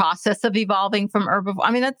in the process of evolving from herbivores.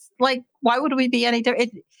 I mean, that's like, why would we be any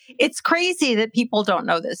different? It's crazy that people don't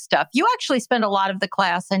know this stuff. You actually spend a lot of the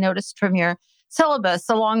class, I noticed from your syllabus,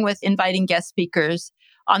 along with inviting guest speakers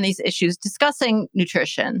on these issues, discussing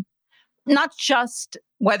nutrition, not just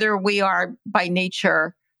whether we are by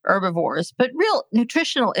nature herbivores, but real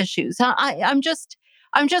nutritional issues. I'm just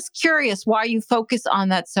curious why you focus on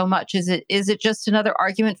that so much. Is it just another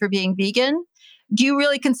argument for being vegan? Do you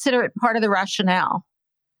really consider it part of the rationale?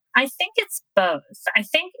 I think it's both. I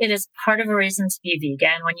think it is part of a reason to be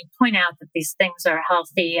vegan. When you point out that these things are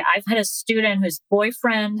healthy, I've had a student whose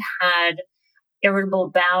boyfriend had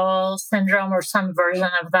irritable bowel syndrome or some version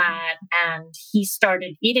of that. And he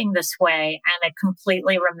started eating this way and it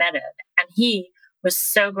completely remitted. And he was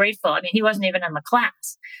so grateful. I mean, he wasn't even in the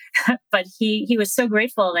class, but he was so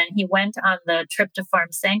grateful. And he went on the trip to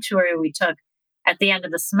Farm Sanctuary we took at the end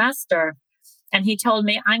of the semester. And he told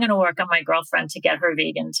me, I'm going to work on my girlfriend to get her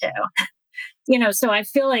vegan too. So I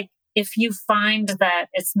feel like if you find that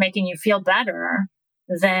it's making you feel better,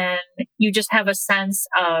 then you just have a sense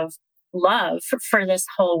of love for this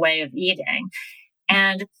whole way of eating.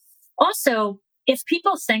 And also, if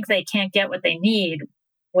people think they can't get what they need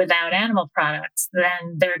without animal products,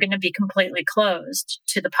 then they're going to be completely closed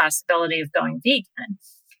to the possibility of going vegan.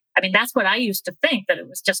 I mean, that's what I used to think, that it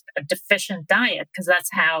was just a deficient diet, because that's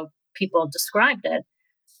how people described it.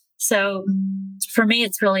 So for me,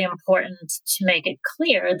 it's really important to make it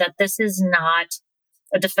clear that this is not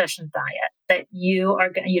a deficient diet, that you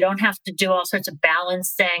don't have to do all sorts of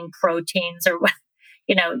balancing proteins or,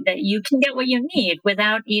 that you can get what you need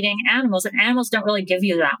without eating animals, and animals don't really give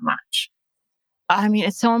you that much. I mean,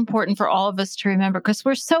 it's so important for all of us to remember, because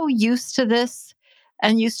we're so used to this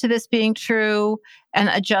and used to this being true and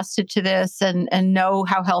adjusted to this and know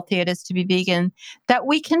how healthy it is to be vegan, that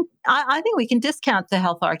I think we can discount the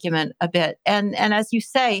health argument a bit. And as you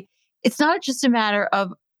say, it's not just a matter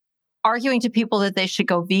of arguing to people that they should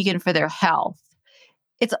go vegan for their health.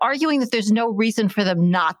 It's arguing that there's no reason for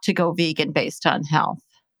them not to go vegan based on health.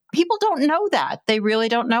 People don't know that. They really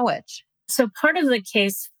don't know it. So part of the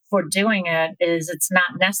case for doing it is it's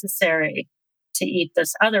not necessary to eat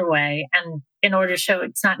this other way. And in order to show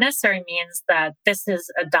it's not necessary means that this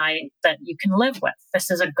is a diet that you can live with.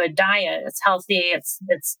 This is a good diet. It's healthy.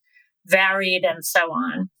 It's varied and so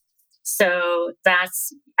on. So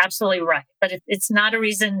that's absolutely right. But it's not a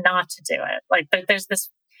reason not to do it. Like there's this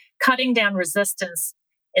cutting down resistance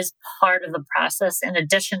is part of the process, in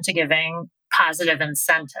addition to giving positive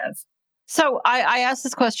incentive. So I asked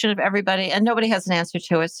this question of everybody, and nobody has an answer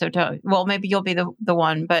to it. So maybe you'll be the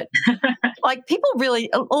one, but like people really,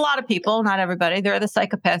 a lot of people, not everybody, there are the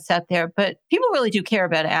psychopaths out there, but people really do care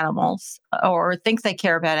about animals, or think they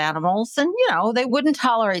care about animals. And, they wouldn't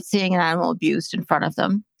tolerate seeing an animal abused in front of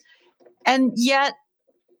them. And yet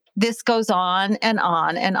this goes on and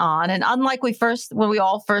on and on. And unlike when we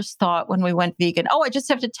all first thought when we went vegan, I just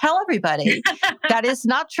have to tell everybody, that is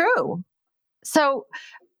not true. So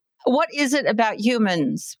what is it about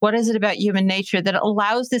humans? What is it about human nature that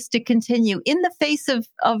allows this to continue in the face of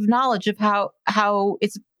knowledge of how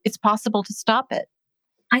it's possible to stop it?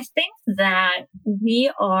 I think that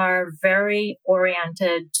we are very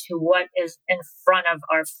oriented to what is in front of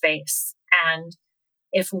our face. And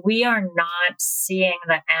if we are not seeing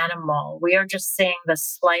the animal, we are just seeing the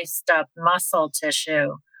sliced up muscle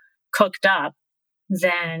tissue cooked up,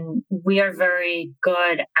 then we are very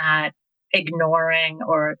good at ignoring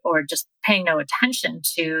or just paying no attention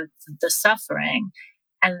to the suffering.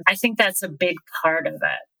 And I think that's a big part of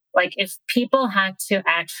it. Like if people had to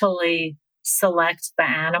actually select the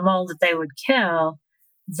animal that they would kill,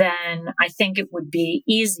 then I think it would be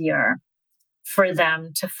easier for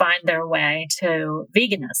them to find their way to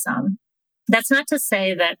veganism. That's not to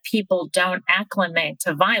say that people don't acclimate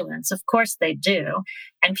to violence. Of course they do.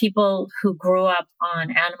 And people who grew up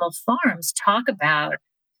on animal farms talk about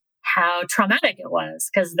how traumatic it was,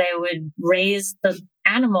 because they would raise the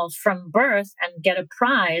animal from birth and get a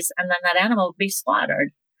prize, and then that animal would be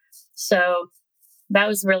slaughtered. So that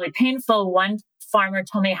was really painful. One farmer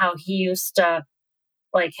told me how he used to,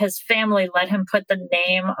 his family let him put the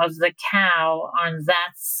name of the cow on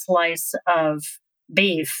that slice of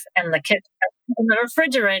beef in the kitchen, in the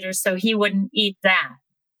refrigerator, so he wouldn't eat that.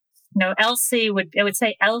 It would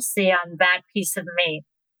say Elsie on that piece of meat,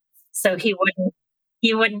 so he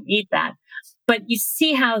wouldn't eat that. But you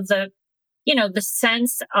see how the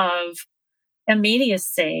sense of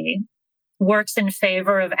immediacy works in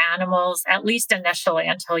favor of animals, at least initially,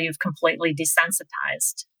 until you've completely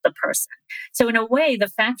desensitized the person. So in a way, the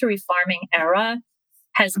factory farming era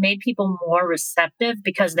has made people more receptive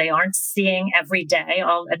because they aren't seeing every day,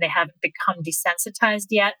 and they haven't become desensitized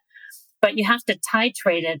yet. But you have to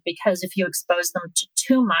titrate it, because if you expose them to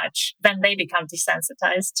too much, then they become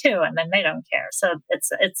desensitized too, and then they don't care. So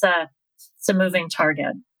it's a moving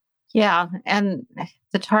target. Yeah, and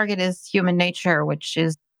the target is human nature, which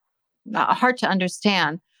is hard to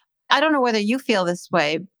understand. I don't know whether you feel this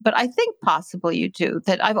way, but I think possibly you do,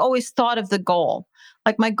 that I've always thought of the goal.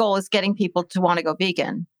 Like my goal is getting people to want to go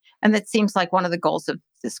vegan. And that seems like one of the goals of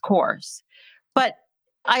this course. But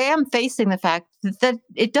I am facing the fact that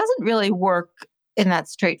it doesn't really work in that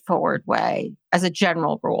straightforward way as a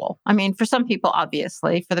general rule. I mean, for some people,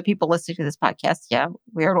 obviously, for the people listening to this podcast,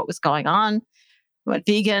 we heard what was going on. We went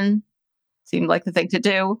vegan. Seemed like the thing to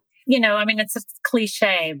do. It's a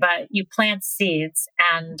cliche, but you plant seeds.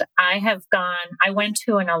 And I went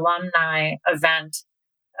to an alumni event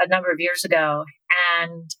a number of years ago,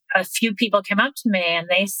 and a few people came up to me and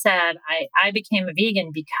they said, I became a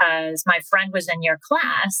vegan because my friend was in your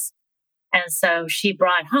class. And so she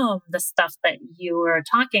brought home the stuff that you were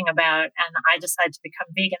talking about, and I decided to become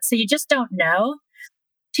vegan. So you just don't know.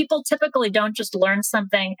 People typically don't just learn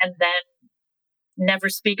something and then never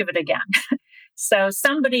speak of it again. So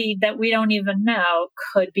somebody that we don't even know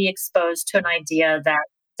could be exposed to an idea that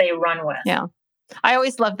they run with. Yeah. I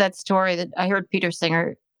always loved that story that I heard Peter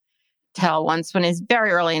Singer tell once when he's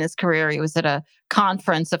very early in his career. He was at a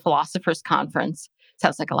conference, a philosopher's conference.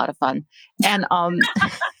 Sounds like a lot of fun. And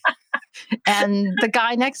and the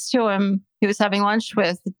guy next to him he was having lunch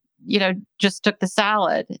with, just took the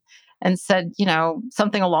salad and said,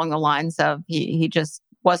 something along the lines of he just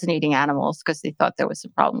wasn't eating animals because he thought there was a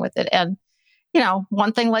problem with it. And,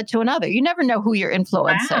 one thing led to another. You never know who you're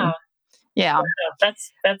influencing. Wow. Yeah. Wow,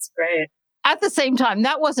 that's great. At the same time,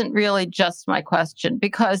 that wasn't really just my question,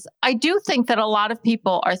 because I do think that a lot of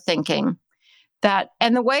people are thinking that,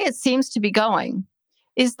 and the way it seems to be going,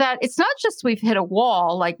 is that it's not just we've hit a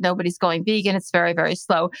wall, like nobody's going vegan. It's very, very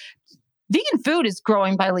slow. Vegan food is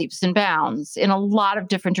growing by leaps and bounds in a lot of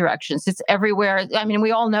different directions. It's everywhere. I mean,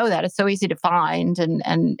 we all know that. It's so easy to find,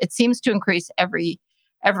 and it seems to increase every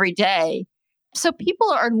day. So people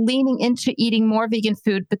are leaning into eating more vegan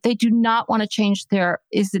food, but they do not want to change their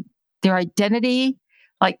identity.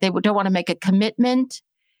 Like they don't want to make a commitment.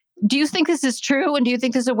 Do you think this is true? And do you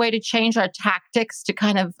think there's a way to change our tactics to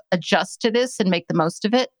kind of adjust to this and make the most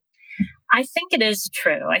of it? I think it is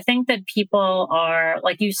true. I think that people are,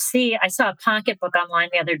 like I saw a pocketbook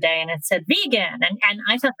online the other day and it said vegan. And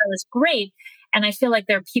I thought that was great. And I feel like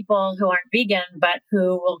there are people who aren't vegan, but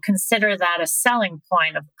who will consider that a selling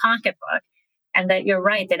point of the pocketbook. And that you're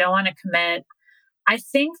right, they don't want to commit. I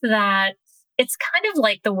think that it's kind of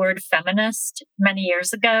like the word feminist many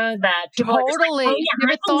years ago that people totally like,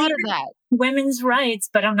 never thought of that. Women's rights,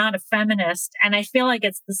 but I'm not a feminist. And I feel like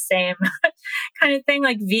it's the same kind of thing.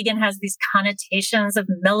 Like vegan has these connotations of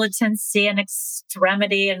militancy and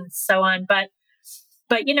extremity and so on. But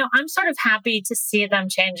I'm sort of happy to see them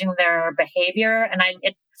changing their behavior. And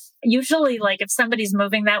usually, like if somebody's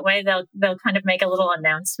moving that way, they'll kind of make a little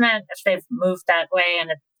announcement if they've moved that way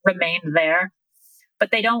and it remained there.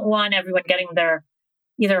 But they don't want everyone getting their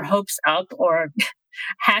either hopes up or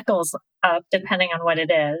hackles up, depending on what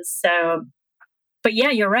it is. So, but yeah,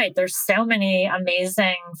 you're right. There's so many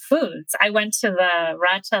amazing foods. I went to the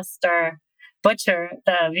Rochester butcher,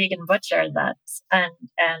 the vegan butcher, and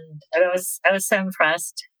I was so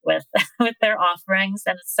impressed with with their offerings,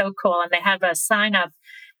 and it's so cool. And they have a sign up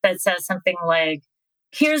that says something like,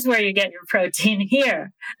 "Here's where you get your protein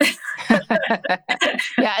here."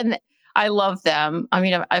 Yeah, and I love them. I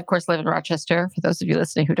mean, I of course live in Rochester. For those of you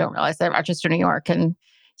listening who don't realize that, Rochester, New York, and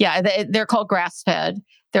yeah, they're called Grass Fed.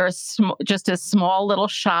 They're just a small little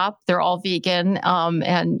shop. They're all vegan,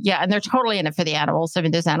 and they're totally in it for the animals. I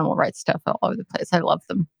mean, there's animal rights stuff all over the place. I love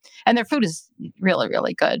them, and their food is really,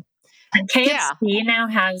 really good. And KFC now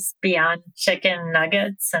has Beyond Chicken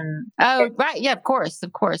nuggets, and right, yeah, of course.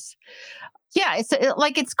 Yeah,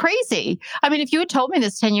 it's crazy. I mean, if you had told me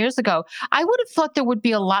this 10 years ago, I would have thought there would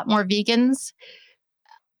be a lot more vegans,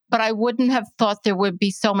 but I wouldn't have thought there would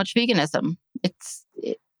be so much veganism.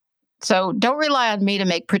 So don't rely on me to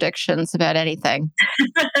make predictions about anything.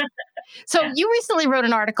 So you recently wrote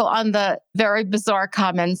an article on the very bizarre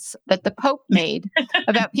comments that the Pope made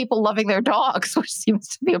about people loving their dogs, which seems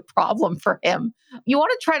to be a problem for him. You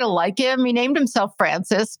want to try to like him. He named himself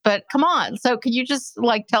Francis, but come on. So can you just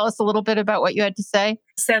tell us a little bit about what you had to say?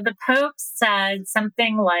 So the Pope said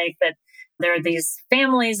something like that there are these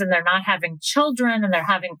families and they're not having children and they're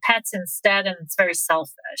having pets instead, and it's very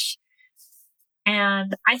selfish.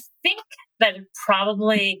 And I think that it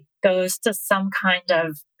probably goes to some kind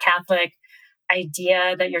of Catholic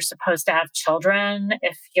idea that you're supposed to have children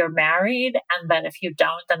if you're married, and that if you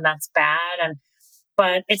don't, then that's bad.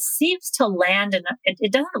 But it seems to land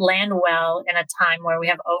it doesn't land well in a time where we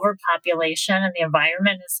have overpopulation and the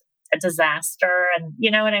environment is a disaster. And you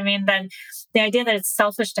know what I mean? Then the idea that it's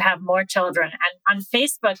selfish to have more children. And on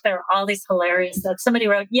Facebook, there are all these hilarious that somebody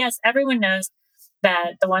wrote, yes, everyone knows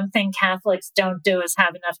that the one thing Catholics don't do is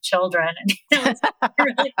have enough children. And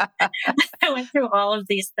I went through all of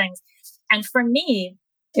these things. And for me,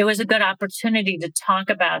 it was a good opportunity to talk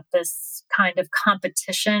about this kind of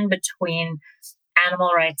competition between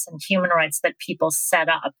animal rights and human rights that people set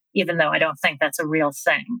up, even though I don't think that's a real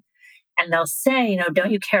thing. And they'll say,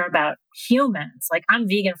 don't you care about humans? Like, I'm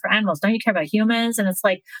vegan for animals. Don't you care about humans? And it's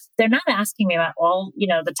like, they're not asking me about all,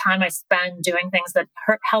 the time I spend doing things that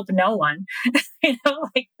help no one,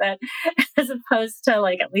 like that, as opposed to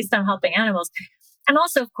at least I'm helping animals. And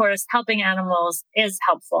also, of course, helping animals is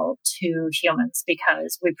helpful to humans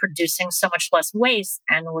because we're producing so much less waste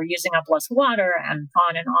and we're using up less water and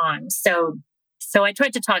on and on. So I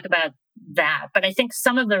tried to talk about that, but I think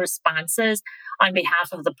some of the responses on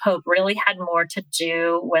behalf of the Pope really had more to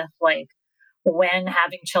do with like when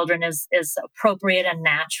having children is appropriate and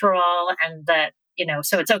natural, and that,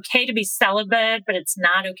 so it's okay to be celibate, but it's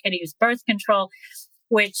not okay to use birth control,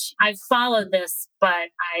 which I've followed this, but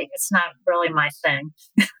it's not really my thing.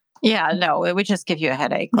 Yeah, no, it would just give you a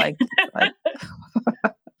headache. Like.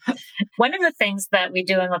 One of the things that we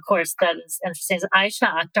do in the course that is interesting is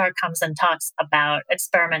Aisha Akhtar comes and talks about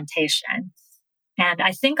experimentation. And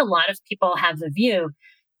I think a lot of people have the view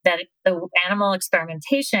that the animal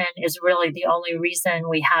experimentation is really the only reason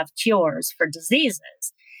we have cures for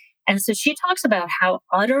diseases. And so she talks about how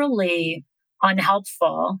utterly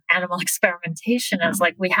unhelpful animal experimentation is.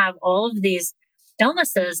 Like, we have all of these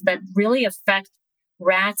illnesses that really affect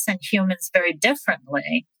rats and humans very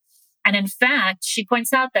differently. And in fact, she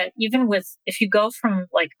points out that even if you go from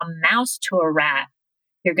like a mouse to a rat,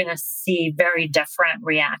 you're going to see very different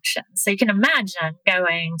reactions. So you can imagine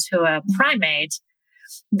going to a primate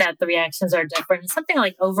that the reactions are different. Something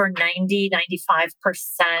like over 95%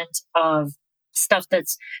 of stuff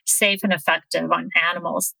that's safe and effective on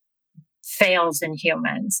animals fails in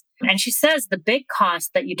humans. And she says the big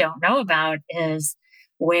cost that you don't know about is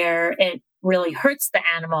where it really hurts the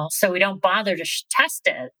animal, so we don't bother to test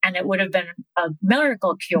it, and it would have been a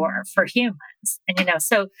miracle cure for humans. And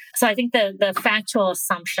so I think the factual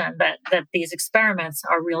assumption that these experiments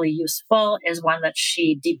are really useful is one that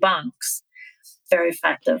she debunks very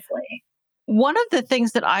effectively. One of the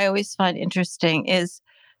things that I always find interesting is,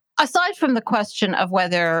 aside from the question of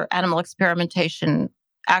whether animal experimentation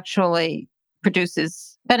actually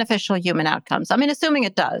produces beneficial human outcomes, I mean, assuming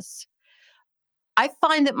it does, I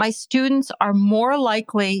find that my students are more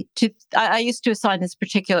likely to, I used to assign this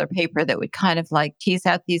particular paper that would kind of like tease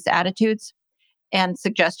out these attitudes and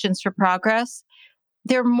suggestions for progress.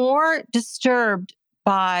 They're more disturbed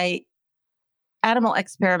by animal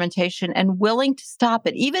experimentation and willing to stop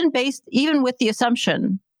it, even with the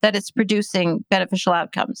assumption that it's producing beneficial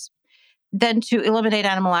outcomes, than to eliminate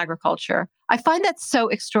animal agriculture. I find that so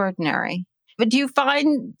extraordinary. But do you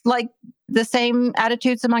find like the same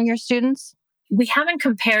attitudes among your students? We haven't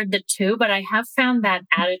compared the two, but I have found that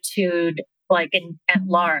attitude like at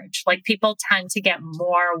large. Like, people tend to get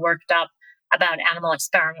more worked up about animal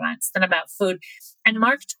experiments than about food. And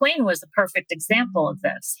Mark Twain was a perfect example of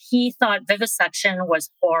this. He thought vivisection was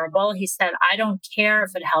horrible. He said, I don't care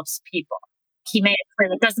if it helps people. He made it clear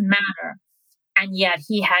it doesn't matter. And yet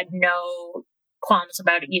he had no qualms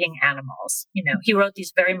about eating animals. He wrote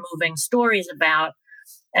these very moving stories about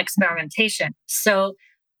experimentation. So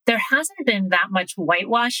there hasn't been that much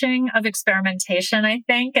whitewashing of experimentation, I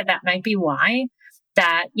think, and that might be why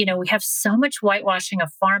that, we have so much whitewashing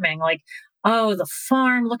of farming, like, oh, the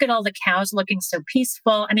farm, look at all the cows looking so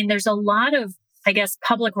peaceful. I mean, there's a lot of, I guess,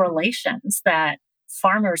 public relations that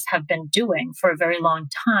farmers have been doing for a very long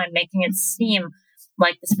time, making it seem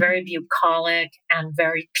like this very bucolic and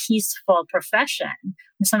very peaceful profession.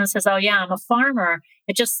 When someone says, oh, yeah, I'm a farmer,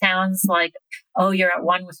 it just sounds like, oh, you're at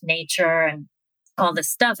one with nature and all this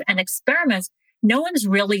stuff. And experiments, no one's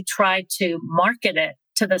really tried to market it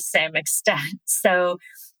to the same extent. So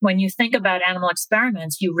when you think about animal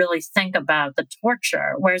experiments, you really think about the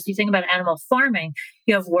torture. Whereas you think about animal farming,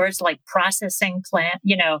 you have words like processing plant,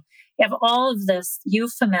 you have all of this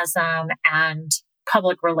euphemism and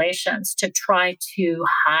public relations to try to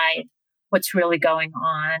hide what's really going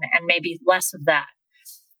on, and maybe less of that.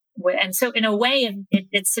 And so in a way,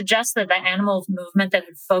 it suggests that the animal movement that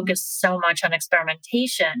had focused so much on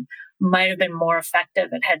experimentation might have been more effective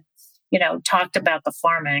and had, talked about the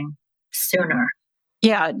farming sooner.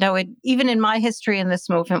 Yeah, no, even in my history in this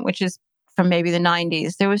movement, which is from maybe the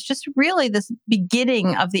 90s, there was just really this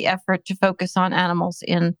beginning of the effort to focus on animals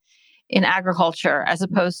in agriculture, as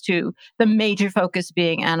opposed to the major focus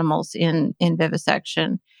being animals in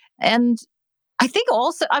vivisection. And I think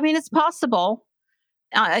also, I mean, it's possible,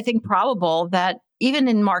 I think probable, that even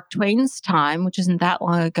in Mark Twain's time, which isn't that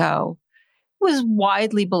long ago, it was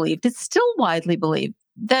widely believed, it's still widely believed,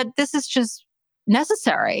 that this is just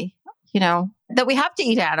necessary, that we have to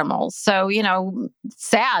eat animals. So,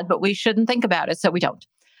 sad, but we shouldn't think about it, so we don't.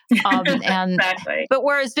 Exactly. But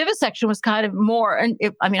whereas vivisection was kind of more, and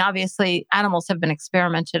obviously animals have been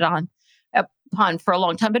experimented upon for a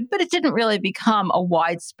long time, but it didn't really become a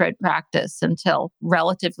widespread practice until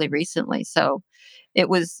relatively recently. So it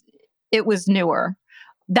was newer.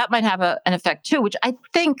 That might have an effect too, which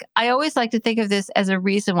I always like to think of this as a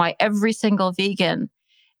reason why every single vegan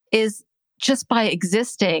is just by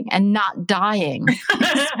existing and not dying,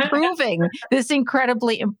 is proving this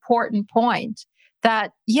incredibly important point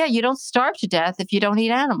that, yeah, you don't starve to death if you don't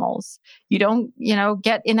eat animals. You don't,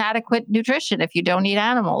 get inadequate nutrition if you don't eat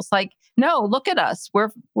animals. Like, no, look at us.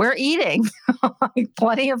 We're eating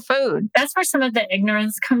plenty of food. That's where some of the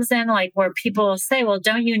ignorance comes in, like where people say, well,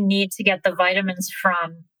 don't you need to get the vitamins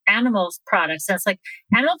from animals products? And it's like,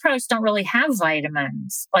 animal products don't really have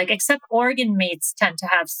vitamins, like except organ meats tend to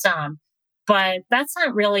have some, but that's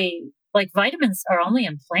not really, like vitamins are only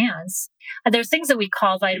in plants. There's things that we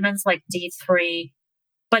call vitamins like D3,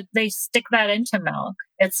 but they stick that into milk.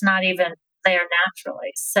 It's not even there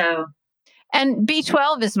naturally. So, and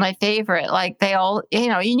B12 is my favorite. Like they all,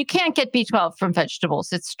 you can't get B12 from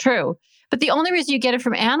vegetables. It's true. But the only reason you get it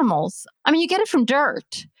from animals, you get it from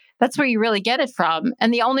dirt. That's where you really get it from.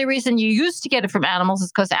 And the only reason you used to get it from animals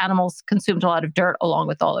is because animals consumed a lot of dirt along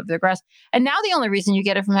with all of their grass. And now the only reason you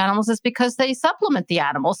get it from animals is because they supplement the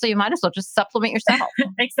animals. So you might as well just supplement yourself.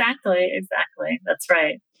 Exactly. That's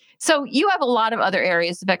right. So you have a lot of other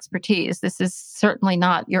areas of expertise. This is certainly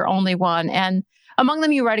not your only one. And among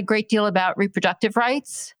them, you write a great deal about reproductive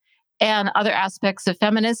rights and other aspects of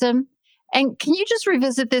feminism. And can you just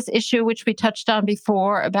revisit this issue, which we touched on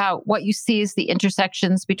before, about what you see as the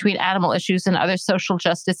intersections between animal issues and other social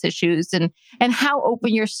justice issues, and how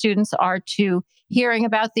open your students are to hearing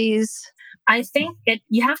about these? I think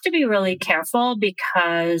you have to be really careful,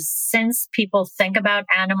 because since people think about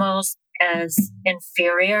animals as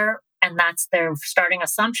inferior, and that's their starting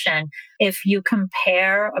assumption, if you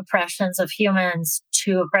compare oppressions of humans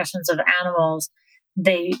to oppressions of animals,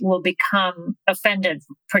 they will become offended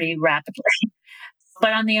pretty rapidly.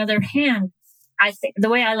 But on the other hand, I think the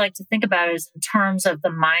way I like to think about it is in terms of the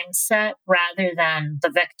mindset rather than the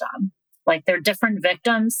victim. Like they're different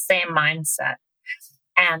victims, same mindset.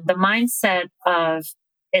 And the mindset of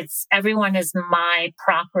everyone is my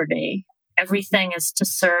property. Everything is to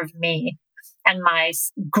serve me and my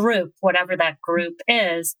group, whatever that group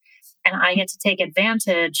is. And I get to take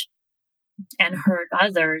advantage and hurt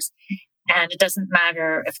others. And it doesn't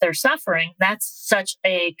matter if they're suffering. That's such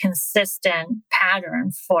a consistent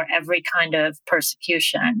pattern for every kind of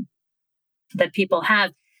persecution that people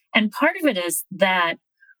have. And part of it is that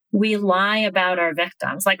we lie about our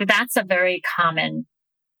victims. Like that's a very common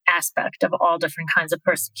aspect of all different kinds of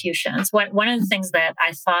persecutions. One of the things that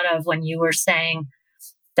I thought of when you were saying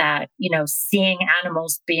that, seeing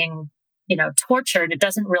animals being tortured, it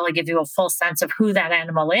doesn't really give you a full sense of who that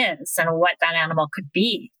animal is and what that animal could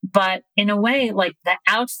be. But in a way, like the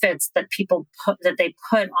outfits that they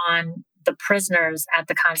put on the prisoners at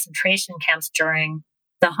the concentration camps during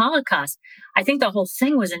the Holocaust, I think the whole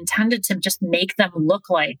thing was intended to just make them look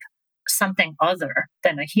like something other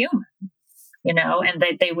than a human, and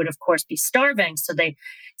they would of course be starving. So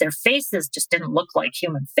their faces just didn't look like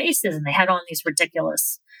human faces. And they had on these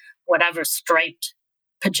ridiculous, whatever, striped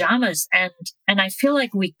pajamas. And I feel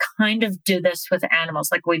like we kind of do this with animals.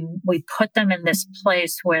 Like we put them in this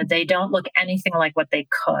place where they don't look anything like what they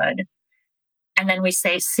could. And then we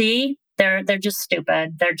say, see, they're just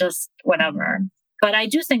stupid. They're just whatever. But I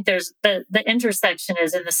do think there's the intersection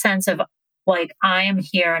is in the sense of like, I am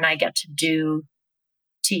here and I get to do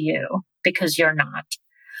to you because you're not.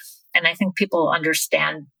 And I think people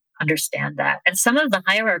understand that. And some of the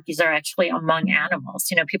hierarchies are actually among animals.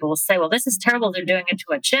 People will say, well, this is terrible. They're doing it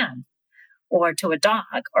to a chimp or to a dog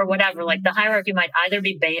or whatever. Like the hierarchy might either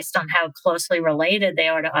be based on how closely related they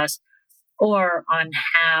are to us or on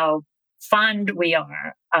how fond we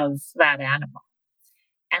are of that animal.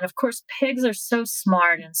 And of course, pigs are so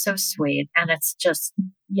smart and so sweet. And it's just,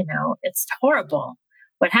 it's horrible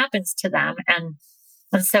what happens to them. And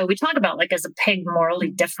so we talk about like, is a pig morally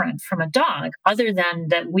different from a dog other than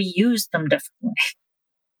that we use them differently?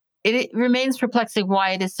 It remains perplexing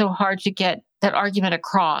why it is so hard to get that argument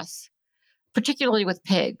across, particularly with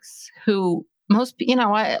pigs who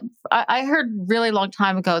I heard really long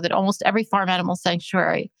time ago that almost every farm animal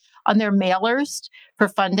sanctuary on their mailers for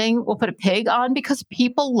funding will put a pig on because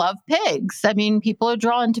people love pigs. I mean, people are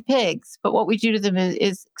drawn to pigs, but what we do to them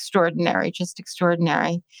is extraordinary, just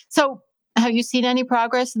extraordinary. So have you seen any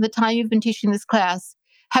progress in the time you've been teaching this class?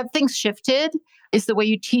 Have things shifted? Is the way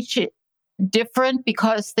you teach it different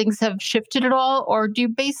because things have shifted at all? Or do you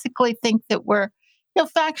basically think that we're,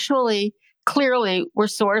 factually, clearly, we're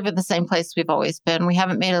sort of in the same place we've always been? We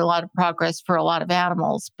haven't made a lot of progress for a lot of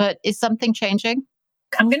animals, but is something changing?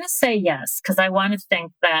 I'm going to say yes, because I want to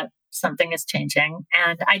think that something is changing.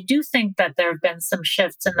 And I do think that there have been some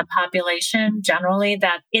shifts in the population generally,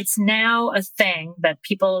 that it's now a thing that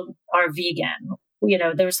people are vegan.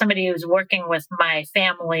 there was somebody who was working with my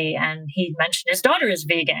family and he mentioned his daughter is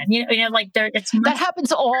vegan. Like that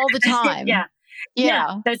happens all the time.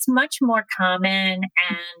 Yeah. That's much more common.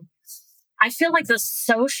 And I feel like the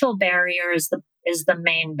social barrier is the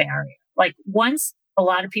main barrier. Like once a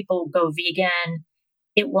lot of people go vegan,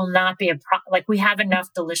 it will not be like we have enough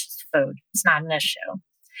delicious food. It's not an issue.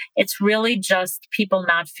 It's really just people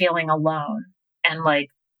not feeling alone and like,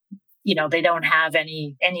 they don't have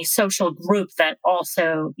any social group that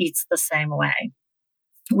also eats the same way.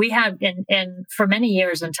 We have for many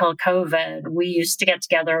years until COVID, we used to get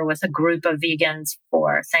together with a group of vegans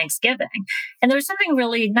for Thanksgiving. And there was something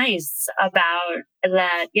really nice about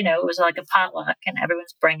that, it was like a potluck and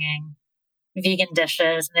everyone's bringing vegan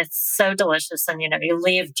dishes and it's so delicious. And, you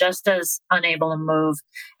leave just as unable to move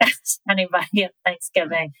as anybody at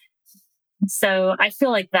Thanksgiving. So I feel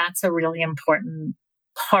like that's a really important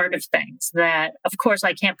part of things that, of course,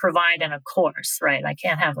 I can't provide in a course, right? I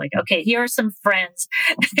can't have like, okay, here are some friends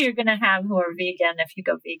you're going to have who are vegan if you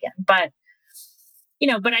go vegan. But,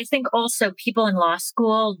 but I think also people in law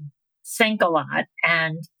school think a lot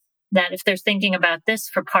and that if they're thinking about this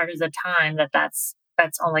for part of the time, that's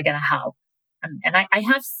only going to help. And I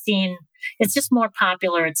have seen it's just more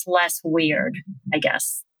popular. It's less weird, I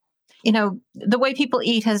guess. The way people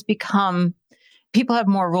eat has become, people have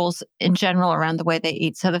more rules in general around the way they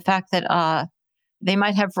eat. So the fact that they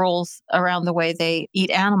might have rules around the way they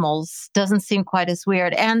eat animals doesn't seem quite as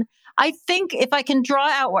weird. And I think if I can draw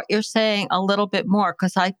out what you're saying a little bit more,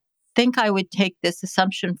 because I think I would take this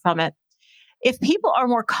assumption from it. If people are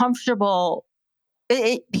more comfortable,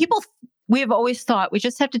 we have always thought we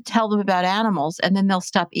just have to tell them about animals and then they'll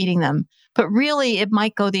stop eating them. But really, it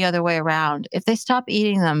might go the other way around. If they stop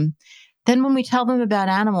eating them, then when we tell them about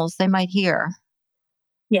animals, they might hear.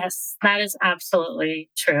 Yes, that is absolutely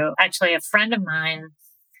true. Actually, a friend of mine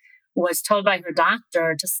was told by her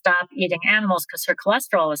doctor to stop eating animals because her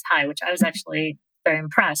cholesterol was high, which I was actually very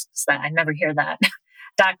impressed. So I never hear that.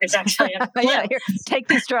 Doctors actually have take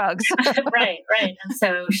these drugs. Right. And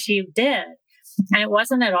so she did. And it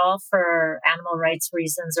wasn't at all for animal rights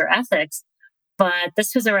reasons or ethics, but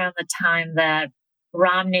this was around the time that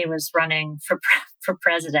Romney was running for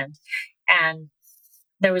president. And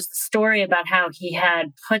there was the story about how he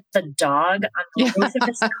had put the dog on the roof of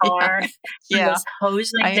his car. He was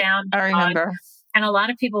hosing down the dog. I remember. And a lot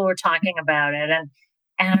of people were talking about it. And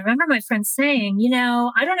I remember my friend saying,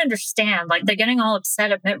 I don't understand. Like they're getting all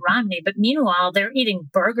upset at Mitt Romney, but meanwhile, they're eating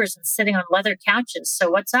burgers and sitting on leather couches. So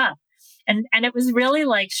what's up? And it was really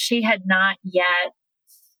like she had not yet,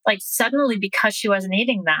 like suddenly because she wasn't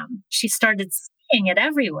eating them, she started seeing it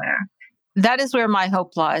everywhere. That is where my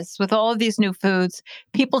hope lies with all of these new foods,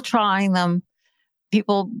 people trying them,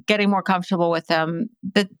 people getting more comfortable with them,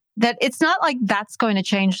 that it's not like that's going to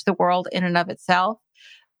change the world in and of itself.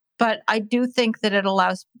 But I do think that it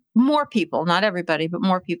allows more people, not everybody, but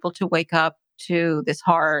more people to wake up to this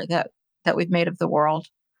horror that we've made of the world.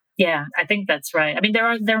 Yeah, I think that's right. I mean, there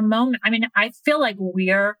are moments, I feel like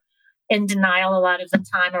we're in denial a lot of the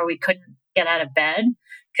time or we couldn't get out of bed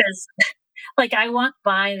because like I walk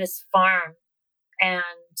by this farm and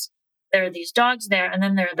there are these dogs there and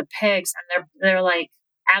then there are the pigs and they're like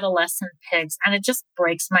adolescent pigs. And it just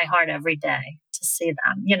breaks my heart every day to see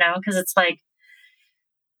them, because it's like,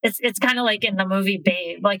 it's kind of like in the movie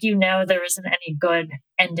Babe, like, there isn't any good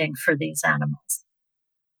ending for these animals.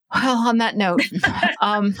 Well, on that note,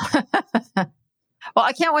 well,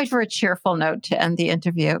 I can't wait for a cheerful note to end the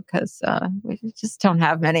interview because we just don't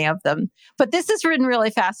have many of them. But this has been really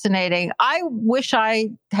fascinating. I wish I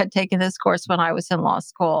had taken this course when I was in law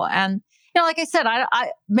school. And, like I said,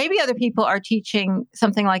 I maybe other people are teaching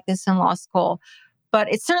something like this in law school,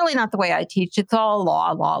 but it's certainly not the way I teach. It's all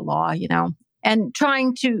law, and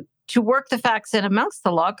trying to work the facts in amongst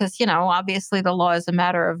the law because, obviously the law is a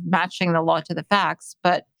matter of matching the law to the facts,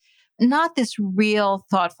 but not this real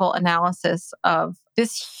thoughtful analysis of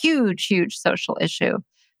this huge, huge social issue.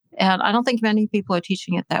 And I don't think many people are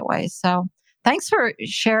teaching it that way. So thanks for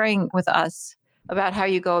sharing with us about how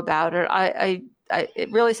you go about it.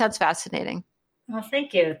 It really sounds fascinating. Well,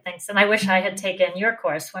 thank you. Thanks. And I wish I had taken your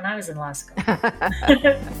course when I was in law school.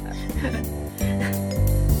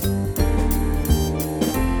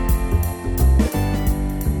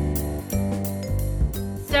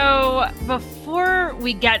 So before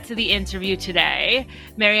we get to the interview today,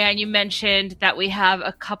 Marianne, you mentioned that we have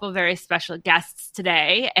a couple very special guests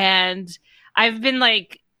today. And I've been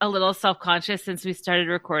like a little self-conscious since we started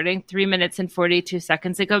recording 3 minutes and 42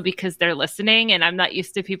 seconds ago because they're listening and I'm not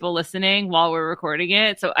used to people listening while we're recording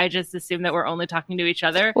it. So I just assume that we're only talking to each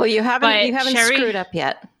other. Well, you haven't Sherry, screwed up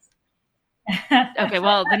yet. Okay,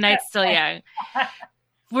 well, the night's still young.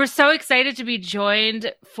 We're so excited to be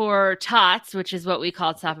joined for TOTS, which is what we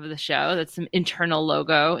call top of the show. That's some internal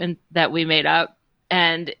logo that we made up.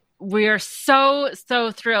 And we are so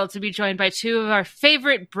thrilled to be joined by two of our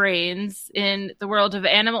favorite brains in the world of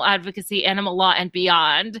animal advocacy, animal law, and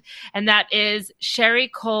beyond. And that is Sherry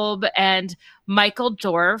Kolb and Michael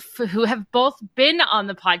Dorf, who have both been on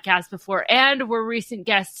the podcast before and were recent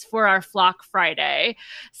guests for our Flock Friday.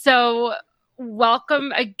 So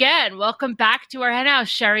welcome again. Welcome back to our henhouse,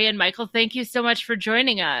 Sherry and Michael. Thank you so much for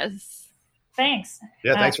joining us. Thanks.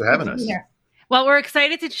 Yeah, thanks for having us. Well, we're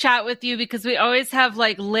excited to chat with you because we always have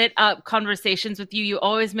lit up conversations with you. You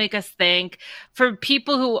always make us think. For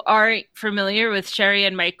people who aren't familiar with Sherry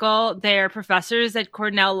and Michael, they are professors at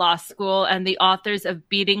Cornell Law School and the authors of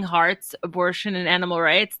Beating Hearts, Abortion and Animal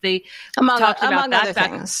Rights. They among other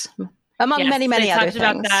things. Among many other things. They talked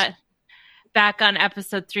about that back on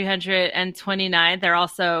episode 329. They're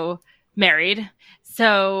also married.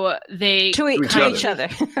 So they to each other.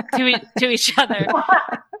 to each other.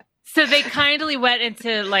 So they kindly went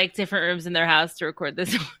into different rooms in their house to record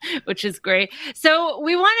this, which is great. So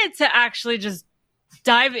we wanted to actually just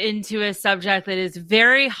dive into a subject that is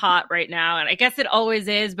very hot right now. And I guess it always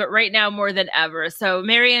is, but right now more than ever. So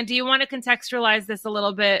Marianne, do you want to contextualize this a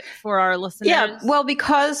little bit for our listeners? Yeah, well,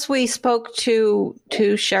 because we spoke to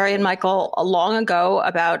Sherry and Michael long ago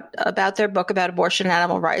about their book about abortion and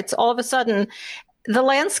animal rights, all of a sudden the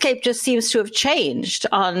landscape just seems to have changed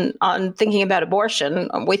on thinking about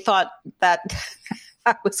abortion. We thought that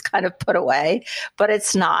was kind of put away, but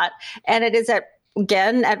it's not. And it is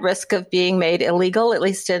again at risk of being made illegal, at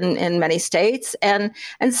least in many states. And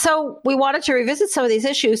so we wanted to revisit some of these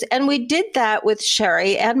issues. And we did that with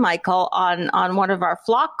Sherry and Michael on one of our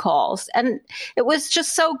Flock calls. And it was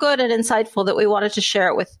just so good and insightful that we wanted to share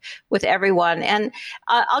it with everyone. And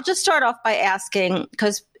I'll just start off by asking,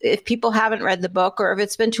 because if people haven't read the book or if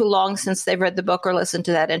it's been too long since they've read the book or listened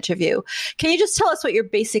to that interview, can you just tell us what your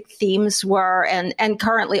basic themes were and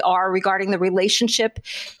currently are regarding the relationship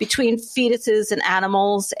between fetuses and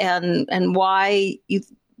animals and why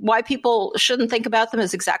people shouldn't think about them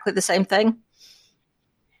as exactly the same thing?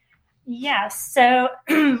 Yes. So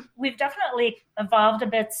we've definitely evolved a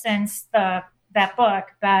bit since that book,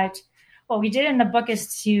 but what we did in the book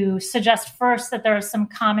is to suggest first that there are some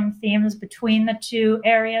common themes between the two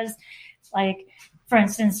areas. Like, for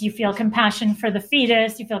instance, you feel compassion for the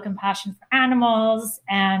fetus, you feel compassion for animals,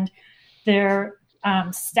 and their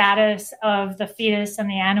status of the fetus and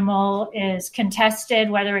the animal is contested,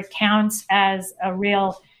 whether it counts as a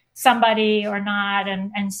real somebody or not,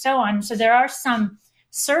 and so on. So there are some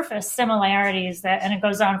surface similarities and it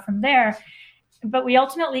goes on from there. But we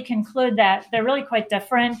ultimately conclude that they're really quite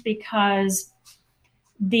different because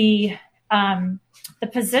the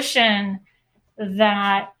position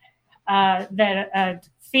that a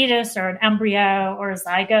fetus or an embryo or a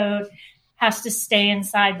zygote has to stay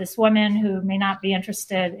inside this woman who may not be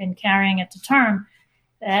interested in carrying it to term,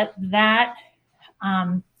 that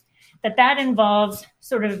involves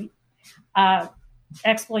sort of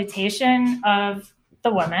exploitation of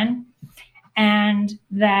the woman, and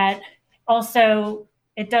that also,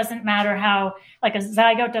 it doesn't matter how, a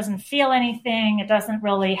zygote doesn't feel anything. It doesn't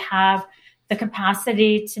really have the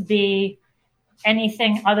capacity to be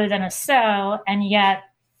anything other than a cell. And yet,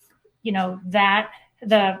 that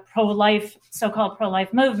the so-called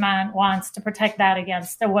pro-life movement wants to protect that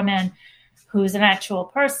against the woman who's an actual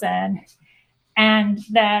person. And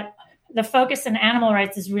that the focus in animal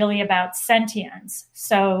rights is really about sentience.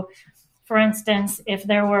 So, for instance, if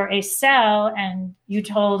there were a cell and you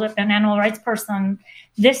told an animal rights person,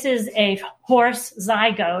 this is a horse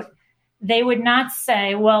zygote, they would not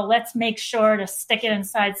say, well, let's make sure to stick it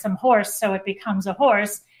inside some horse so it becomes a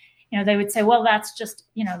horse. They would say, well, that's just,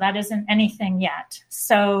 that isn't anything yet.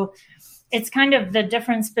 So it's kind of the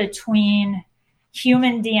difference between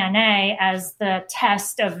human DNA as the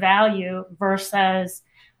test of value versus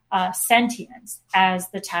sentience as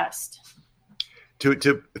the test.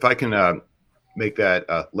 If I can make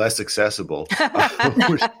that less accessible,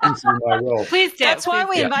 please do. That's why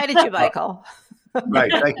we invited you, Michael.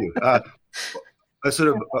 Right, thank you.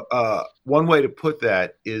 One way to put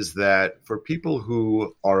that is that for people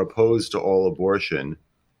who are opposed to all abortion,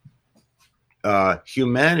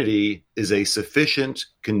 humanity is a sufficient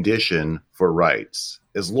condition for rights.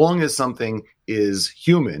 As long as something is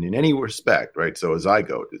human in any respect, right? So a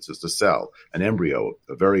zygote, it's just a cell. An embryo,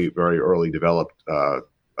 a very, very early developed,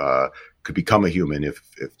 could become a human if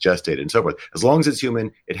gestated and so forth. As long as it's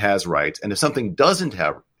human, it has rights. And if something isn't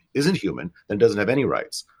human, then it doesn't have any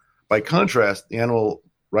rights. By contrast, the animal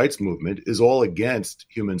rights movement is all against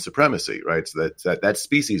human supremacy, right? So that's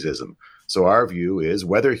speciesism. So our view is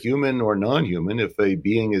whether human or non-human, if a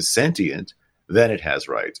being is sentient, then it has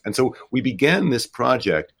rights. And so we began this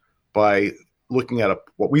project by looking at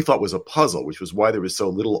what we thought was a puzzle, which was why there was so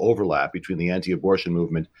little overlap between the anti-abortion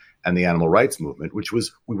movement and the animal rights movement, which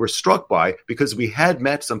was we were struck by because we had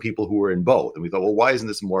met some people who were in both. And we thought, well, why isn't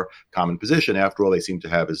this a more common position? After all, they seem to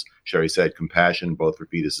have, as Sherry said, compassion both for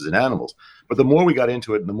fetuses and animals. But the more we got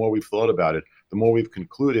into it and the more we've thought about it, the more we've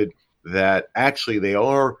concluded that actually they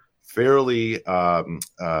are fairly,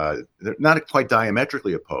 they're not quite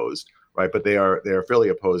diametrically opposed, right? But they are fairly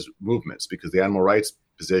opposed movements, because the animal rights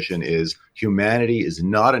position is humanity is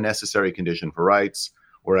not a necessary condition for rights,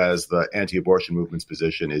 whereas the anti-abortion movement's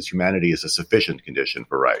position is humanity is a sufficient condition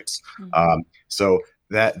for rights. Mm-hmm. So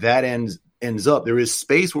that ends up, there is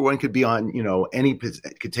space where one could be on,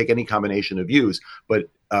 could take any combination of views, but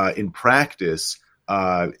in practice,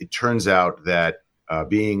 it turns out that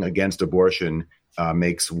being against abortion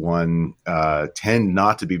makes one tend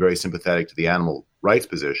not to be very sympathetic to the animal rights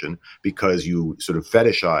position, because you sort of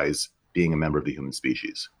fetishize being a member of the human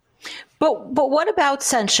species. But what about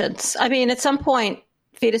sentience? I mean, at some point,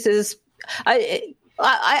 fetuses,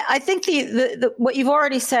 I think the what you've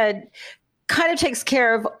already said kind of takes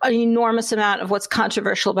care of an enormous amount of what's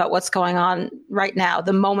controversial about what's going on right now,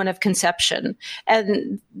 the moment of conception,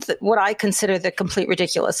 and what I consider the complete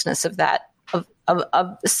ridiculousness of that,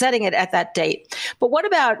 of setting it at that date. But what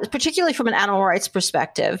about, particularly from an animal rights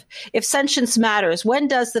perspective, if sentience matters, when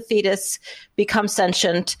does the fetus become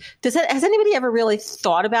sentient? Has anybody ever really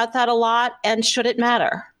thought about that a lot? And should it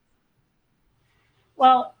matter?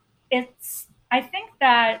 Well, I think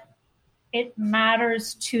that it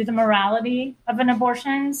matters to the morality of an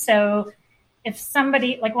abortion. So if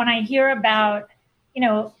somebody, like when I hear about,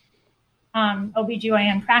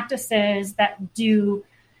 OBGYN practices that do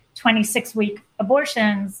 26-week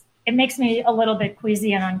abortions, it makes me a little bit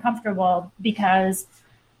queasy and uncomfortable, because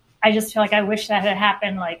I just feel like I wish that had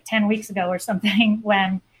happened like 10 weeks ago or something,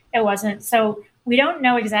 when it wasn't. So we don't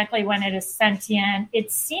know exactly when it is sentient.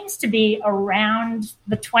 It seems to be around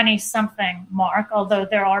the 20-something mark, although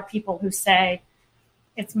there are people who say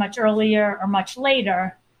it's much earlier or much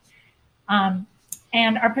later.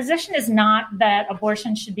 And our position is not that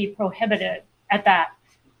abortion should be prohibited at that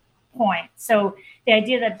point. So the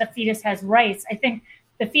idea that the fetus has rights, I think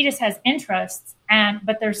the fetus has interests,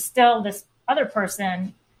 but there's still this other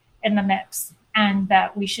person in the mix, and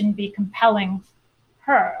that we shouldn't be compelling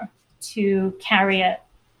her to carry it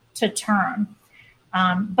to term.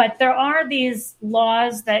 But there are these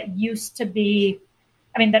laws that used to be,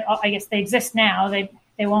 that I guess they exist now.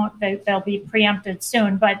 They'll be preempted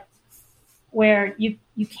soon, but where you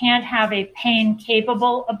can't have a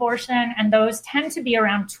pain-capable abortion, and those tend to be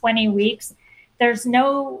around 20 weeks. There's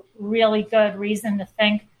no really good reason to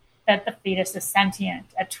think that the fetus is sentient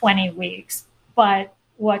at 20 weeks. But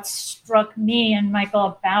what struck me and Michael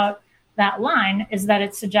about that line is that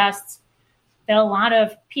it suggests that a lot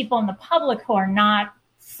of people in the public who are not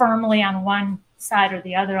firmly on one side or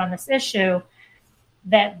the other on this issue,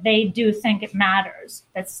 that they do think it matters,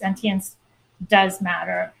 that sentience does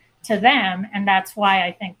matter to them. And that's why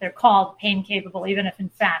I think they're called pain capable, even if in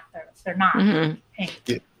fact they're not pain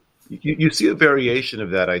capable. You see a variation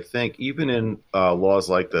of that, I think, even in laws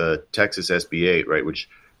like the Texas SB 8, right, which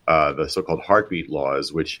the so-called heartbeat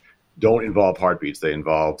laws, which don't involve heartbeats. They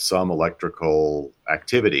involve some electrical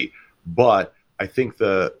activity. But I think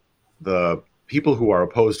the people who are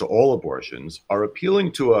opposed to all abortions are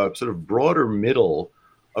appealing to a sort of broader middle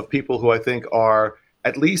of people who I think are,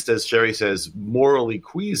 at least, as Sherry says, morally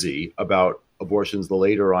queasy about abortions the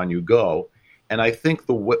later on you go. And I think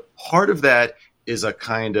part of that is a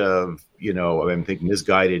kind of, I'm thinking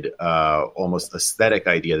misguided, almost aesthetic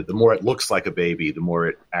idea that the more it looks like a baby, the more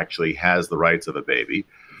it actually has the rights of a baby.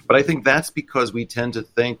 But I think that's because we tend to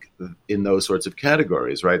think in those sorts of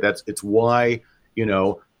categories, right? It's why,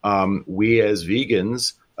 we as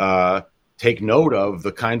vegans take note of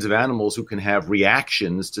the kinds of animals who can have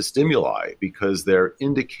reactions to stimuli, because they're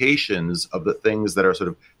indications of the things that are sort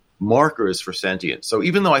of markers for sentience. So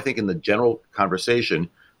even though I think in the general conversation,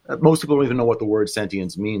 most people don't even know what the word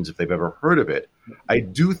sentience means if they've ever heard of it, I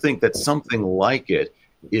do think that something like it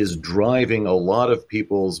is driving a lot of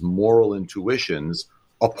people's moral intuitions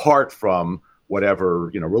apart from whatever,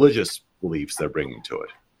 religious beliefs they're bringing to it.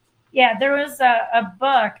 Yeah, there was a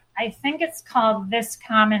book, I think it's called This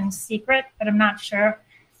Common Secret, but I'm not sure,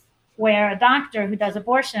 where a doctor who does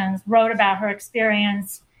abortions wrote about her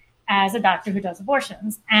experience as a doctor who does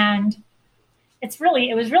abortions. And it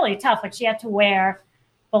was really tough. Like, she had to wear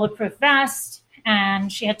bulletproof vest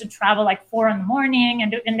and she had to travel like 4 a.m.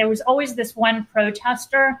 And there was always this one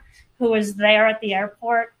protester who was there at the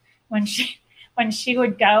airport when she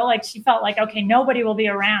would go. Like, she felt like, okay, nobody will be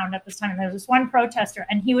around at this time. And there was this one protester,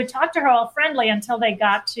 and he would talk to her all friendly until they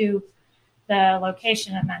got to the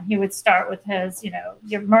location, and then he would start with his,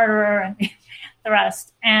 your murderer and the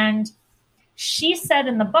rest. And she said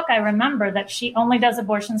in the book, I remember, that she only does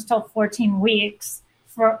abortions till 14 weeks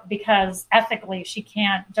because ethically she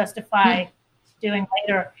can't justify doing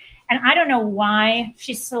later. And I don't know why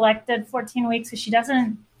she selected 14 weeks, because she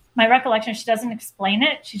doesn't, my recollection, she doesn't explain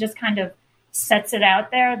it. She just kind of sets it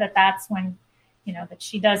out there that that's when, that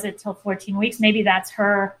she does it till 14 weeks. Maybe that's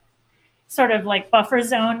her sort of like buffer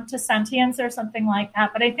zone to sentience or something like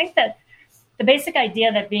that. But I think that the basic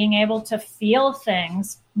idea that being able to feel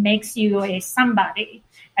things makes you a somebody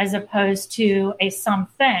as opposed to a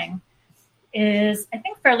something is, I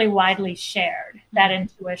think, fairly widely shared, that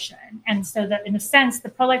intuition. And so that in a sense, the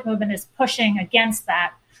pro-life movement is pushing against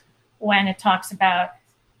that when it talks about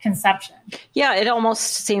conception. Yeah, it almost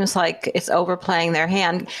seems like it's overplaying their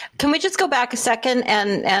hand. Can we just go back a second?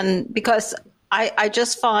 And because I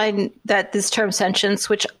just find that this term sentience,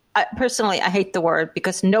 which personally I hate the word,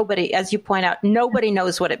 because nobody, as you point out, nobody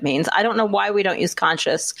knows what it means. I don't know why we don't use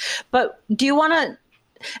conscious, but do you want to?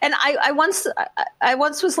 And I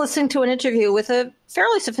once was listening to an interview with a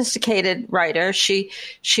fairly sophisticated writer. She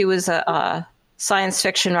was a science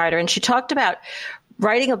fiction writer, and she talked about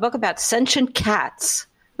writing a book about sentient cats.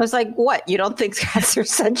 I was like, what? You don't think cats are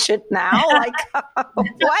sentient now? Like,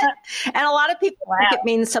 what? And a lot of people think it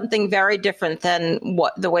means something very different than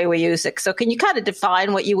what the way we use it. So can you kind of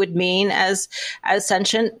define what you would mean as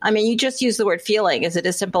sentient? I mean, you just use the word feeling. Is it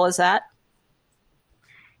as simple as that?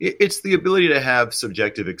 It's the ability to have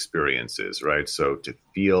subjective experiences, right? So to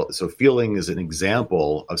feel, feeling is an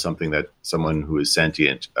example of something that someone who is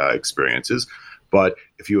sentient experiences. But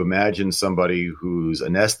if you imagine somebody who's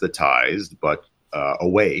anesthetized but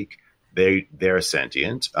awake, they're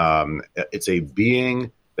sentient. It's a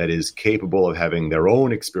being that is capable of having their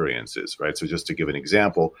own experiences, right? So just to give an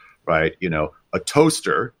example, right? A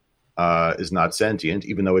toaster is not sentient,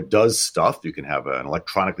 even though it does stuff. You can have an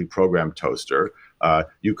electronically programmed toaster.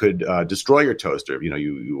 You could destroy your toaster.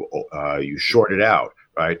 You short it out,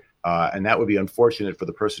 right? And that would be unfortunate for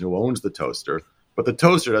the person who owns the toaster. But the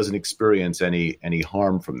toaster doesn't experience any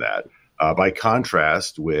harm from that. By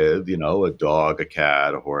contrast with, a dog, a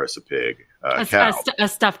cat, a horse, a pig, a cow. A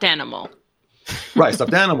stuffed animal. Right.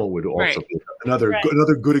 Stuffed animal would also be another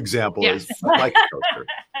good example. Yes. Is like a toaster.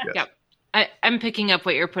 Yes. Yep. I'm picking up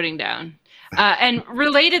what you're putting down. And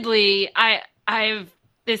relatedly,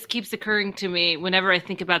 this keeps occurring to me whenever I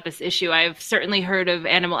think about this issue. I've certainly heard of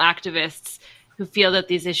animal activists who feel that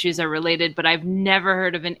these issues are related, but I've never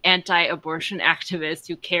heard of an anti-abortion activist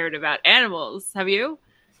who cared about animals. Have you?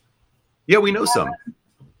 Yeah, we know some.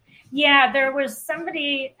 Yeah, there was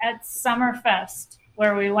somebody at Summerfest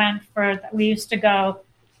where we used to go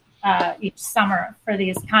each summer for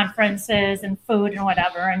these conferences and food and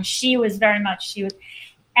whatever. And she was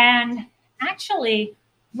and actually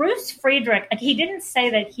Bruce Friedrich, he didn't say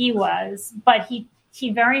that he was, but he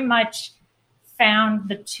very much found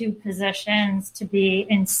the two positions to be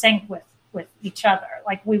in sync with each other.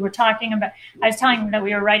 Like we were talking about, I was telling him that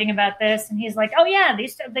we were writing about this, and he's like, oh yeah,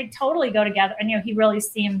 they totally go together. And, he really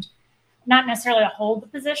seemed not necessarily to hold the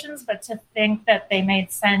positions, but to think that they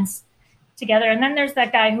made sense together. And then there's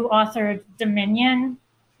that guy who authored Dominion,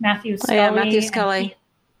 Matthew Scully. Oh, yeah, Matthew Scully.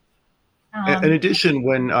 In addition,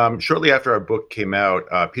 when shortly after our book came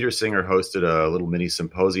out, Peter Singer hosted a little mini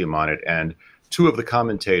symposium on it, and two of the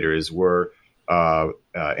commentators were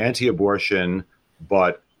anti-abortion,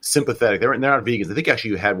 but sympathetic. They're not vegans. I think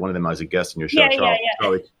actually you had one of them as a guest in your show,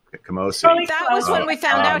 Charlie Camosy. That was when we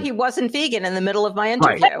found out he wasn't vegan in the middle of my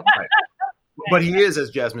interview. Right. But he is, as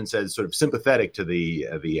Jasmine says, sort of sympathetic to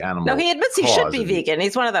the animal. No, he admits he should be vegan.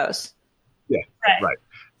 He's one of those. Yeah,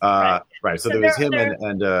 right. So there was him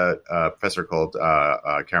and a professor called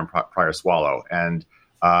Karen Pryor Swallow, and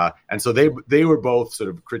so they were both sort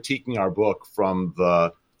of critiquing our book from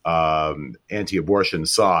the anti-abortion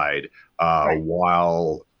side,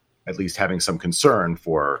 while at least having some concern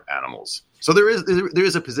for animals. So there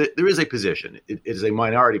is a position. It is a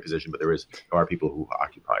minority position, but there are people who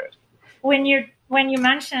occupy it. When you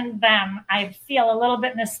mentioned them, I feel a little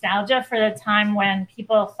bit nostalgia for the time when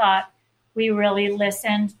people thought we really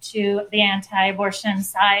listened to the anti-abortion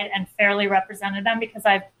side and fairly represented them, because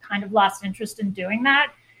I've kind of lost interest in doing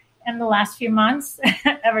that in the last few months,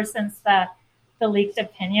 ever since the leaked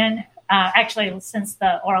opinion, actually since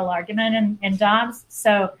the oral argument in Dobbs.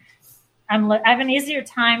 So I have an easier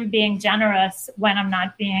time being generous when I'm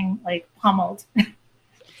not being like pummeled.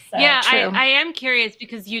 So, yeah, I am curious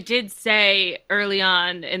because you did say early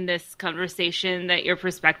on in this conversation that your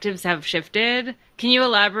perspectives have shifted. Can you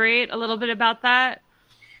elaborate a little bit about that?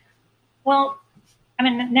 Well, I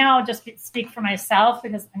mean, now I'll just speak for myself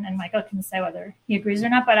because, and Michael can say whether he agrees or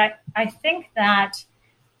not, but I think that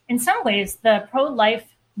in some ways the pro-life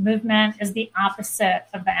movement is the opposite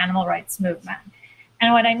of the animal rights movement.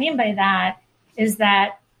 And what I mean by that is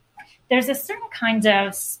that there's a certain kind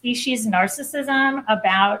of species narcissism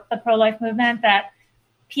about the pro-life movement that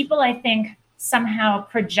people, I think, somehow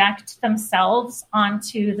project themselves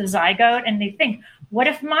onto the zygote, and they think, what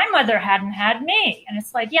if my mother hadn't had me? And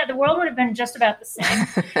it's like, yeah, the world would have been just about the same.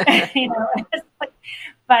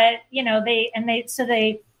 But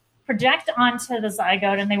they project onto the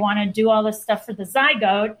zygote, and they want to do all this stuff for the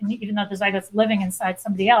zygote, and even though the zygote's living inside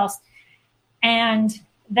somebody else. And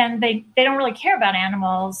then they don't really care about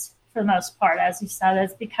animals for the most part, as you said.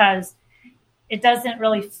 It's because it doesn't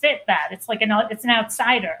really fit that. It's like it's an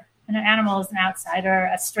outsider. An animal is an outsider,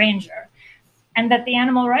 a stranger. And that the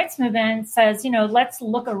animal rights movement says, let's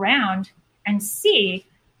look around and see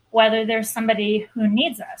whether there's somebody who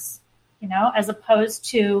needs us, as opposed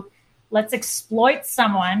to let's exploit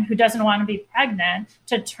someone who doesn't want to be pregnant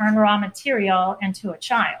to turn raw material into a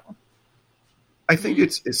child. I think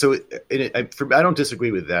it's so. I don't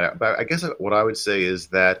disagree with that, but I guess what I would say is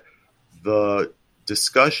that the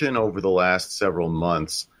discussion over the last several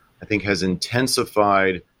months, I think, has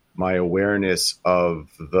intensified my awareness of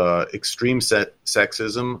the extreme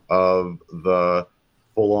sexism of the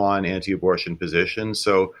full-on anti-abortion position.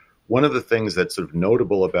 So one of the things that's sort of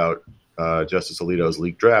notable about Justice Alito's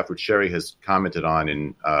leaked draft, which Sherry has commented on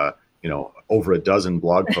in over a dozen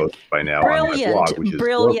blog posts by now on my blog, which is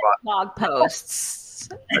brilliant blog posts.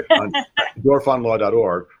 On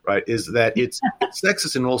dorfanlaw.org, right, is that it's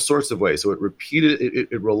sexist in all sorts of ways. So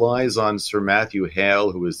it relies on Sir Matthew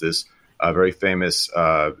Hale, who is this very famous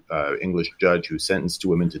English judge who sentenced two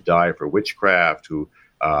women to die for witchcraft, who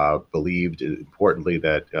believed, importantly,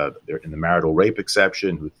 that they're in the marital rape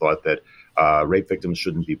exception, who thought that rape victims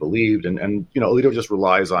shouldn't be believed. And Alito just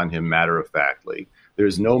relies on him matter-of-factly.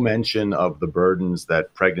 There's no mention of the burdens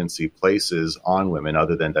that pregnancy places on women,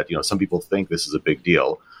 other than that, some people think this is a big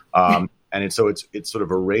deal. And so it's sort of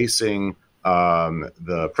erasing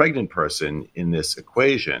the pregnant person in this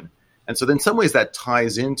equation. And so in some ways that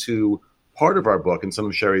ties into part of our book and some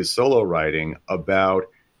of Sherry's solo writing about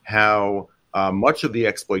how much of the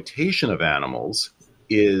exploitation of animals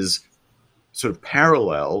is sort of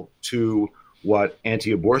parallel to what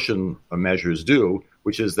anti-abortion measures do,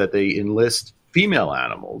 which is that they enlist female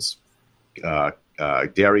animals,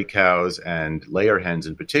 dairy cows and layer hens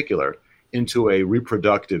in particular, into a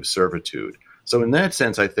reproductive servitude. So in that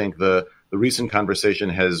sense, I think the recent conversation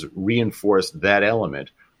has reinforced that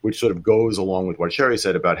element, which sort of goes along with what Sherry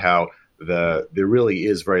said about how there really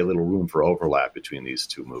is very little room for overlap between these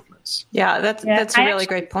two movements. Yeah, that's a really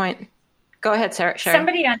great point. Go ahead, Sherry.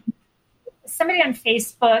 Somebody on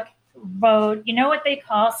Facebook wrote, what they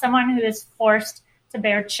call someone who is forced to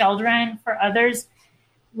bear children for others,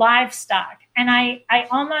 livestock. And I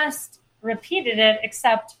almost repeated it,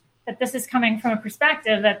 except that this is coming from a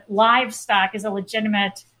perspective that livestock is a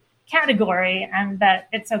legitimate category and that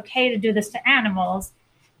it's okay to do this to animals,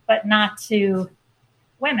 but not to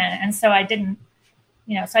women. And so I didn't,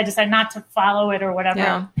 so I decided not to follow it or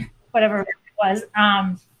whatever it was.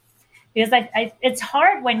 Because it's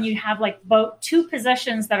hard when you have like both two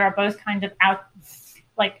positions that are both kind of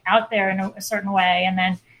out there in a certain way, and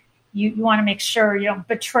then you want to make sure you don't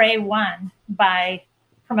betray one by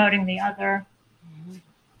promoting the other.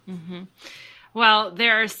 Mm-hmm. Well,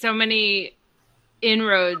 there are so many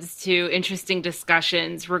inroads to interesting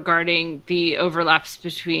discussions regarding the overlaps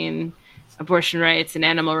between abortion rights and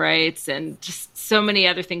animal rights, and just so many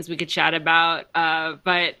other things we could chat about.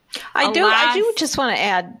 But I do just want to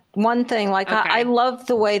add one thing. Like, okay. I love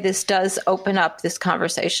the way this does open up this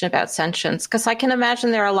conversation about sentience, because I can imagine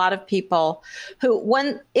there are a lot of people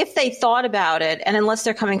who, if they thought about it, and unless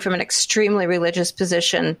they're coming from an extremely religious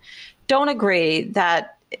position, don't agree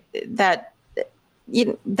that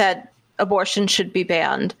abortion should be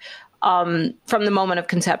banned from the moment of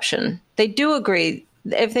conception. They do agree.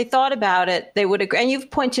 If they thought about it, they would agree. And you've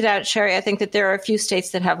pointed out, Sherry, I think that there are a few states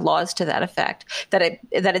that have laws to that effect, that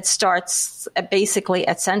it starts basically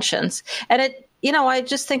at sentience. And I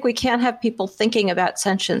just think we can't have people thinking about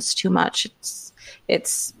sentience too much.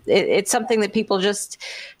 It's something that people just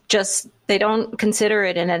they don't consider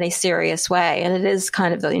it in any serious way. And it is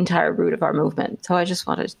kind of the entire root of our movement. So I just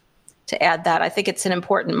wanted to add that. I think it's an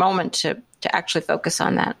important moment to actually focus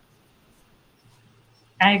on that.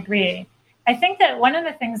 I agree. I think that one of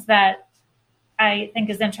the things that I think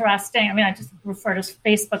is interesting, I mean, I just refer to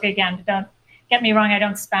Facebook again, but don't get me wrong, I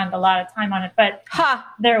don't spend a lot of time on it, but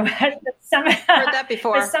there was some, heard that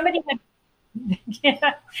before.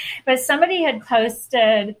 But somebody had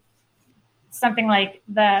posted something like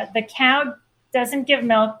the cow doesn't give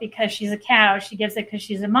milk because she's a cow, she gives it because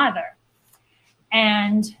she's a mother.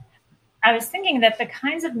 And I was thinking that the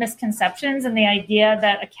kinds of misconceptions and the idea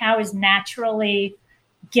that a cow is naturally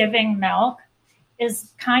giving milk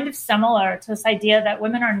is kind of similar to this idea that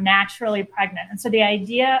women are naturally pregnant. And so the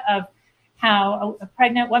idea of how a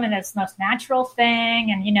pregnant woman is the most natural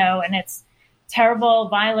thing, and, and it's terrible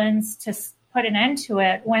violence to put an end to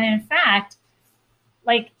it, when in fact,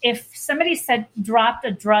 like if somebody dropped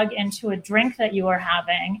a drug into a drink that you were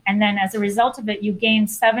having, and then as a result of it, you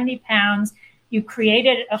gained 70 pounds, you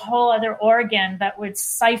created a whole other organ that would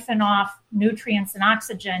siphon off nutrients and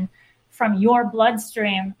oxygen from your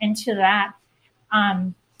bloodstream into that,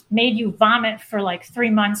 made you vomit for like 3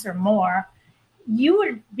 months or more, you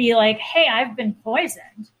would be like, hey, I've been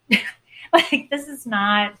poisoned. Like, this is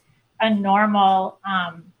not a normal,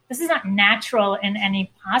 this is not natural in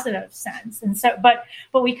any positive sense. And so, but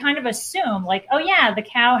we kind of assume like, oh yeah, the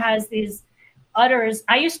cow has these udders.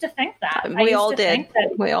 I used to think that. We all did.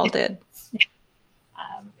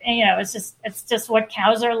 And, it's just what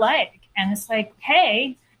cows are like. And it's like,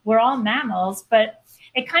 hey, we're all mammals, but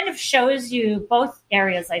it kind of shows you both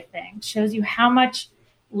areas, I think, shows you how much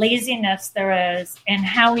laziness there is in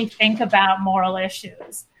how we think about moral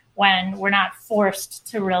issues when we're not forced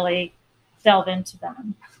to really delve into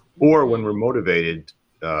them. Or when we're motivated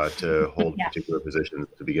to hold particular positions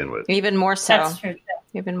to begin with. Even more so. That's true.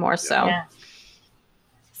 Even more so. Yeah.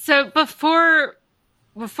 So before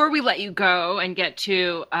we let you go and get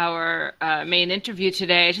to our main interview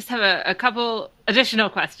today, I just have a couple additional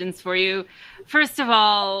questions for you. First of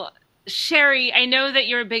all, Sherry, I know that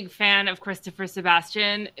you're a big fan of Christopher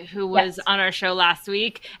Sebastian, who was on our show last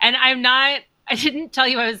week. And I didn't tell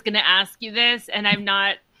you I was going to ask you this, and I'm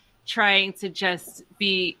not trying to just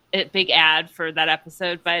be a big ad for that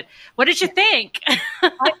episode, but what did you think?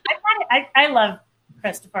 I love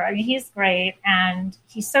Christopher. I mean, he's great, and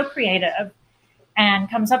he's so creative and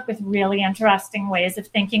comes up with really interesting ways of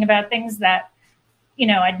thinking about things that,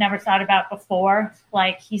 I'd never thought about before.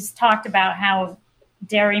 Like, he's talked about how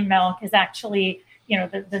dairy milk is actually,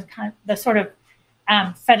 the sort of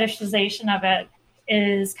fetishization of it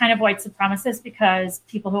is kind of white supremacist because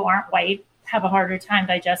people who aren't white have a harder time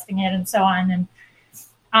digesting it and so on.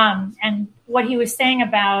 And what he was saying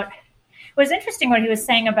about, it was interesting what he was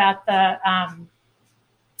saying about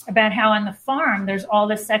about how on the farm there's all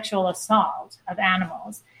this sexual assault of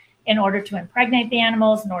animals in order to impregnate the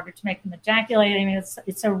animals, in order to make them ejaculate. I mean,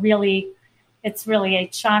 it's really a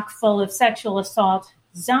chock full of sexual assault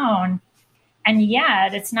zone, and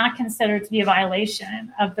yet it's not considered to be a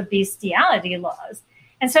violation of the bestiality laws.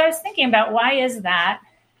 And so I was thinking about, why is that?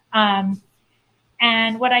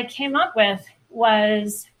 And what I came up with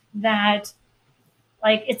was that,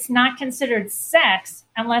 like, it's not considered sex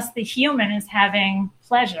unless the human is having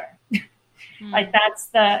pleasure. Like, that's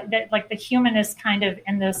the human is kind of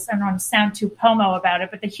in this, I don't want to sound too pomo about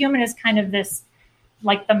it, but the human is kind of this,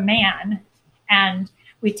 like the man, and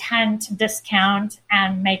we tend to discount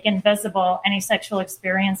and make invisible any sexual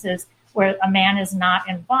experiences where a man is not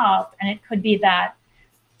involved. And it could be that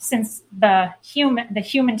since the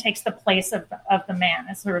human takes the place of the man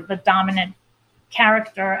as sort of the dominant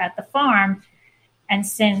character at the farm, and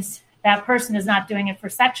since that person is not doing it for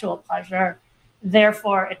sexual pleasure,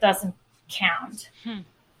 therefore it doesn't count.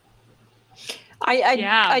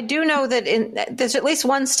 I do know that there's at least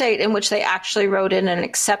one state in which they actually wrote in an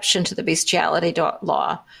exception to the bestiality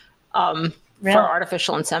law for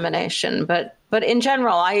artificial insemination. But in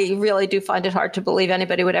general, I really do find it hard to believe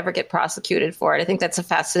anybody would ever get prosecuted for it. I think that's a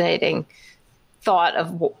fascinating thought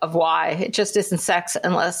of why it just isn't sex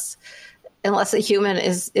unless a human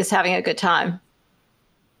is having a good time.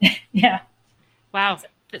 Yeah. Wow.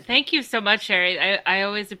 Thank you so much, Sherry. I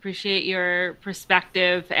always appreciate your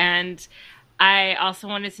perspective, and I also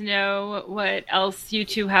wanted to know what else you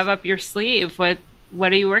two have up your sleeve. What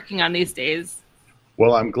are you working on these days?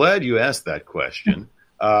 Well, I'm glad you asked that question.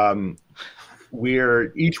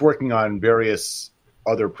 We're each working on various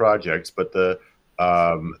other projects, but the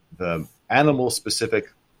animal-specific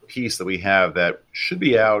piece that we have that should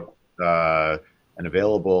be out and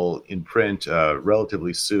available in print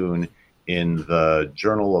relatively soon in the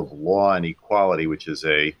Journal of Law and Equality, which is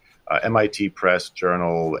a MIT Press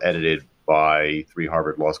journal edited by 3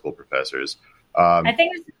 Harvard Law School professors. I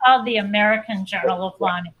think it's called the American Journal of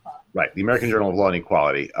Law and Equality. Right, the American Journal of Law and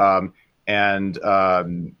Equality. and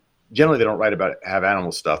generally they don't write about have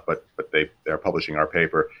animal stuff, but they're publishing our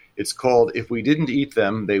paper. It's called "If We Didn't Eat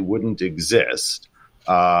Them, They Wouldn't Exist,"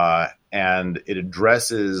 and it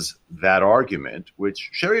addresses that argument, which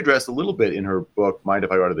Sherry addressed a little bit in her book "Mind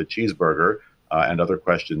If I Order the Cheeseburger," and other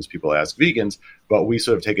questions people ask vegans. But we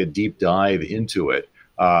sort of take a deep dive into it,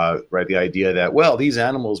 right? The idea that, well, these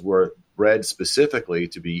animals were bred specifically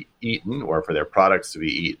to be eaten or for their products to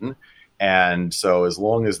be eaten. And so as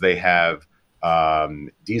long as they have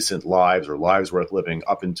decent lives or lives worth living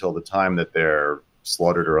up until the time that they're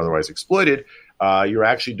slaughtered or otherwise exploited, you're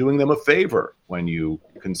actually doing them a favor when you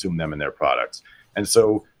consume them in their products. And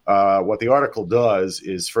so what the article does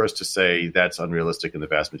is first to say that's unrealistic in the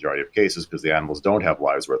vast majority of cases because the animals don't have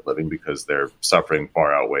lives worth living because their suffering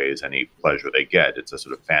far outweighs any pleasure they get. It's a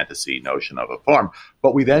sort of fantasy notion of a farm.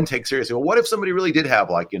 But we then take seriously, well, what if somebody really did have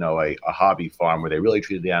like, a hobby farm where they really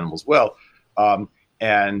treated the animals well?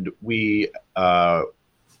 And we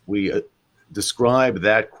describe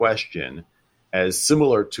that question as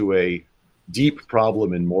similar to a deep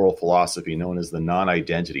problem in moral philosophy known as the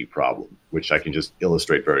non-identity problem, which I can just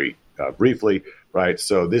illustrate very briefly, right?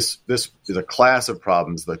 So this is a class of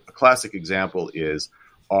problems. The classic example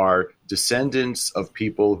are descendants of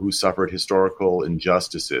people who suffered historical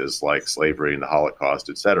injustices like slavery and the Holocaust,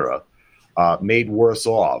 et cetera, made worse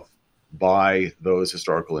off by those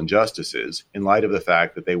historical injustices in light of the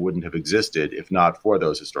fact that they wouldn't have existed if not for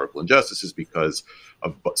those historical injustices because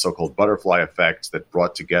of so-called butterfly effects that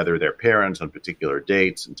brought together their parents on particular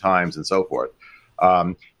dates and times and so forth.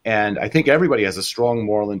 And I think everybody has a strong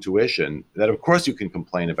moral intuition that, of course, you can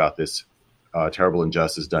complain about this terrible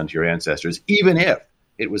injustice done to your ancestors, even if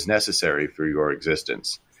it was necessary for your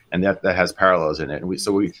existence. And that has parallels in it. And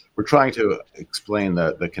we're trying to explain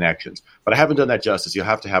the connections. But I haven't done that justice. You'll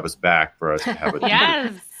have to have us back for us to have it.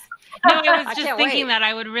 Yes. No, I was just thinking that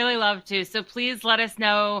I would really love to. So please let us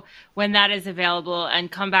know when that is available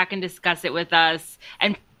and come back and discuss it with us.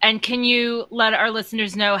 And can you let our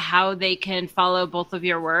listeners know how they can follow both of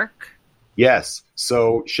your work? Yes.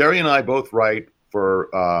 So Sherry and I both write for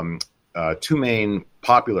two main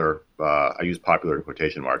popular, I use popular in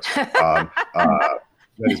quotation marks,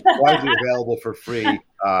 that is widely available for free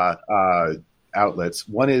outlets.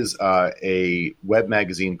 One is a web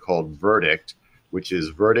magazine called Verdict, which is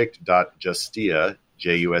verdict.justia,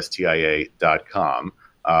 justia.com.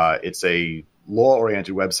 It's a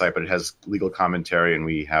law-oriented website, but it has legal commentary, and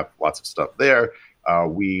we have lots of stuff there.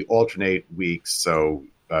 We alternate weeks, so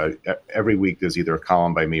every week there's either a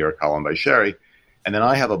column by me or a column by Sherry. And then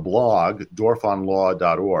I have a blog,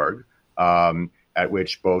 dorfanlaw.org, at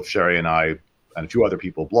which both Sherry and I and a few other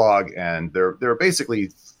people blog, and there are basically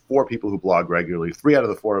 4 people who blog regularly. 3 out of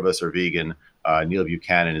the 4 of us are vegan. Neil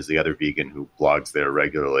Buchanan is the other vegan who blogs there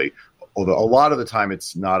regularly. Although a lot of the time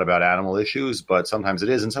it's not about animal issues, but sometimes it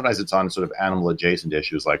is, and sometimes it's on sort of animal-adjacent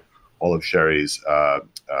issues, like all of Sherry's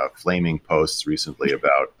flaming posts recently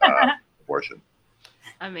about abortion.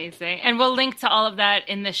 Amazing. And we'll link to all of that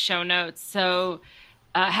in the show notes. So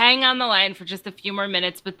hang on the line for just a few more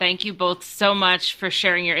minutes, but thank you both so much for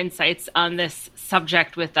sharing your insights on this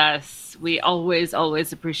subject with us. We always,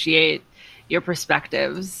 always appreciate your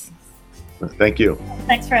perspectives. Thank you.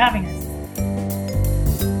 Thanks for having us.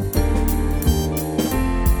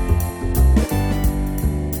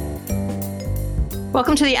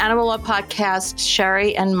 Welcome to the Animal Law Podcast,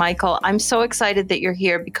 Sherry and Michael. I'm so excited that you're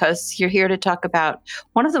here because you're here to talk about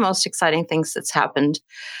one of the most exciting things that's happened.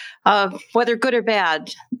 Whether good or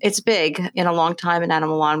bad, it's big in a long time in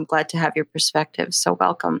animal law. I'm glad to have your perspective. So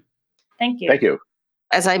welcome. Thank you. Thank you.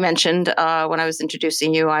 As I mentioned when I was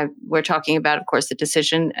introducing you, we're talking about, of course, the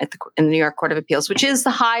decision in the New York Court of Appeals, which is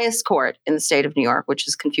the highest court in the state of New York, which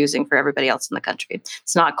is confusing for everybody else in the country.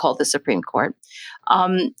 It's not called the Supreme Court.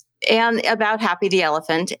 And about Happy the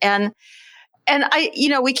elephant. And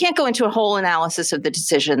we can't go into a whole analysis of the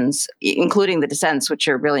decisions, including the dissents, which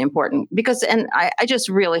are really important I just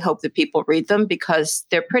really hope that people read them because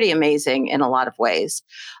they're pretty amazing in a lot of ways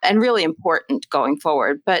and really important going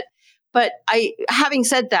forward. But having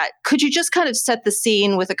said that, could you just kind of set the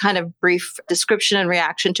scene with a kind of brief description and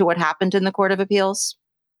reaction to what happened in the Court of Appeals?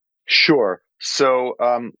 Sure. So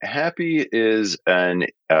Happy is an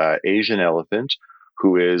Asian elephant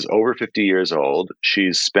who is over 50 years old.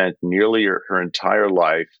 She's spent nearly her entire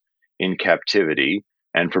life in captivity.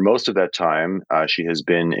 And for most of that time, she has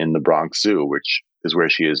been in the Bronx Zoo, which is where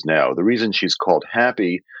she is now. The reason she's called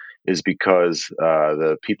Happy is because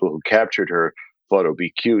the people who captured her thought it would be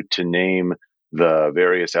cute to name the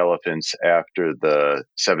various elephants after the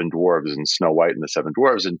 7 dwarves and Snow White and the 7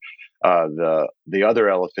 dwarves. And the other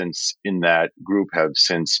elephants in that group have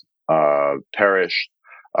since perished.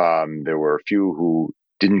 There were a few who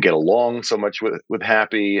didn't get along so much with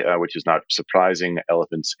Happy, which is not surprising.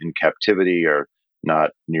 Elephants in captivity are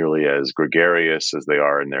not nearly as gregarious as they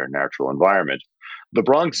are in their natural environment. The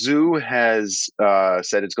Bronx Zoo has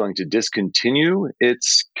said it's going to discontinue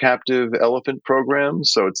its captive elephant program,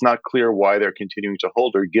 so it's not clear why they're continuing to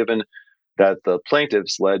hold her, given that the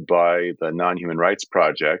plaintiffs, led by the Non-Human Rights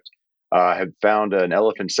Project, had found an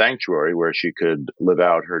elephant sanctuary where she could live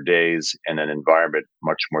out her days in an environment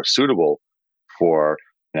much more suitable for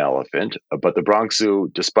an elephant. But the Bronx Zoo,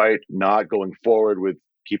 despite not going forward with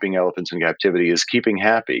keeping elephants in captivity, is keeping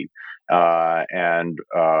Happy, and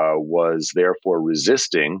was therefore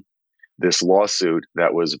resisting this lawsuit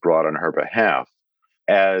that was brought on her behalf.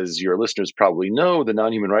 As your listeners probably know, the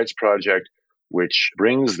Non-Human Rights Project, which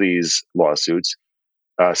brings these lawsuits,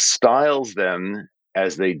 styles them,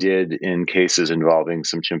 as they did in cases involving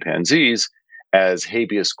some chimpanzees, as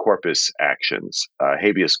habeas corpus actions.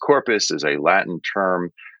 Habeas corpus is a Latin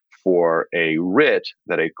term for a writ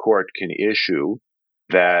that a court can issue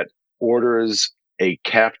that orders a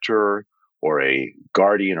captor or a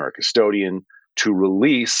guardian or a custodian to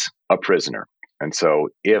release a prisoner. And so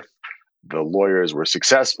if the lawyers were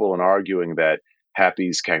successful in arguing that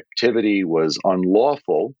Happy's captivity was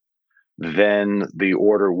unlawful, then the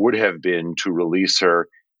order would have been to release her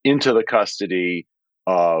into the custody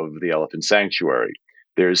of the elephant sanctuary.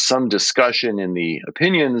 There's some discussion in the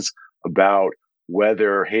opinions about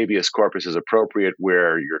whether habeas corpus is appropriate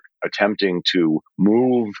where you're attempting to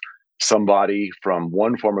move somebody from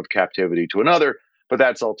one form of captivity to another, but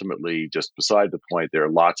that's ultimately just beside the point. There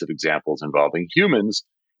are lots of examples involving humans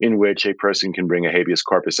in which a person can bring a habeas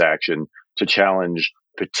corpus action to challenge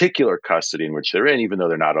particular custody in which they're in, even though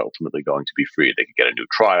they're not ultimately going to be freed. They can get a new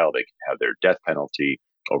trial, they can have their death penalty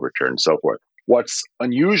overturned, and so forth. What's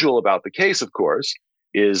unusual about the case, of course,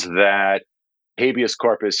 is that habeas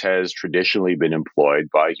corpus has traditionally been employed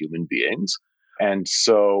by human beings. And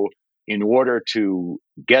so in order to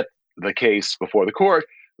get the case before the court,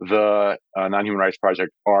 the Non-Human Rights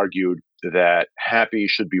Project argued that Happy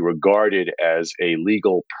should be regarded as a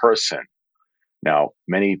legal person. Now,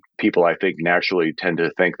 many people, I think, naturally tend to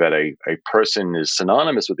think that a person is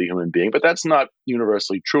synonymous with a human being, but that's not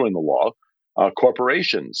universally true in the law.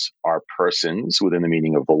 Corporations are persons within the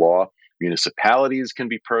meaning of the law. Municipalities can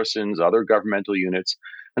be persons, other governmental units.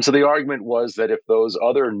 And so the argument was that if those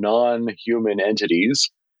other non-human entities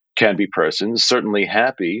can be persons, certainly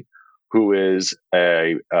Happy, who is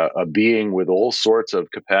a being with all sorts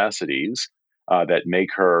of capacities that make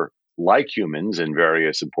her like humans in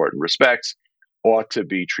various important respects, ought to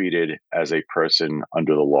be treated as a person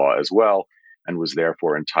under the law as well, and was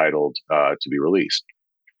therefore entitled to be released.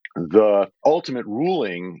 The ultimate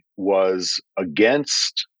ruling was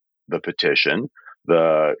against the petition.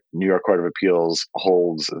 The New York Court of Appeals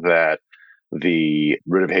holds that the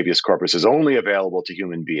writ of habeas corpus is only available to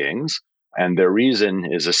human beings, and their reason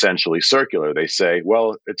is essentially circular. They say,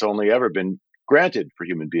 well, it's only ever been granted for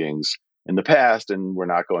human beings in the past, and we're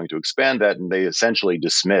not going to expand that, and they essentially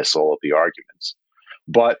dismiss all of the arguments.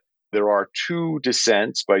 But there are two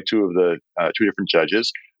dissents by two different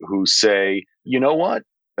judges who say, you know what?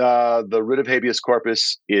 The writ of habeas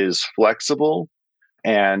corpus is flexible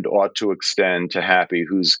and ought to extend to Happy,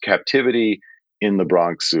 whose captivity in the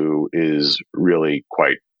Bronx Zoo is really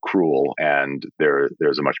quite cruel, and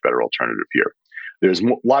there's a much better alternative here. There's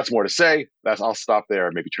lots more to say. I'll stop there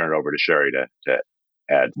and maybe turn it over to Sherry to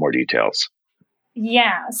add more details.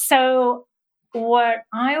 Yeah. So what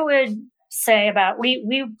I would say about,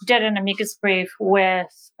 we did an amicus brief with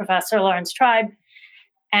Professor Lawrence Tribe,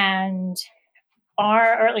 and or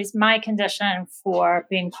at least my condition for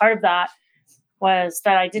being part of that was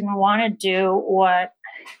that I didn't want to do what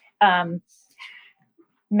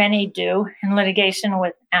many do in litigation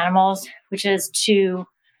with animals, which is to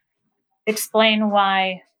explain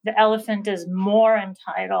why the elephant is more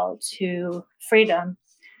entitled to freedom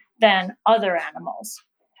than other animals.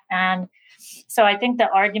 And so I think the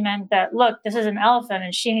argument that, look, this is an elephant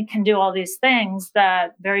and she can do all these things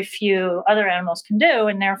that very few other animals can do,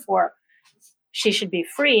 and therefore she should be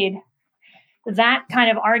freed, that kind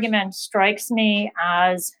of argument strikes me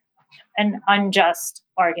as an unjust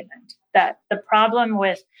argument. That the problem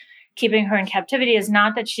with keeping her in captivity is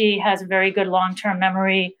not that she has a very good long-term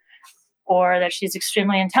memory or that she's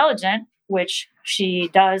extremely intelligent, which she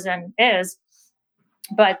does and is,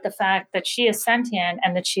 but the fact that she is sentient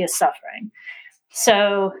and that she is suffering.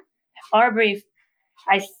 So our brief,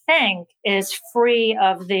 I think, is free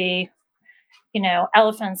of the,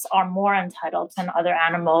 elephants are more entitled than other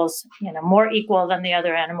animals, more equal than the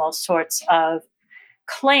other animals sorts of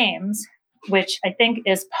claims, which I think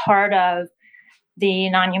is part of the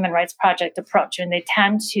Non-Human Rights Project approach, and they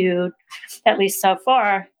tend to, at least so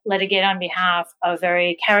far, litigate on behalf of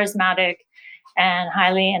very charismatic and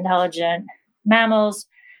highly intelligent mammals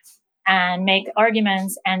and make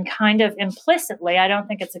arguments, and kind of implicitly, I don't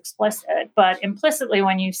think it's explicit, but implicitly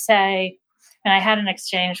when you say, and I had an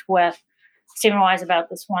exchange with Stephen Wise about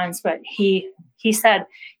this once, but he said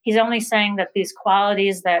he's only saying that these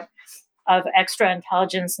qualities that of extra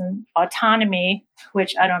intelligence and autonomy,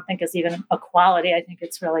 which I don't think is even a quality, I think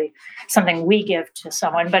it's really something we give to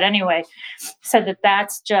someone. But anyway, said that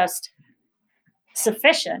that's just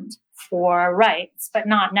sufficient for rights, but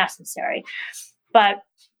not necessary. But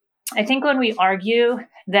I think when we argue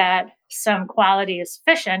that some quality is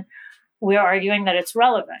sufficient, we're arguing that it's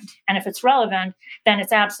relevant. And if it's relevant, then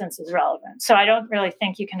its absence is relevant. So I don't really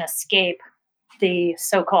think you can escape the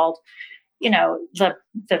so-called,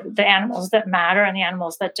 the animals that matter and the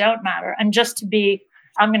animals that don't matter. And just to be,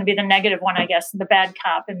 I'm going to be the negative one, I guess, the bad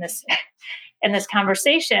cop in this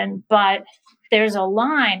conversation. But there's a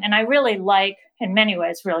line, and I really like, in many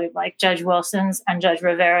ways, really like Judge Wilson's and Judge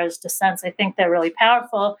Rivera's dissents. I think they're really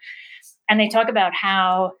powerful. And they talk about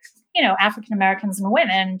how, African Americans and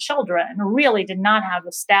women and children really did not have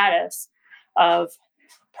a status of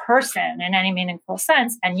person in any meaningful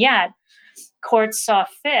sense. And yet courts saw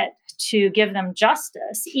fit to give them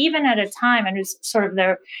justice, even at a time, and it was sort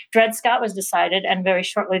of Dred Scott was decided, and very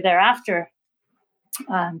shortly thereafter,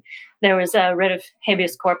 there was a writ of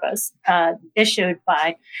habeas corpus issued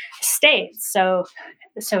by states. So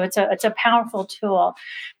it's a powerful tool.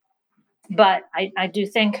 But I do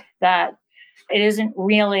think that it isn't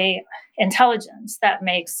really intelligence that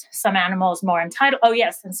makes some animals more entitled. Oh,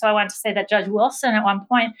 yes. And so I want to say that Judge Wilson at one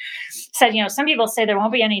point said, some people say there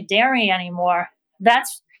won't be any dairy anymore.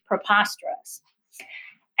 That's preposterous.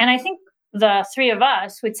 And I think the three of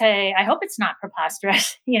us would say, I hope it's not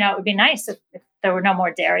preposterous. It would be nice if there were no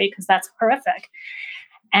more dairy, because that's horrific.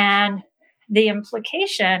 And the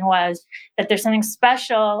implication was that there's something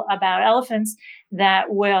special about elephants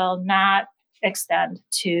that will not extend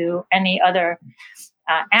to any other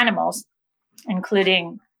animals,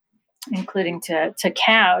 including to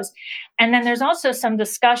cows. And then there's also some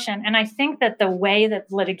discussion, and I think that the way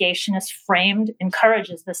that litigation is framed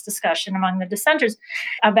encourages this discussion among the dissenters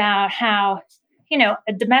about how,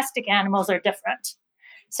 domestic animals are different.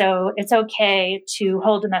 So it's okay to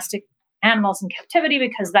hold domestic animals in captivity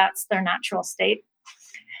because that's their natural state.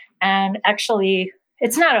 And actually,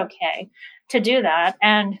 it's not okay to do that.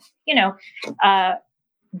 And,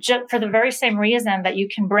 for the very same reason that you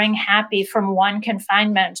can bring Happy from one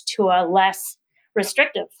confinement to a less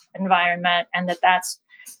restrictive environment, and that's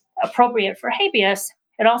appropriate for habeas,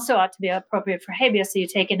 it also ought to be appropriate for habeas. So you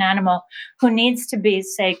take an animal who needs to be,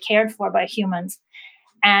 say, cared for by humans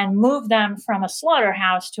and move them from a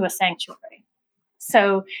slaughterhouse to a sanctuary.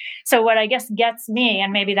 So what I guess gets me,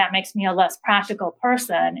 and maybe that makes me a less practical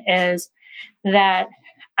person, is that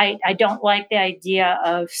I don't like the idea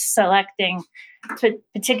of selecting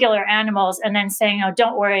particular animals and then saying, oh,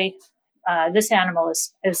 don't worry, this animal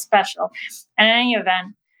is special. And in any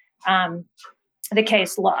event, the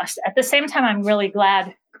case lost. At the same time, I'm really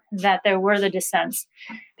glad that there were the dissents,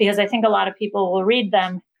 because I think a lot of people will read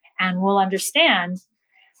them and will understand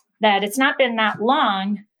that it's not been that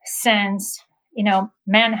long since,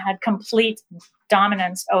 men had complete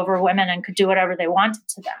dominance over women and could do whatever they wanted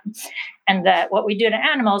to them. And that what we do to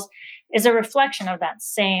animals is a reflection of that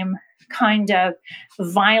same kind of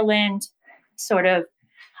violent, sort of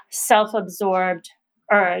self-absorbed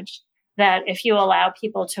urge that if you allow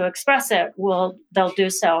people to express it, they'll do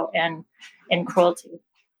so in cruelty.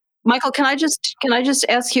 Michael, can I just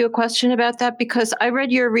ask you a question about that? Because I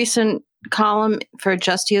read your recent column for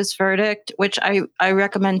Justia's Verdict, which I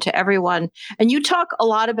recommend to everyone. And you talk a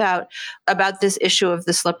lot about this issue of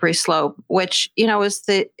the slippery slope, which, is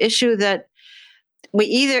the issue that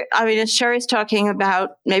as Sherry's talking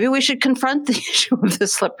about, maybe we should confront the issue of the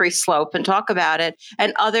slippery slope and talk about it.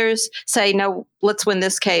 And others say, no, let's win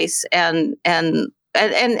this case. And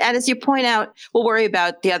as you point out, we'll worry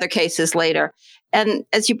about the other cases later. And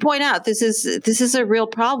as you point out, this is a real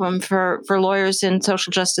problem for lawyers in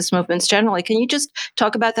social justice movements generally. Can you just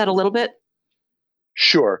talk about that a little bit?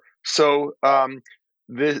 Sure. So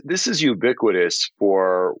this is ubiquitous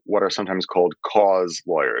for what are sometimes called cause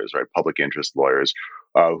lawyers, right? Public interest lawyers,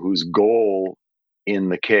 whose goal in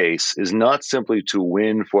the case is not simply to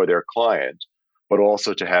win for their client, but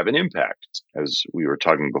also to have an impact. As we were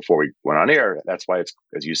talking before we went on air, that's why it's,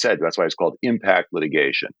 as you said, that's why it's called impact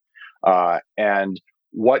litigation. And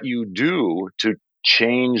what you do to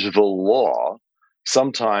change the law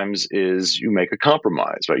sometimes is you make a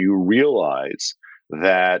compromise, right? You realize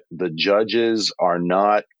that the judges are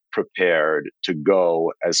not prepared to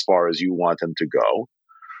go as far as you want them to go.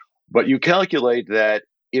 But you calculate that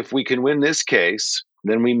if we can win this case,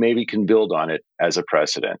 then we maybe can build on it as a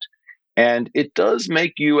precedent. And it does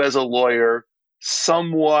make you as a lawyer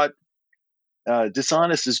somewhat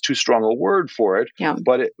dishonest is too strong a word for it,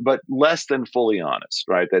 but less than fully honest,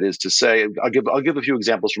 right? That is to say, I'll give a few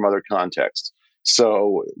examples from other contexts.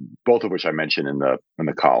 So both of which I mentioned in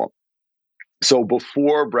the column. So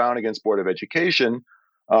before Brown against Board of Education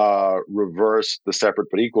reversed the separate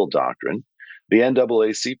but equal doctrine, the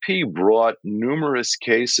NAACP brought numerous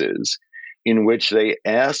cases in which they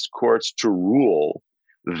asked courts to rule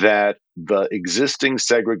that the existing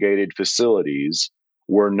segregated facilities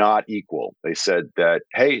were not equal. They said that,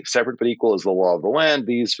 hey, separate but equal is the law of the land.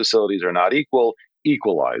 These facilities are not equal.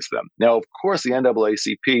 Equalize them. Now, of course, the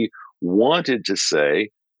NAACP wanted to say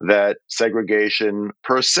that segregation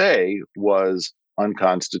per se was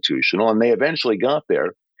unconstitutional, and they eventually got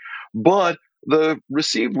there. But the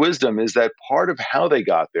received wisdom is that part of how they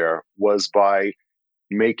got there was by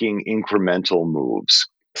making incremental moves.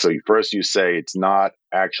 So first you say it's not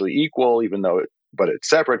actually equal, but it's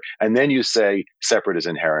separate, and then you say separate is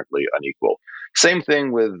inherently unequal. Same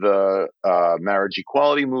thing with the marriage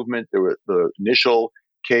equality movement. There were the initial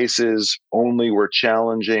cases only were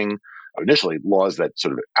challenging initially laws that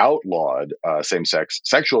sort of outlawed same-sex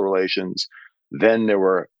sexual relations. Then there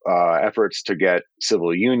were efforts to get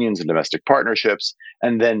civil unions and domestic partnerships,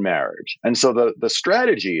 and then marriage. And so the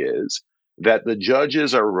strategy is that the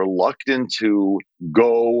judges are reluctant to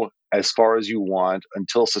go as far as you want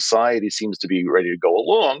until society seems to be ready to go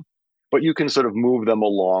along, but you can sort of move them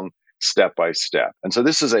along step by step. And so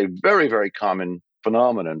this is a very, very common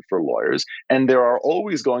phenomenon for lawyers. And there are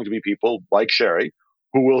always going to be people like Sherry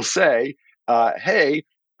who will say, hey,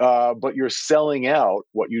 but you're selling out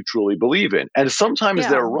what you truly believe in. And sometimes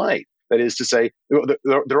they're right. That is to say,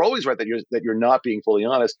 they're always right that you're not being fully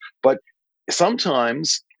honest. But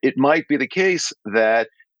sometimes it might be the case that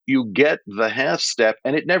you get the half step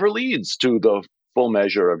and it never leads to the full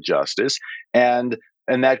measure of justice. And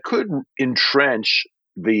that could entrench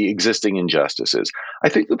the existing injustices. I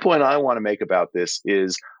think the point I want to make about this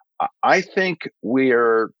is I think we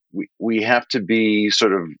have to be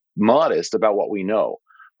sort of modest about what we know.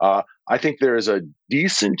 I think there is a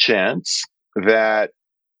decent chance that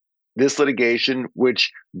this litigation,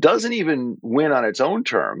 which doesn't even win on its own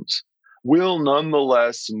terms, will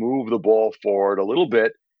nonetheless move the ball forward a little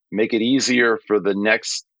bit, make it easier for the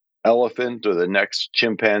next elephant or the next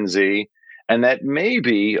chimpanzee, and that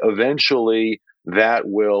maybe eventually that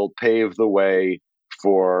will pave the way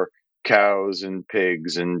for cows and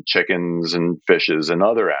pigs and chickens and fishes and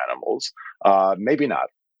other animals. Maybe not.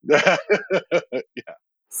 Yeah.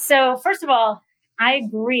 So first of all, I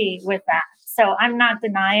agree with that. So I'm not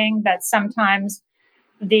denying that sometimes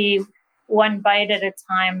the one bite at a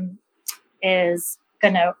time is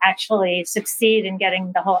going to actually succeed in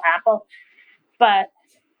getting the whole apple. But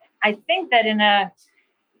I think that in a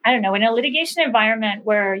litigation environment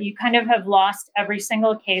where you kind of have lost every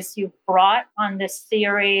single case you've brought on this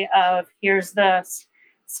theory of here's the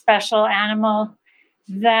special animal,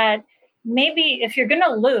 that maybe if you're going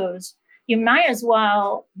to lose, you might as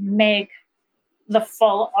well make the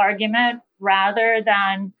full argument rather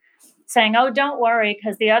than saying, oh, don't worry,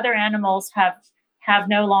 because the other animals have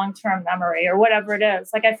no long-term memory or whatever it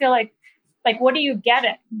is. Like, I feel like what are you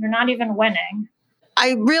getting? You're not even winning.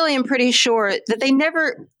 I really am pretty sure that they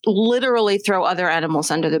never literally throw other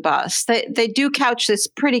animals under the bus. They do couch this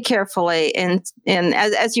pretty carefully in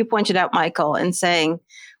as you pointed out, Michael, in saying,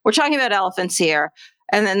 we're talking about elephants here.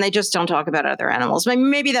 And then they just don't talk about other animals.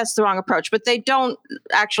 Maybe that's the wrong approach, but they don't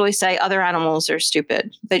actually say other animals are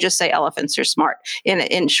stupid. They just say elephants are smart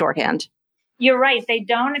in shorthand. You're right. They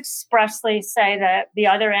don't expressly say that the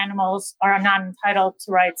other animals are not entitled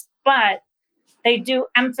to rights, but they do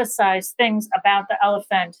emphasize things about the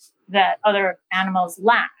elephant that other animals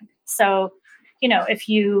lack. So, if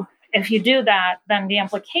you do that, then the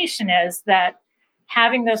implication is that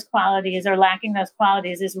having those qualities or lacking those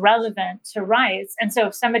qualities is relevant to rights. And so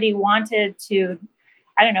if somebody wanted to,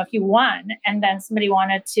 I don't know, if you won and then somebody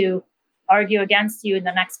wanted to argue against you in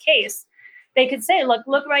the next case, they could say, look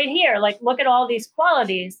right here, look at all these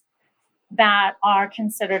qualities that are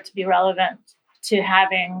considered to be relevant to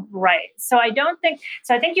having rights. So I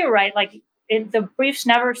think you're right. The briefs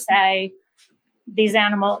never say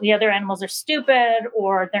the other animals are stupid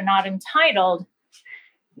or they're not entitled.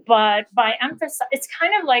 But by emphasis, it's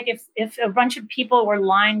kind of like if a bunch of people were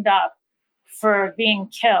lined up for being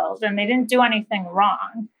killed and they didn't do anything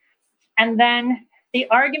wrong. And then the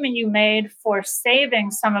argument you made for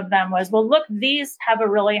saving some of them was, well, look, these have a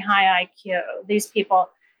really high IQ. These people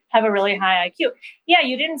have a really high IQ. Yeah,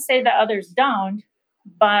 you didn't say that others don't,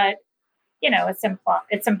 but,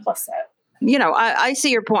 it's implicit. I see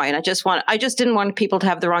your point. I just didn't want people to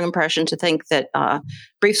have the wrong impression to think that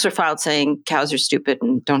briefs were filed saying cows are stupid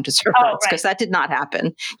and don't deserve rights, because that did not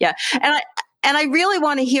happen. Yeah. And I really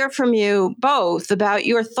want to hear from you both about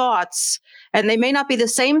your thoughts, and they may not be the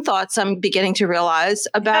same thoughts I'm beginning to realize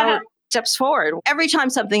about steps forward. Every time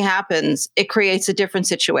something happens, it creates a different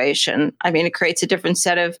situation. I mean, it creates a different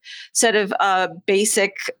set of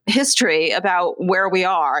basic history about where we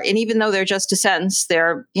are. And even though they're just dissents,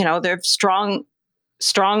 they're strong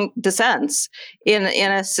dissents in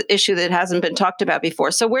an issue that hasn't been talked about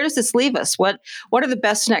before. So where does this leave us? What are the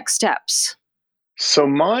best next steps? So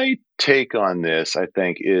my take on this, I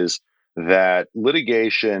think, is that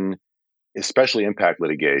litigation, especially impact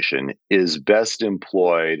litigation, is best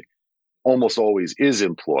employed, almost always is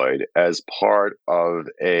employed, as part of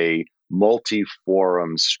a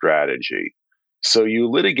multi-forum strategy. So you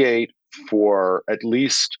litigate for at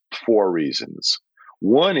least 4 reasons.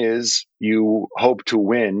 One is you hope to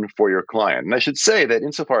win for your client. And I should say that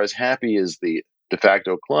insofar as Happy is the de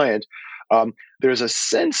facto client, there's a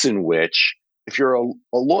sense in which if you're a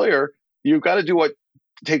lawyer, you've got to do what it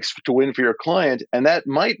takes to win for your client. And that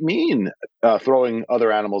might mean throwing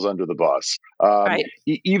other animals under the bus, right.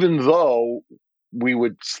 Even though we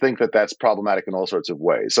would think that that's problematic in all sorts of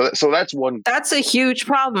ways. So that's one. That's a huge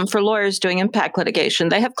problem for lawyers doing impact litigation.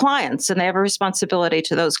 They have clients and they have a responsibility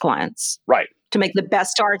to those clients. Right. To make the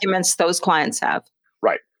best arguments those clients have.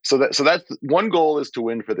 Right. So that's one goal, is to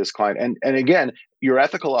win for this client. And again, your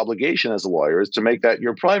ethical obligation as a lawyer is to make that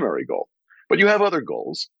your primary goal. But you have other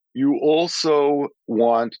goals. You also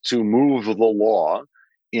want to move the law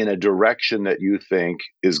in a direction that you think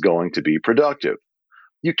is going to be productive.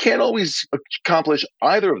 You can't always accomplish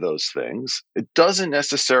either of those things. It doesn't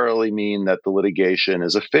necessarily mean that the litigation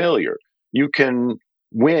is a failure. You can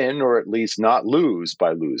win, or at least not lose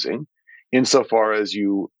by losing, insofar as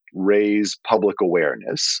you raise public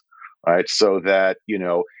awareness, right? So that,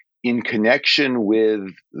 in connection with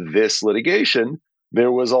this litigation,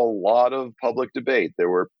 there was a lot of public debate. There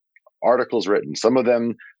were articles written. Some of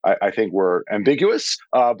them, I think, were ambiguous,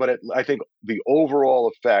 but I think the overall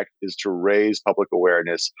effect is to raise public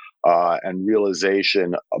awareness and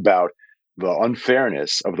realization about the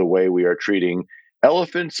unfairness of the way we are treating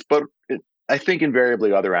elephants, but I think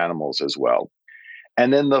invariably other animals as well.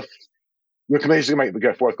 And then the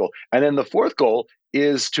fourth goal. And then the fourth goal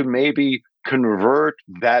is to maybe convert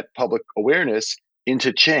that public awareness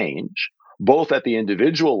into change, both at the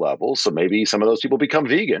individual level, so maybe some of those people become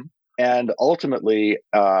vegan, and ultimately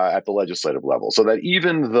at the legislative level, so that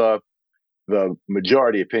even the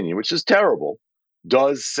majority opinion, which is terrible,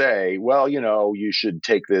 does say, well, you should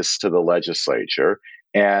take this to the legislature.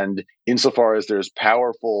 And insofar as there's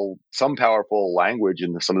some powerful language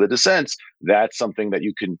in some of the dissents, that's something that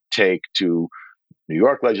you can take to New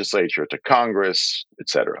York legislature, to Congress, et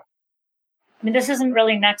cetera. I mean, this isn't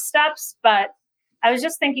really next steps, but I was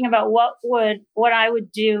just thinking about what I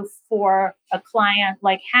would do for a client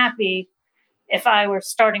like Happy if I were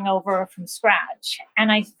starting over from scratch.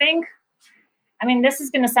 And I think, this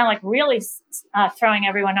is going to sound like really throwing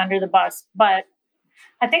everyone under the bus, but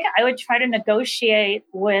I think I would try to negotiate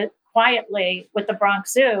quietly with the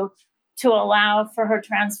Bronx Zoo to allow for her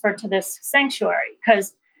transfer to this sanctuary,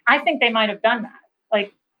 because I think they might have done that.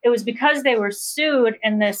 Like, it was because they were sued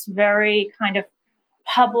in this very kind of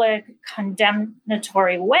public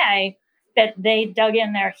condemnatory way that they dug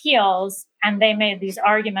in their heels and they made these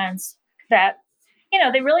arguments that,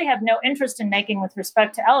 they really have no interest in making with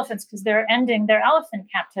respect to elephants, because they're ending their elephant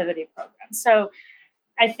captivity program. So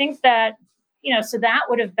I think that, so that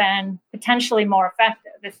would have been potentially more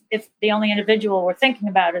effective if the only individual we're thinking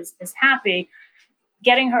about is Happy.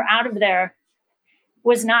 Getting her out of there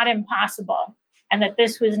was not impossible, and that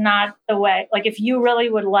this was not the way. Like, if you really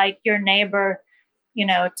would like your neighbor,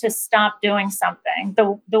 to stop doing something,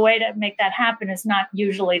 the way to make that happen is not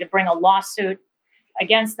usually to bring a lawsuit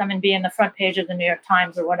against them and be in the front page of the New York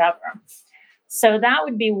Times or whatever. So that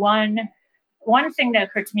would be one thing that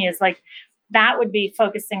occurred to me, is like, that would be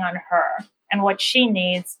focusing on her and what she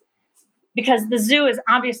needs, because the zoo is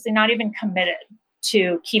obviously not even committed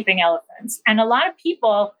to keeping elephants. And a lot of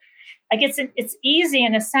people, like, it's easy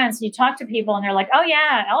in a sense. You talk to people and they're like, oh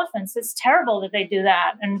yeah, elephants, it's terrible that they do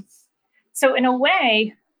that. And so in a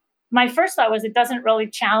way, my first thought was it doesn't really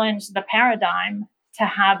challenge the paradigm to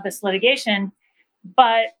have this litigation.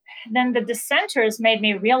 But then the dissenters made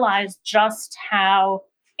me realize just how,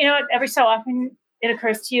 every so often it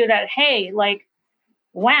occurs to you that, hey, like,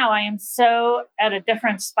 wow, I am so at a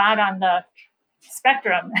different spot on the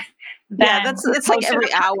spectrum. Yeah, that's like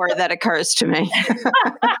every hour that occurs to me.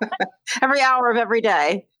 Every hour of every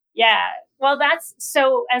day. Yeah. Well, that's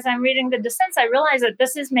so as I'm reading the dissents, I realize that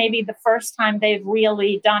this is maybe the first time they've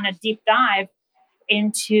really done a deep dive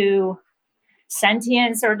into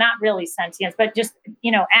sentience, or not really sentience, but just,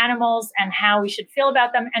 animals and how we should feel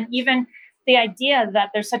about them. And even the idea that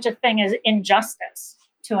there's such a thing as injustice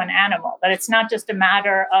to an animal, that it's not just a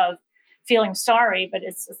matter of feeling sorry, but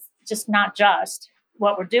it's just not just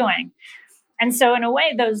what we're doing. And so in a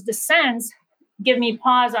way, those dissents give me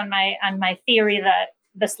pause on my theory that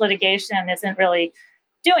this litigation isn't really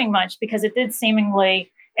doing much, because it did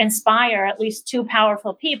seemingly inspire at least two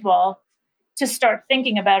powerful people to start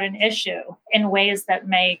thinking about an issue in ways that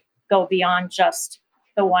may go beyond just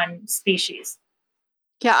the one species.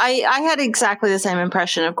 Yeah, I had exactly the same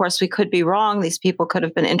impression. Of course, we could be wrong. These people could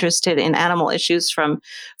have been interested in animal issues from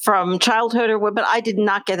childhood, but I did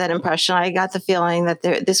not get that impression. I got the feeling that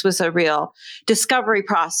this was a real discovery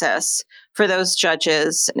process for those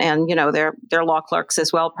judges and, their law clerks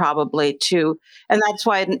as well, probably too. And that's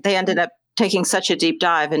why they ended up taking such a deep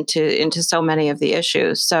dive into so many of the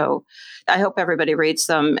issues. So I hope everybody reads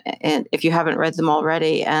them, and if you haven't read them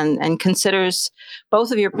already, and considers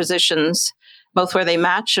both of your positions, both where they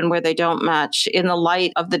match and where they don't match, in the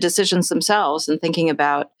light of the decisions themselves, and thinking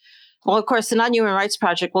about, well, of course, the Non-Human Rights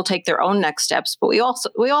Project will take their own next steps, but we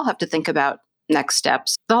all have to think about next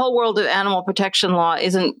steps. The whole world of animal protection law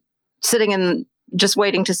isn't sitting in just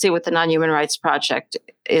waiting to see what the Non-Human Rights Project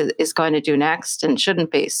is going to do next, and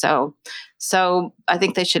shouldn't be. So I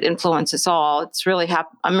think they should influence us all. It's really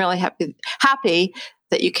I'm really happy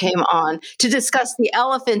that you came on to discuss the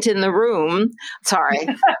elephant in the room.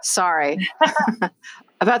 Sorry,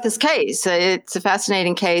 about this case. It's a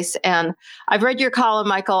fascinating case. And I've read your column,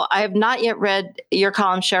 Michael. I have not yet read your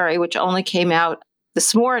column, Sherry, which only came out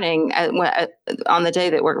this morning on the day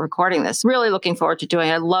that we're recording this. Really looking forward to doing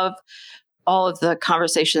it. I love all of the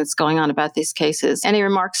conversations going on about these cases. Any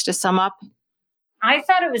remarks to sum up? I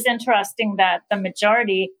thought it was interesting that the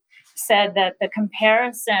majority said that the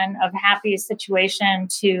comparison of Happy's situation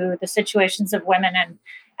to the situations of women and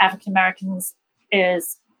African Americans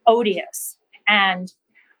is odious. And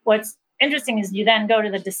what's interesting is you then go to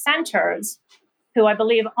the dissenters, who I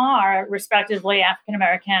believe are respectively African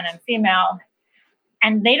American and female,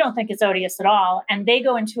 and they don't think it's odious at all. And they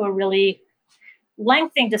go into a really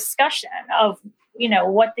lengthy discussion of,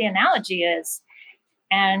 what the analogy is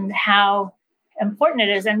and how important it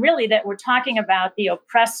is. And really that we're talking about the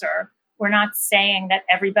oppressor. We're not saying that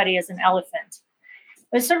everybody is an elephant.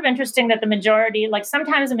 It was sort of interesting that the majority,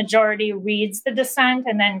 sometimes the majority reads the dissent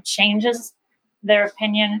and then changes their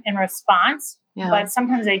opinion in response, but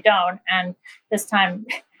sometimes they don't. And this time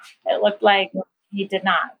it looked like he did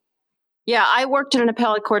not. Yeah, I worked in an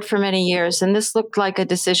appellate court for many years, and this looked like a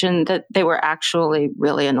decision that they were actually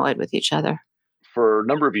really annoyed with each other. For a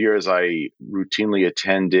number of years, I routinely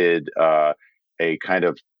attended a kind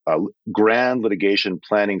of grand litigation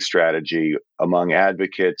planning strategy among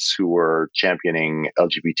advocates who were championing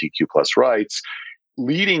LGBTQ plus rights,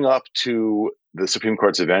 leading up to the Supreme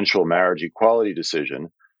Court's eventual marriage equality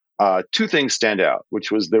decision. Two things stand out,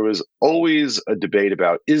 which was there was always a debate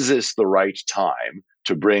about, is this the right time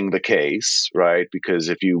to bring the case, right? Because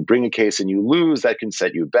if you bring a case and you lose, that can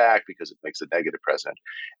set you back because it makes a negative precedent.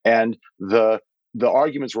 And the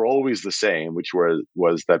arguments were always the same, which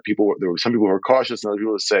was that there were some people who were cautious and other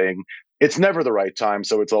people were saying it's never the right time,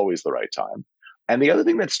 so it's always the right time. And the other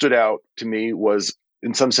thing that stood out to me was,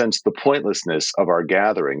 in some sense, the pointlessness of our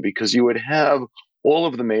gathering, because you would have all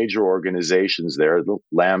of the major organizations there, the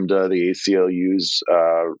Lambda, the ACLU's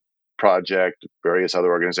project, various other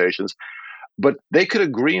organizations, but they could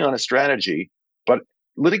agree on a strategy. But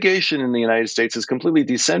litigation in the United States is completely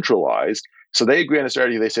decentralized. So they agree on a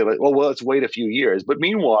strategy. They say, well, let's wait a few years. But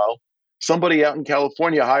meanwhile, somebody out in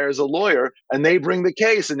California hires a lawyer and they bring the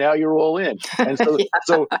case, and now you're all in. And so,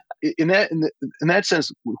 so in that sense,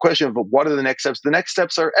 the question of what are the next steps? The next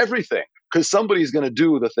steps are everything, because somebody's going to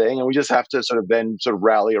do the thing, and we just have to sort of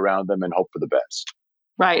rally around them and hope for the best.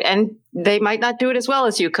 Right. And they might not do it as well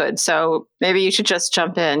as you could. So maybe you should just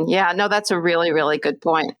jump in. Yeah, no, that's a really, really good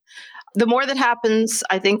point. The more that happens,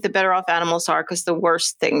 I think the better off animals are, because the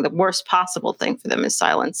worst possible thing for them is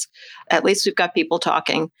silence. At least we've got people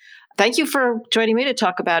talking. Thank you for joining me to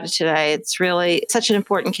talk about it today. It's really such an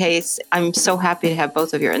important case. I'm so happy to have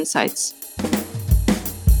both of your insights.